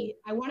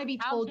want to be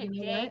told, you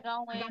know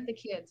what? I got the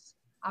kids.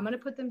 I'm going to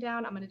put them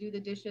down. I'm going to do the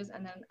dishes,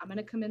 and then I'm going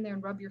to come in there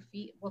and rub your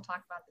feet. We'll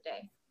talk about the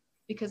day.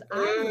 because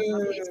I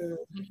would wait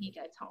when he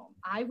gets home.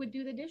 I would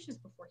do the dishes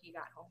before he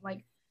got home.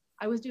 Like,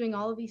 I was doing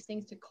all of these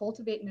things to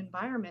cultivate an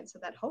environment so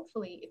that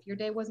hopefully if your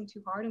day wasn't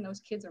too hard and those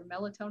kids are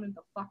melatonin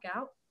the fuck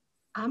out,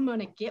 I'm going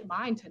to get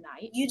mine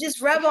tonight. You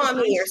just rub on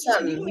me or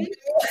something.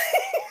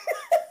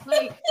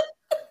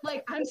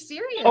 like I'm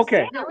serious.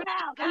 Okay.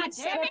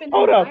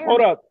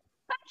 Hold up.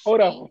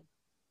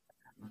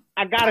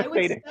 I gotta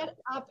say this. Set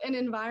up an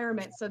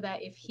environment so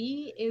that if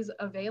he is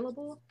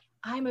available,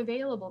 I'm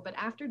available. But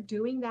after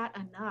doing that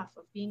enough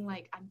of being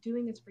like, I'm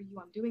doing this for you,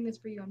 I'm doing this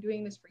for you, I'm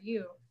doing this for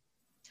you,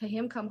 to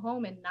him come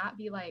home and not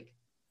be like,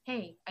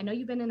 hey, I know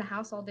you've been in the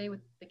house all day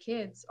with the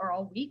kids or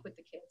all week with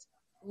the kids.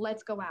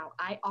 Let's go out.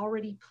 I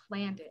already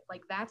planned it.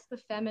 Like, that's the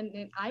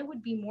feminine. I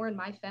would be more in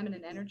my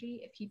feminine energy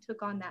if he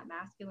took on that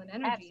masculine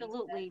energy.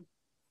 Absolutely.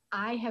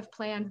 I have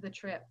planned the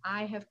trip.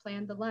 I have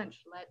planned the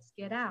lunch. Let's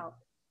get out.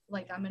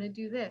 Like, I'm going to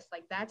do this.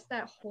 Like, that's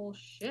that whole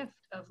shift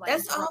of like.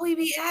 That's all we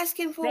be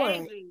asking for.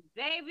 Baby.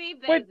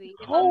 But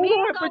hold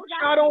on, but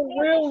y'all don't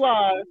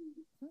realize.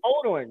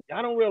 Hold on.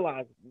 Y'all don't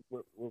realize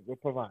we're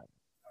providing.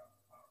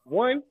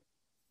 One,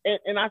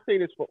 and I say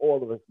this for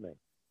all of us, man.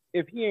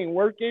 If he ain't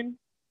working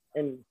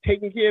and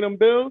taking care of them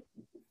bills,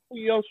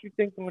 who else you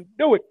think gonna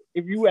do it?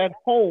 If you at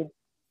home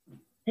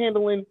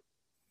handling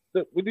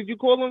what did you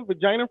call them?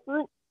 Vagina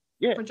fruit?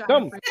 Yeah,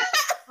 vagina fruit.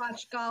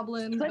 Crotch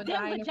goblins, but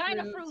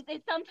vagina fruit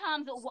is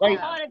sometimes a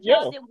harder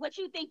job than what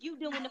you think you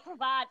doing to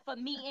provide for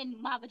me and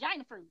my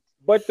vagina fruit.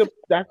 But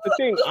that's the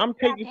thing. I'm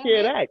taking care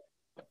of that.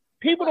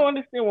 People don't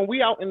understand when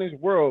we out in this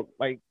world,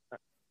 like,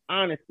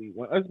 honestly,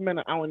 when us men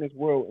are out in this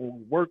world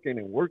and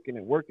working,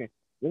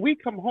 when we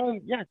come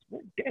home, yes,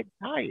 we're dead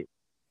tired.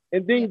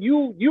 And then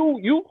you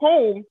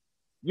home,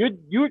 you're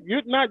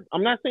not,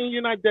 I'm not saying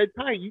you're not dead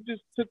tired, you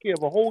just took care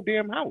of a whole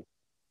damn house.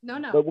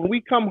 No. But when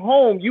we come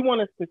home, you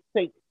want us to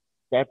take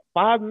that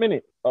 5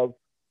 minutes of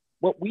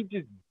what we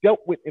just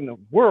dealt with in the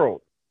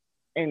world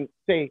and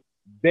say,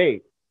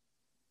 babe,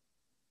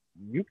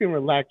 you can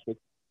relax for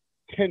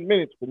 10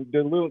 minutes from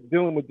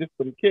dealing with just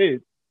some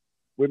kids,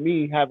 with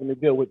me having to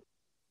deal with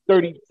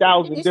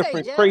 30,000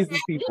 different crazy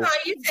people. No,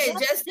 you said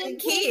just the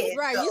kids.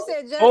 Right, you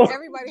said just.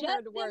 Everybody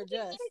heard the word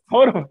just.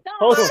 Hold on.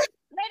 Hold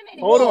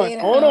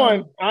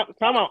on.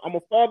 Time out. I'm a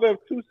father of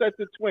 2 sets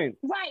of twins.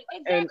 Right,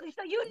 exactly. And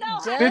so you know.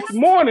 This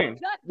morning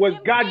was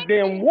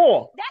goddamn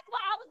war. That's why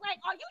I was like,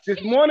 are you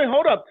This morning,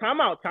 hold up. Time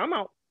out.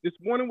 This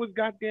morning was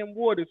goddamn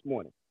war this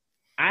morning.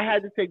 I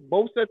had to take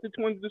both sets of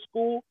twins to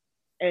school,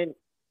 and,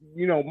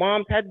 you know,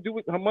 moms had to do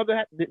it. Her mother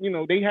had,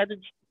 they had to,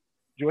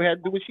 Joy had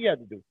to do what she had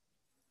to do.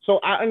 So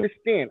I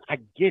understand. I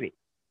get it.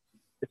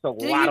 It's a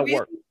lot of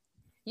work.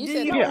 You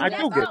said, I do get it. I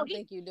don't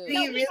think you do.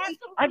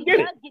 I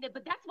get it.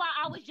 But that's why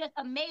I was just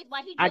amazed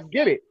why he just I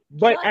get it.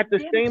 But at the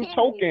same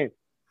token,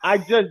 I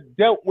just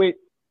dealt with,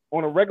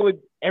 on a regular,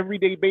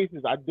 everyday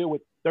basis, I deal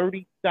with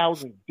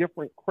 30,000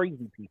 different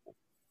crazy people.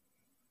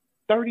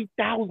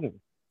 30,000.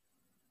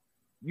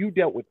 You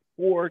dealt with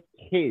 4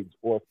 kids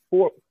or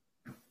 4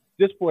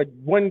 just for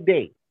one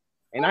day.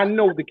 And I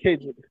know the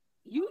kids,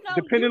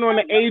 depending on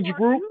the age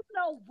group. You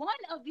know, one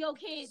of your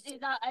kids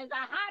is a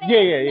hot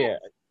Yeah.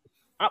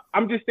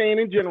 I'm just saying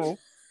in general,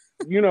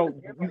 you know,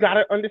 you got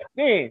to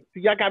understand.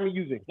 See, y'all got me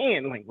using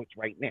hand language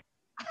right now.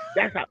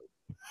 That's how,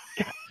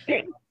 God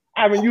damn,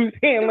 I haven't used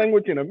hand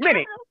language in a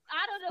minute.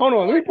 I don't know. Hold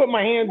on, let me put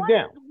my hands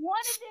down. One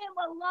of them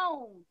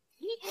alone,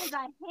 he is a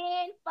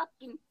hand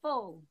fucking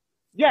full.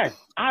 Yes,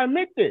 I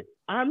admit this.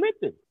 And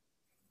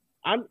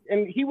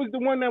he was the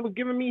one that was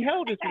giving me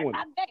hell this morning.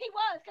 I bet he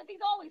was, because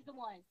he's always the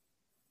one.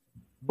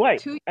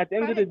 But at the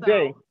end of the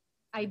day,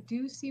 I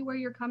do see where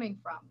you're coming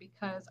from,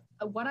 because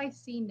what I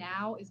see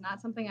now is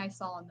not something I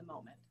saw in the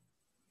moment.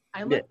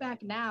 I look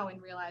back now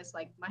and realize,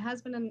 like, my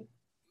husband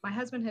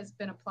has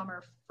been a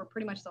plumber for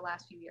pretty much the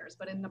last few years,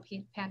 but in the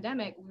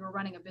pandemic, we were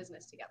running a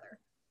business together,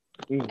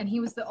 and he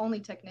was the only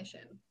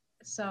technician.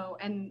 So,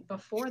 and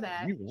before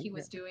that, he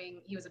was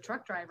a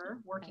truck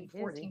driver working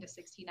 14 to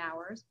 16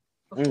 hours.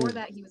 Before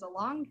that, he was a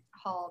long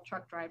haul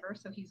truck driver.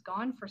 So he's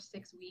gone for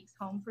 6 weeks,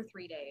 home for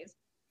 3 days.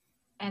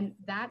 And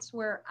that's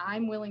where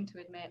I'm willing to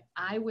admit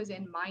I was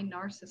in my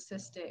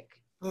narcissistic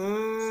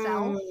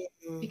self,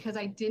 because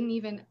I didn't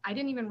even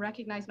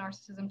recognize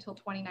narcissism until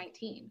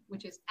 2019,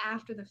 which is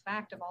after the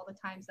fact of all the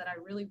times that I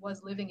really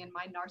was living in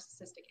my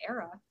narcissistic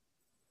era,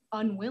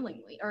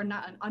 unknowingly.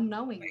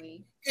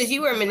 Because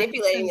you were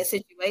manipulating the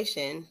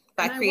situation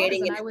by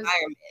creating an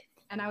environment.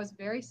 And I was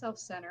very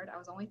self-centered. I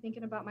was only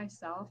thinking about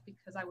myself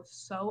because I was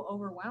so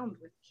overwhelmed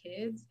with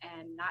kids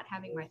and not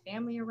having my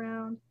family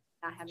around,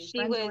 not having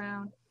friends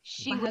around.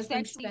 She was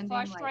sexually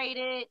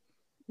frustrated.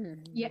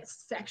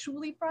 Yes,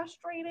 sexually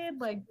frustrated.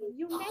 Like,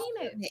 you name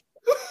it.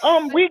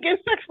 We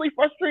get sexually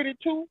frustrated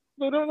too.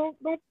 So don't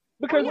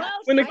because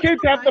when the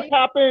kids have to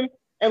pop in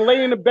and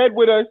lay in the bed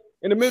with us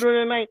in the middle of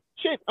the night,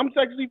 shit, I'm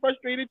sexually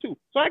frustrated too.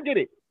 So I get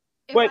it.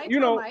 If but I you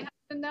know, my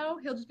husband no,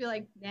 he'll just be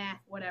like, nah,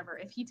 whatever.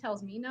 If he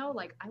tells me no,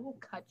 like, I will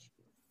cut you.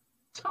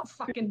 Don't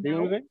fucking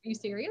know. Are you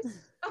serious?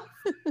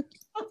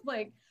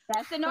 Like,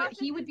 that's enough.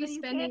 He would be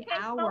spending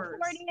hours.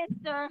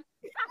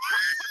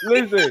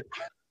 Listen.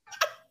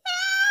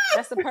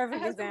 That's the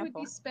perfect would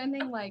example. be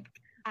spending like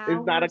hours.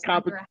 It's not a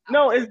competition.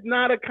 No, it's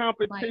not a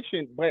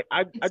competition. But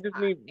I just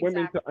need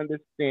women to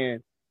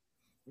understand.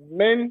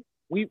 Men,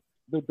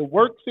 the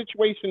work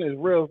situation is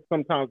real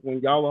sometimes when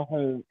y'all are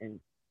home, and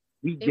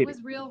it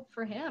was real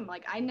for him.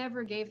 Like, I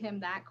never gave him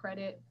that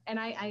credit. And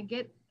I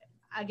get,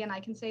 again, I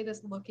can say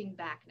this looking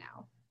back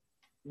now.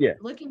 Yeah.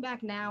 Looking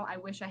back now, I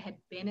wish I had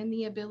been in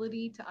the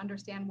ability to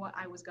understand what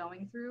I was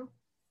going through.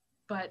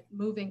 But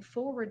moving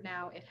forward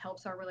now, it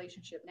helps our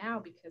relationship now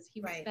because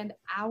he would spend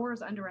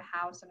hours under a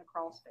house in a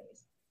crawl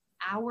space,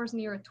 hours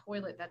near a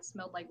toilet that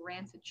smelled like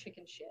rancid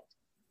chicken shit.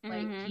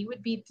 Like, he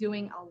would be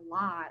doing a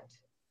lot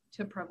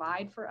to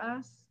provide for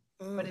us.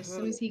 But as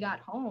soon as he got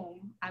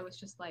home, I was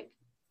just like,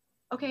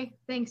 okay,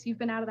 thanks. You've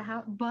been out of the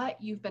house,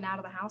 but you've been out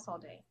of the house all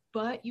day,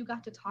 but you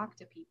got to talk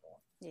to people,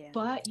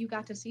 but you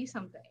got to see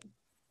something.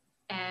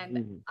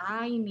 And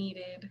I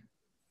needed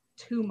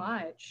too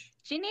much.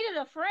 She needed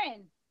a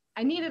friend.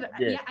 I needed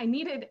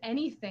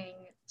anything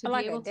to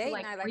be able to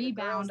like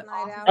rebound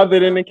off. Other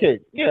than the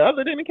kids. Yeah,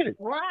 other than the kids.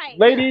 Right.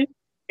 Ladies,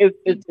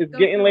 it's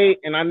getting late,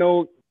 and I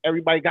know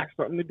everybody got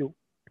something to do.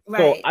 Right.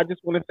 So I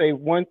just want to say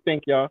one,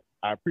 thank y'all.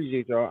 I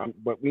appreciate y'all.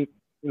 But we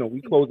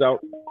close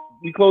out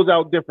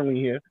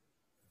differently here.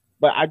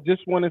 But I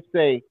just want to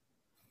say,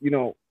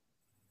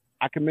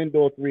 I commend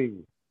all three of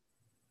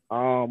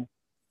you.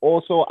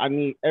 Also, I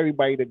need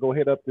everybody to go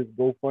hit up this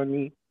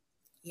GoFundMe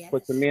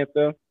for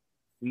Samantha.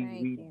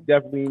 We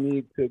definitely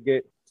need to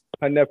get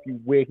her nephew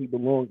where he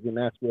belongs, and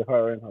that's with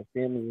her and her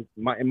family.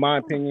 In my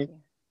opinion,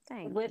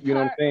 you know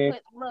what I'm saying?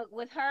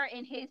 With her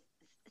and his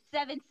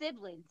 7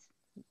 siblings.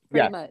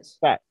 Pretty much.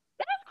 Fact.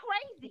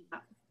 That's crazy.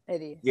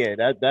 It is. Yeah,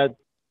 that.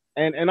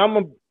 And I'm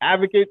an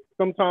advocate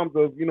sometimes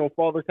of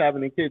fathers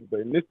having their kids, but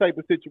in this type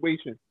of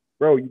situation,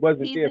 bro, you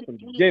wasn't there from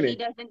the beginning.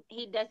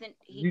 He doesn't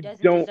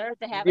deserve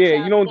to have a child.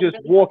 Yeah, you don't just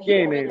really walk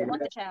in really and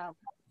want the child.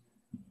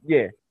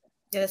 Yeah.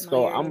 Yes,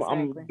 so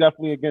I'm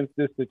definitely against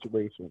this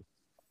situation.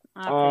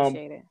 I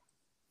appreciate it.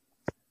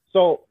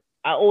 So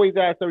I always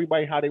ask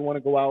everybody how they want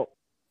to go out.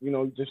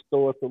 Just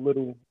throw us a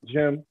little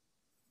gem.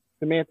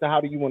 Samantha, how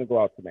do you want to go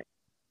out tonight?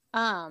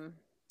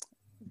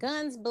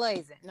 Guns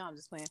blazing. No, I'm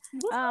just playing.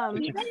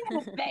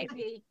 Yes,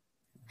 baby.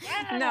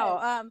 Yes.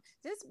 No,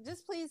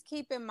 just please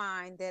keep in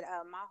mind that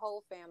my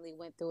whole family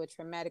went through a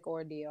traumatic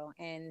ordeal,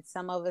 and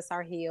some of us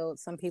are healed.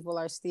 Some people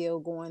are still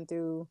going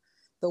through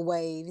the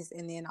waves,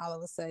 and then all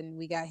of a sudden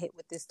we got hit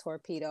with this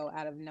torpedo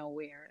out of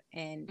nowhere,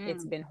 and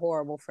it's been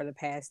horrible for the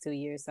past 2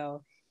 years.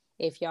 So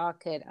if y'all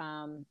could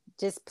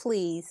just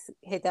please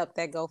hit up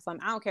that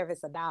GoFundMe. I don't care if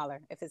it's $1.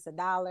 If it's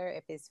 $1,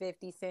 if it's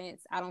 50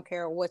 cents, I don't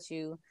care what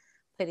you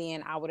put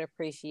in, I would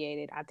appreciate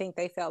it. I think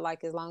they felt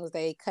like as long as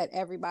they cut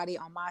everybody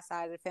on my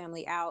side of the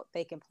family out,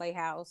 they can play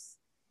house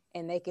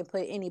and they can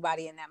put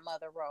anybody in that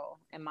mother role.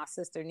 And my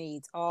sister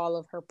needs all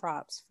of her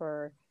props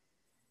for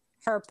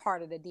her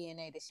part of the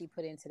DNA that she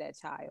put into that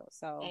child.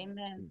 So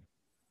amen.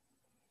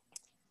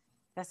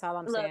 That's all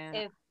I'm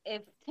saying.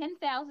 If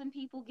 10,000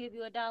 people give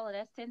you $1,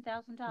 that's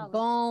 $10,000.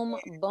 Boom,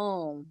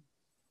 boom.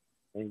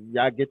 And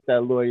y'all get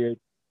that lawyer.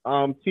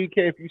 TK,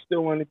 if you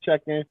still want to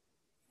check in,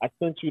 I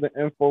sent you the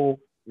info.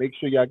 Make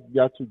sure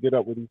y'all two get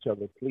up with each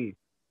other, please.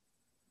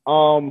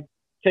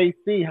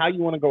 KC, how you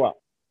want to go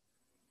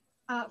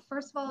out?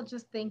 First of all,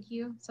 just thank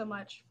you so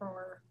much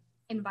for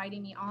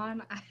inviting me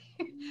on. I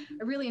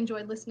really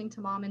enjoyed listening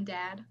to Mom and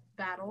Dad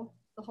battle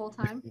the whole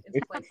time.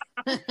 It's like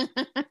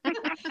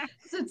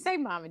say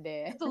Mom and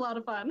Dad. It's a lot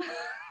of fun.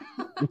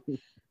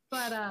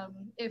 But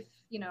if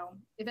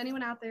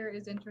anyone out there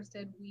is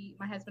interested,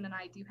 my husband and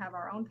I do have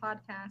our own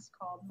podcast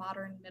called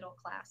Modern Middle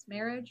Class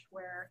Marriage,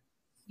 where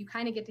you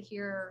kind of get to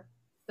hear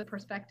the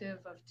perspective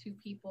of two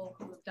people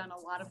who have done a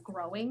lot of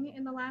growing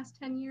in the last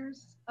 10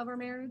 years of our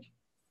marriage.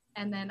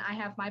 And then I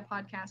have my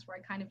podcast where I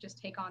kind of just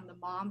take on the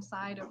mom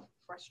side of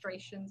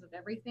frustrations of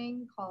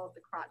everything, called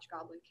The Crotch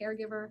Goblin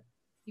Caregiver.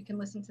 You can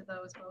listen to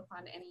those both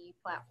on any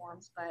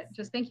platforms, but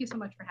just thank you so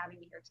much for having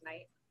me here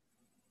tonight.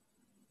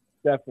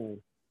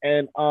 Definitely.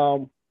 And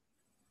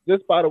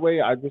just by the way,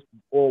 I just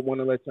all want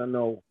to let y'all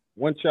know,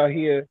 once y'all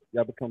here,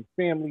 y'all become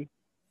family.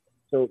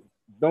 So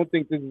don't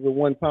think this is a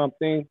one-time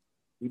thing.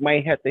 We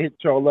might have to hit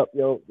y'all up,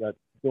 y'all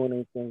doing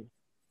anything.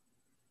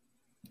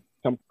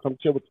 Come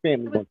chill with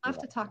family. I would love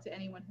to talk to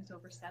anyone who's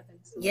over 7.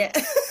 So. Yeah.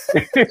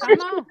 Come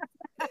on.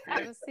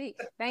 Have a seat.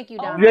 Thank you,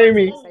 Don.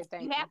 Jamie.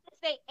 You have to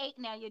say 8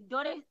 now. Your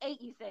daughter is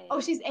 8, you said.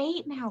 Oh, she's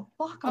 8 now.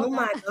 Fuck. Oh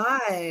my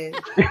God.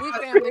 We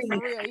family for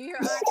real. You hear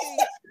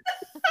Auntie?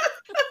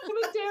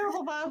 I'm a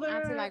terrible father.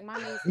 Auntie like my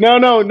niece. No,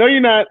 you're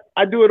not.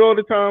 I do it all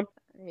the time.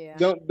 Yeah.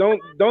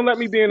 Don't let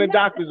me be in the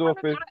doctor's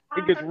office.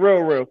 It gets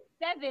real.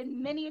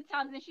 7 many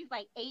times, and she's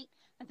like 8.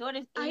 My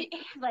daughter's 8.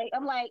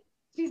 I'm like.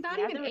 She's not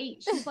even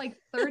 8. She's like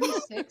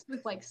 36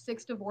 with like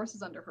 6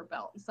 divorces under her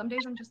belt. And some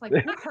days I'm just like,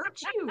 who hurt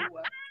you?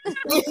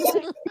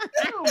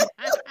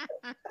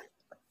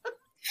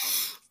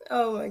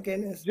 Oh my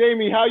goodness.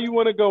 Jamie, how you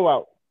want to go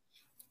out?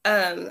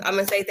 I'm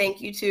gonna say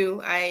thank you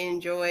too. I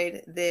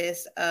enjoyed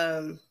this.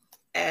 And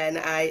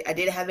I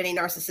didn't have any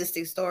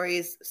narcissistic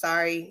stories.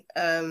 Sorry.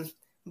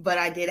 but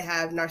I did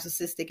have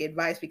narcissistic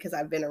advice because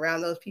I've been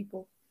around those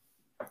people.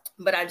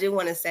 But I do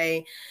want to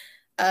say,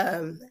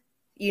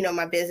 you know,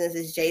 my business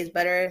is Jay's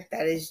Butter.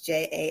 That is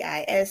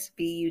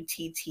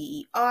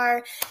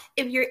JAISBUTTER.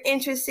 If you're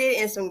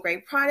interested in some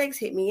great products,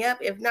 hit me up.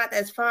 If not,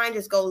 that's fine.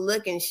 Just go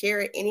look and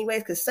share it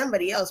anyways, because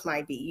somebody else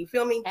might be. You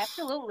feel me?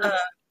 Absolutely.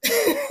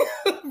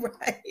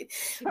 Right.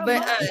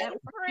 But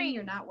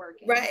you're not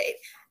working. Right.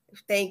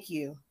 Thank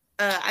you.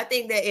 I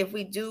think that if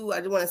we do,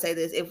 I do want to say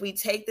this, if we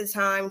take the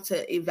time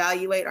to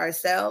evaluate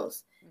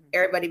ourselves,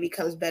 everybody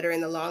becomes better in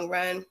the long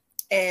run.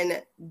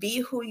 And be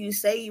who you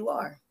say you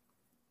are.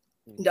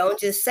 Don't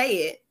just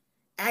say it.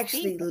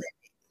 Actually live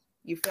it.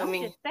 You feel me?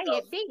 Don't just say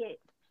it, be it.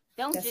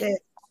 Don't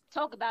just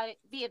talk about it,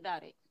 be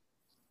about it.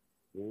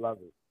 Love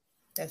it.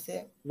 That's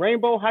it.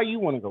 Rainbow, how you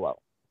want to go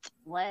out?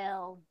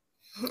 Well,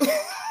 I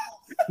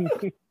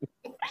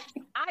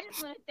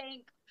just want to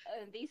thank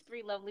these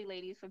three lovely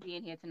ladies for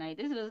being here tonight.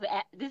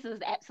 This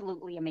was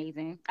absolutely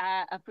amazing.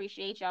 I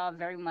appreciate y'all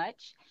very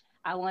much.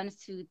 I wanted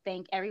to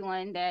thank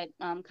everyone that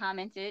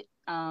commented,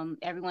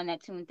 everyone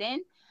that tuned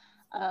in.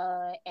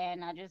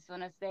 And I just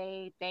want to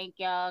say thank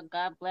y'all,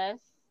 God bless,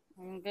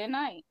 and good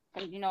night.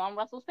 Because, you know, I'm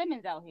Russell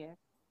Simmons out here.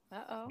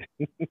 Uh-oh.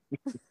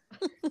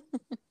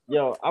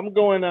 Yo, I'm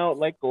going out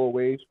like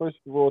always. First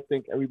of all,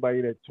 thank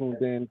everybody that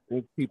tuned in.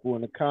 Thank people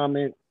in the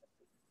comments.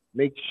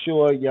 Make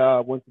sure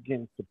y'all, once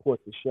again, support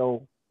the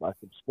show by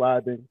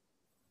subscribing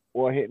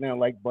or hitting that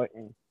like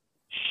button.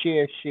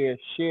 Share.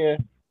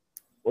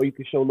 Or you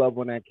can show love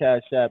on that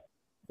Cash App,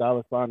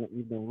 $,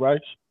 Evening Rush.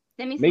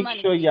 Send me some Make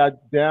money, sure please. y'all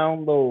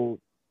download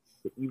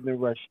the Evening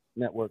Rush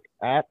Network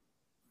app,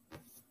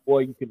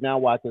 or you can now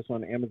watch us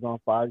on the Amazon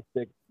Fire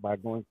Stick by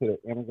going to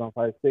the Amazon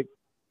Fire Stick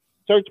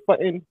search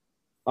button,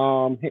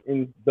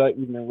 hitting the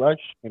Evening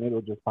Rush, and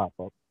it'll just pop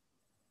up.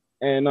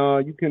 And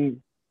you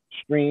can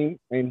stream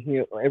and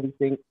hear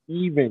everything,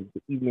 even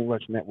the Evening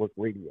Rush Network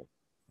radio.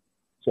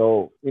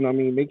 So, you know what I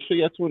mean? Make sure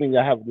you're tuning in.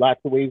 Y'all have lots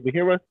of ways to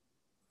hear us.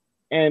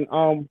 And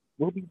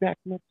we'll be back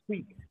next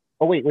week.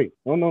 Oh, wait.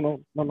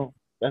 No.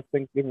 That's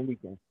Thanksgiving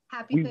weekend.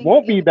 We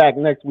won't be back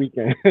next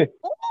weekend.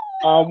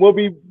 We'll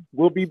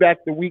be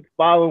back the week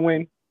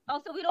following.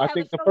 Oh, so we don't I have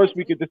think a the show first next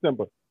week week? of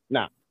December.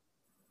 Nah.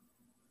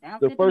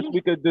 Sounds The good first to me.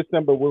 week of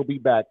December we'll be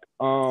back.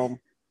 And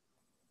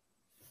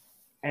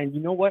you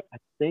know what? I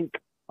think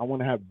I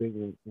want to have Big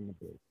Wing in the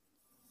bed.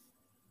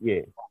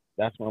 Yeah,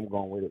 that's where I'm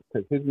going with it,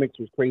 because his mix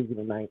was crazy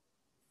tonight.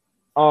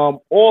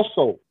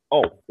 Also,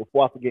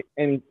 before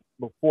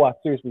I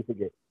seriously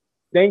forget,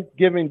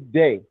 Thanksgiving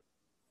Day,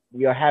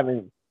 we are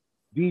having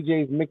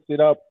DJs mix it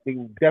up. They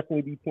will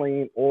definitely be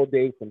playing all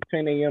day from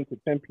 10 a.m. to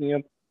 10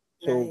 p.m.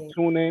 So Nice.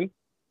 tune in.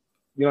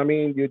 You know what I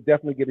mean? You'll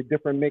definitely get a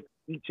different mix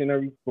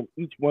from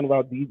each one of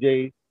our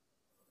DJs.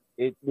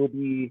 It will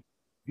be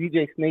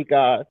DJ Snake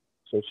Eyes.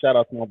 So shout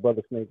out to my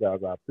brother Snake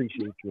Eyes. I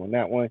appreciate you on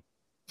that one.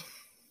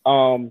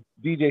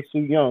 DJ Sue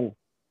Young,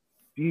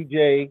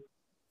 DJ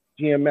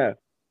GMF,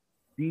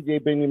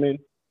 DJ Benjamin,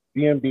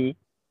 BMB,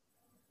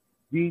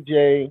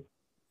 DJ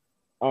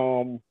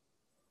Don't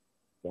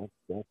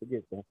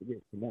forget. Come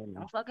on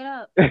now. Don't fuck it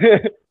up.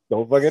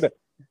 Don't fuck it up.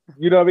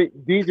 You know what I mean?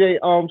 DJ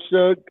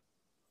Suge,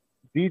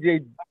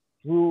 DJ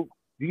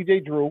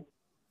Drew,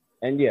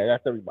 and yeah,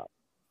 that's everybody.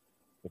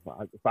 If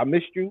I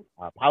missed you,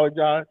 I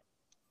apologize.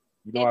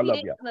 You know I love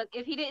y'all. Look,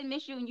 if he didn't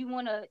miss you and you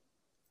want to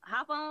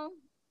hop on,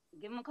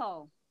 give him a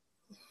call.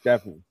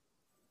 Definitely.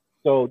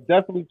 So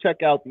definitely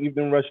check out the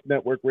Evening Rush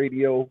Network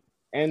radio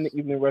and the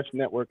Evening Rush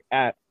Network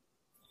app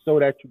so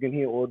that you can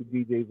hear all the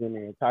DJs in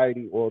their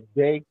entirety all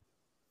day.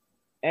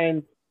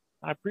 And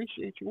I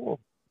appreciate you all.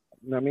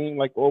 You know what I mean?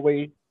 Like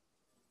always,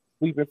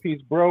 sleep in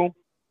peace, bro.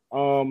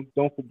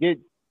 Don't forget,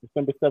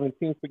 December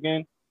 17th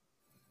again.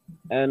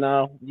 And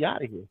we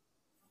out of here.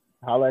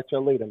 Holla at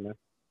y'all later, man.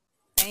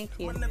 Thank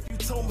you. My nephew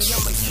told me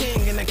I'm a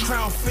king and the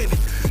crown fitted.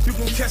 You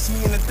can catch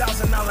me in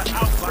 $1,000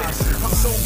 outfit. I'm so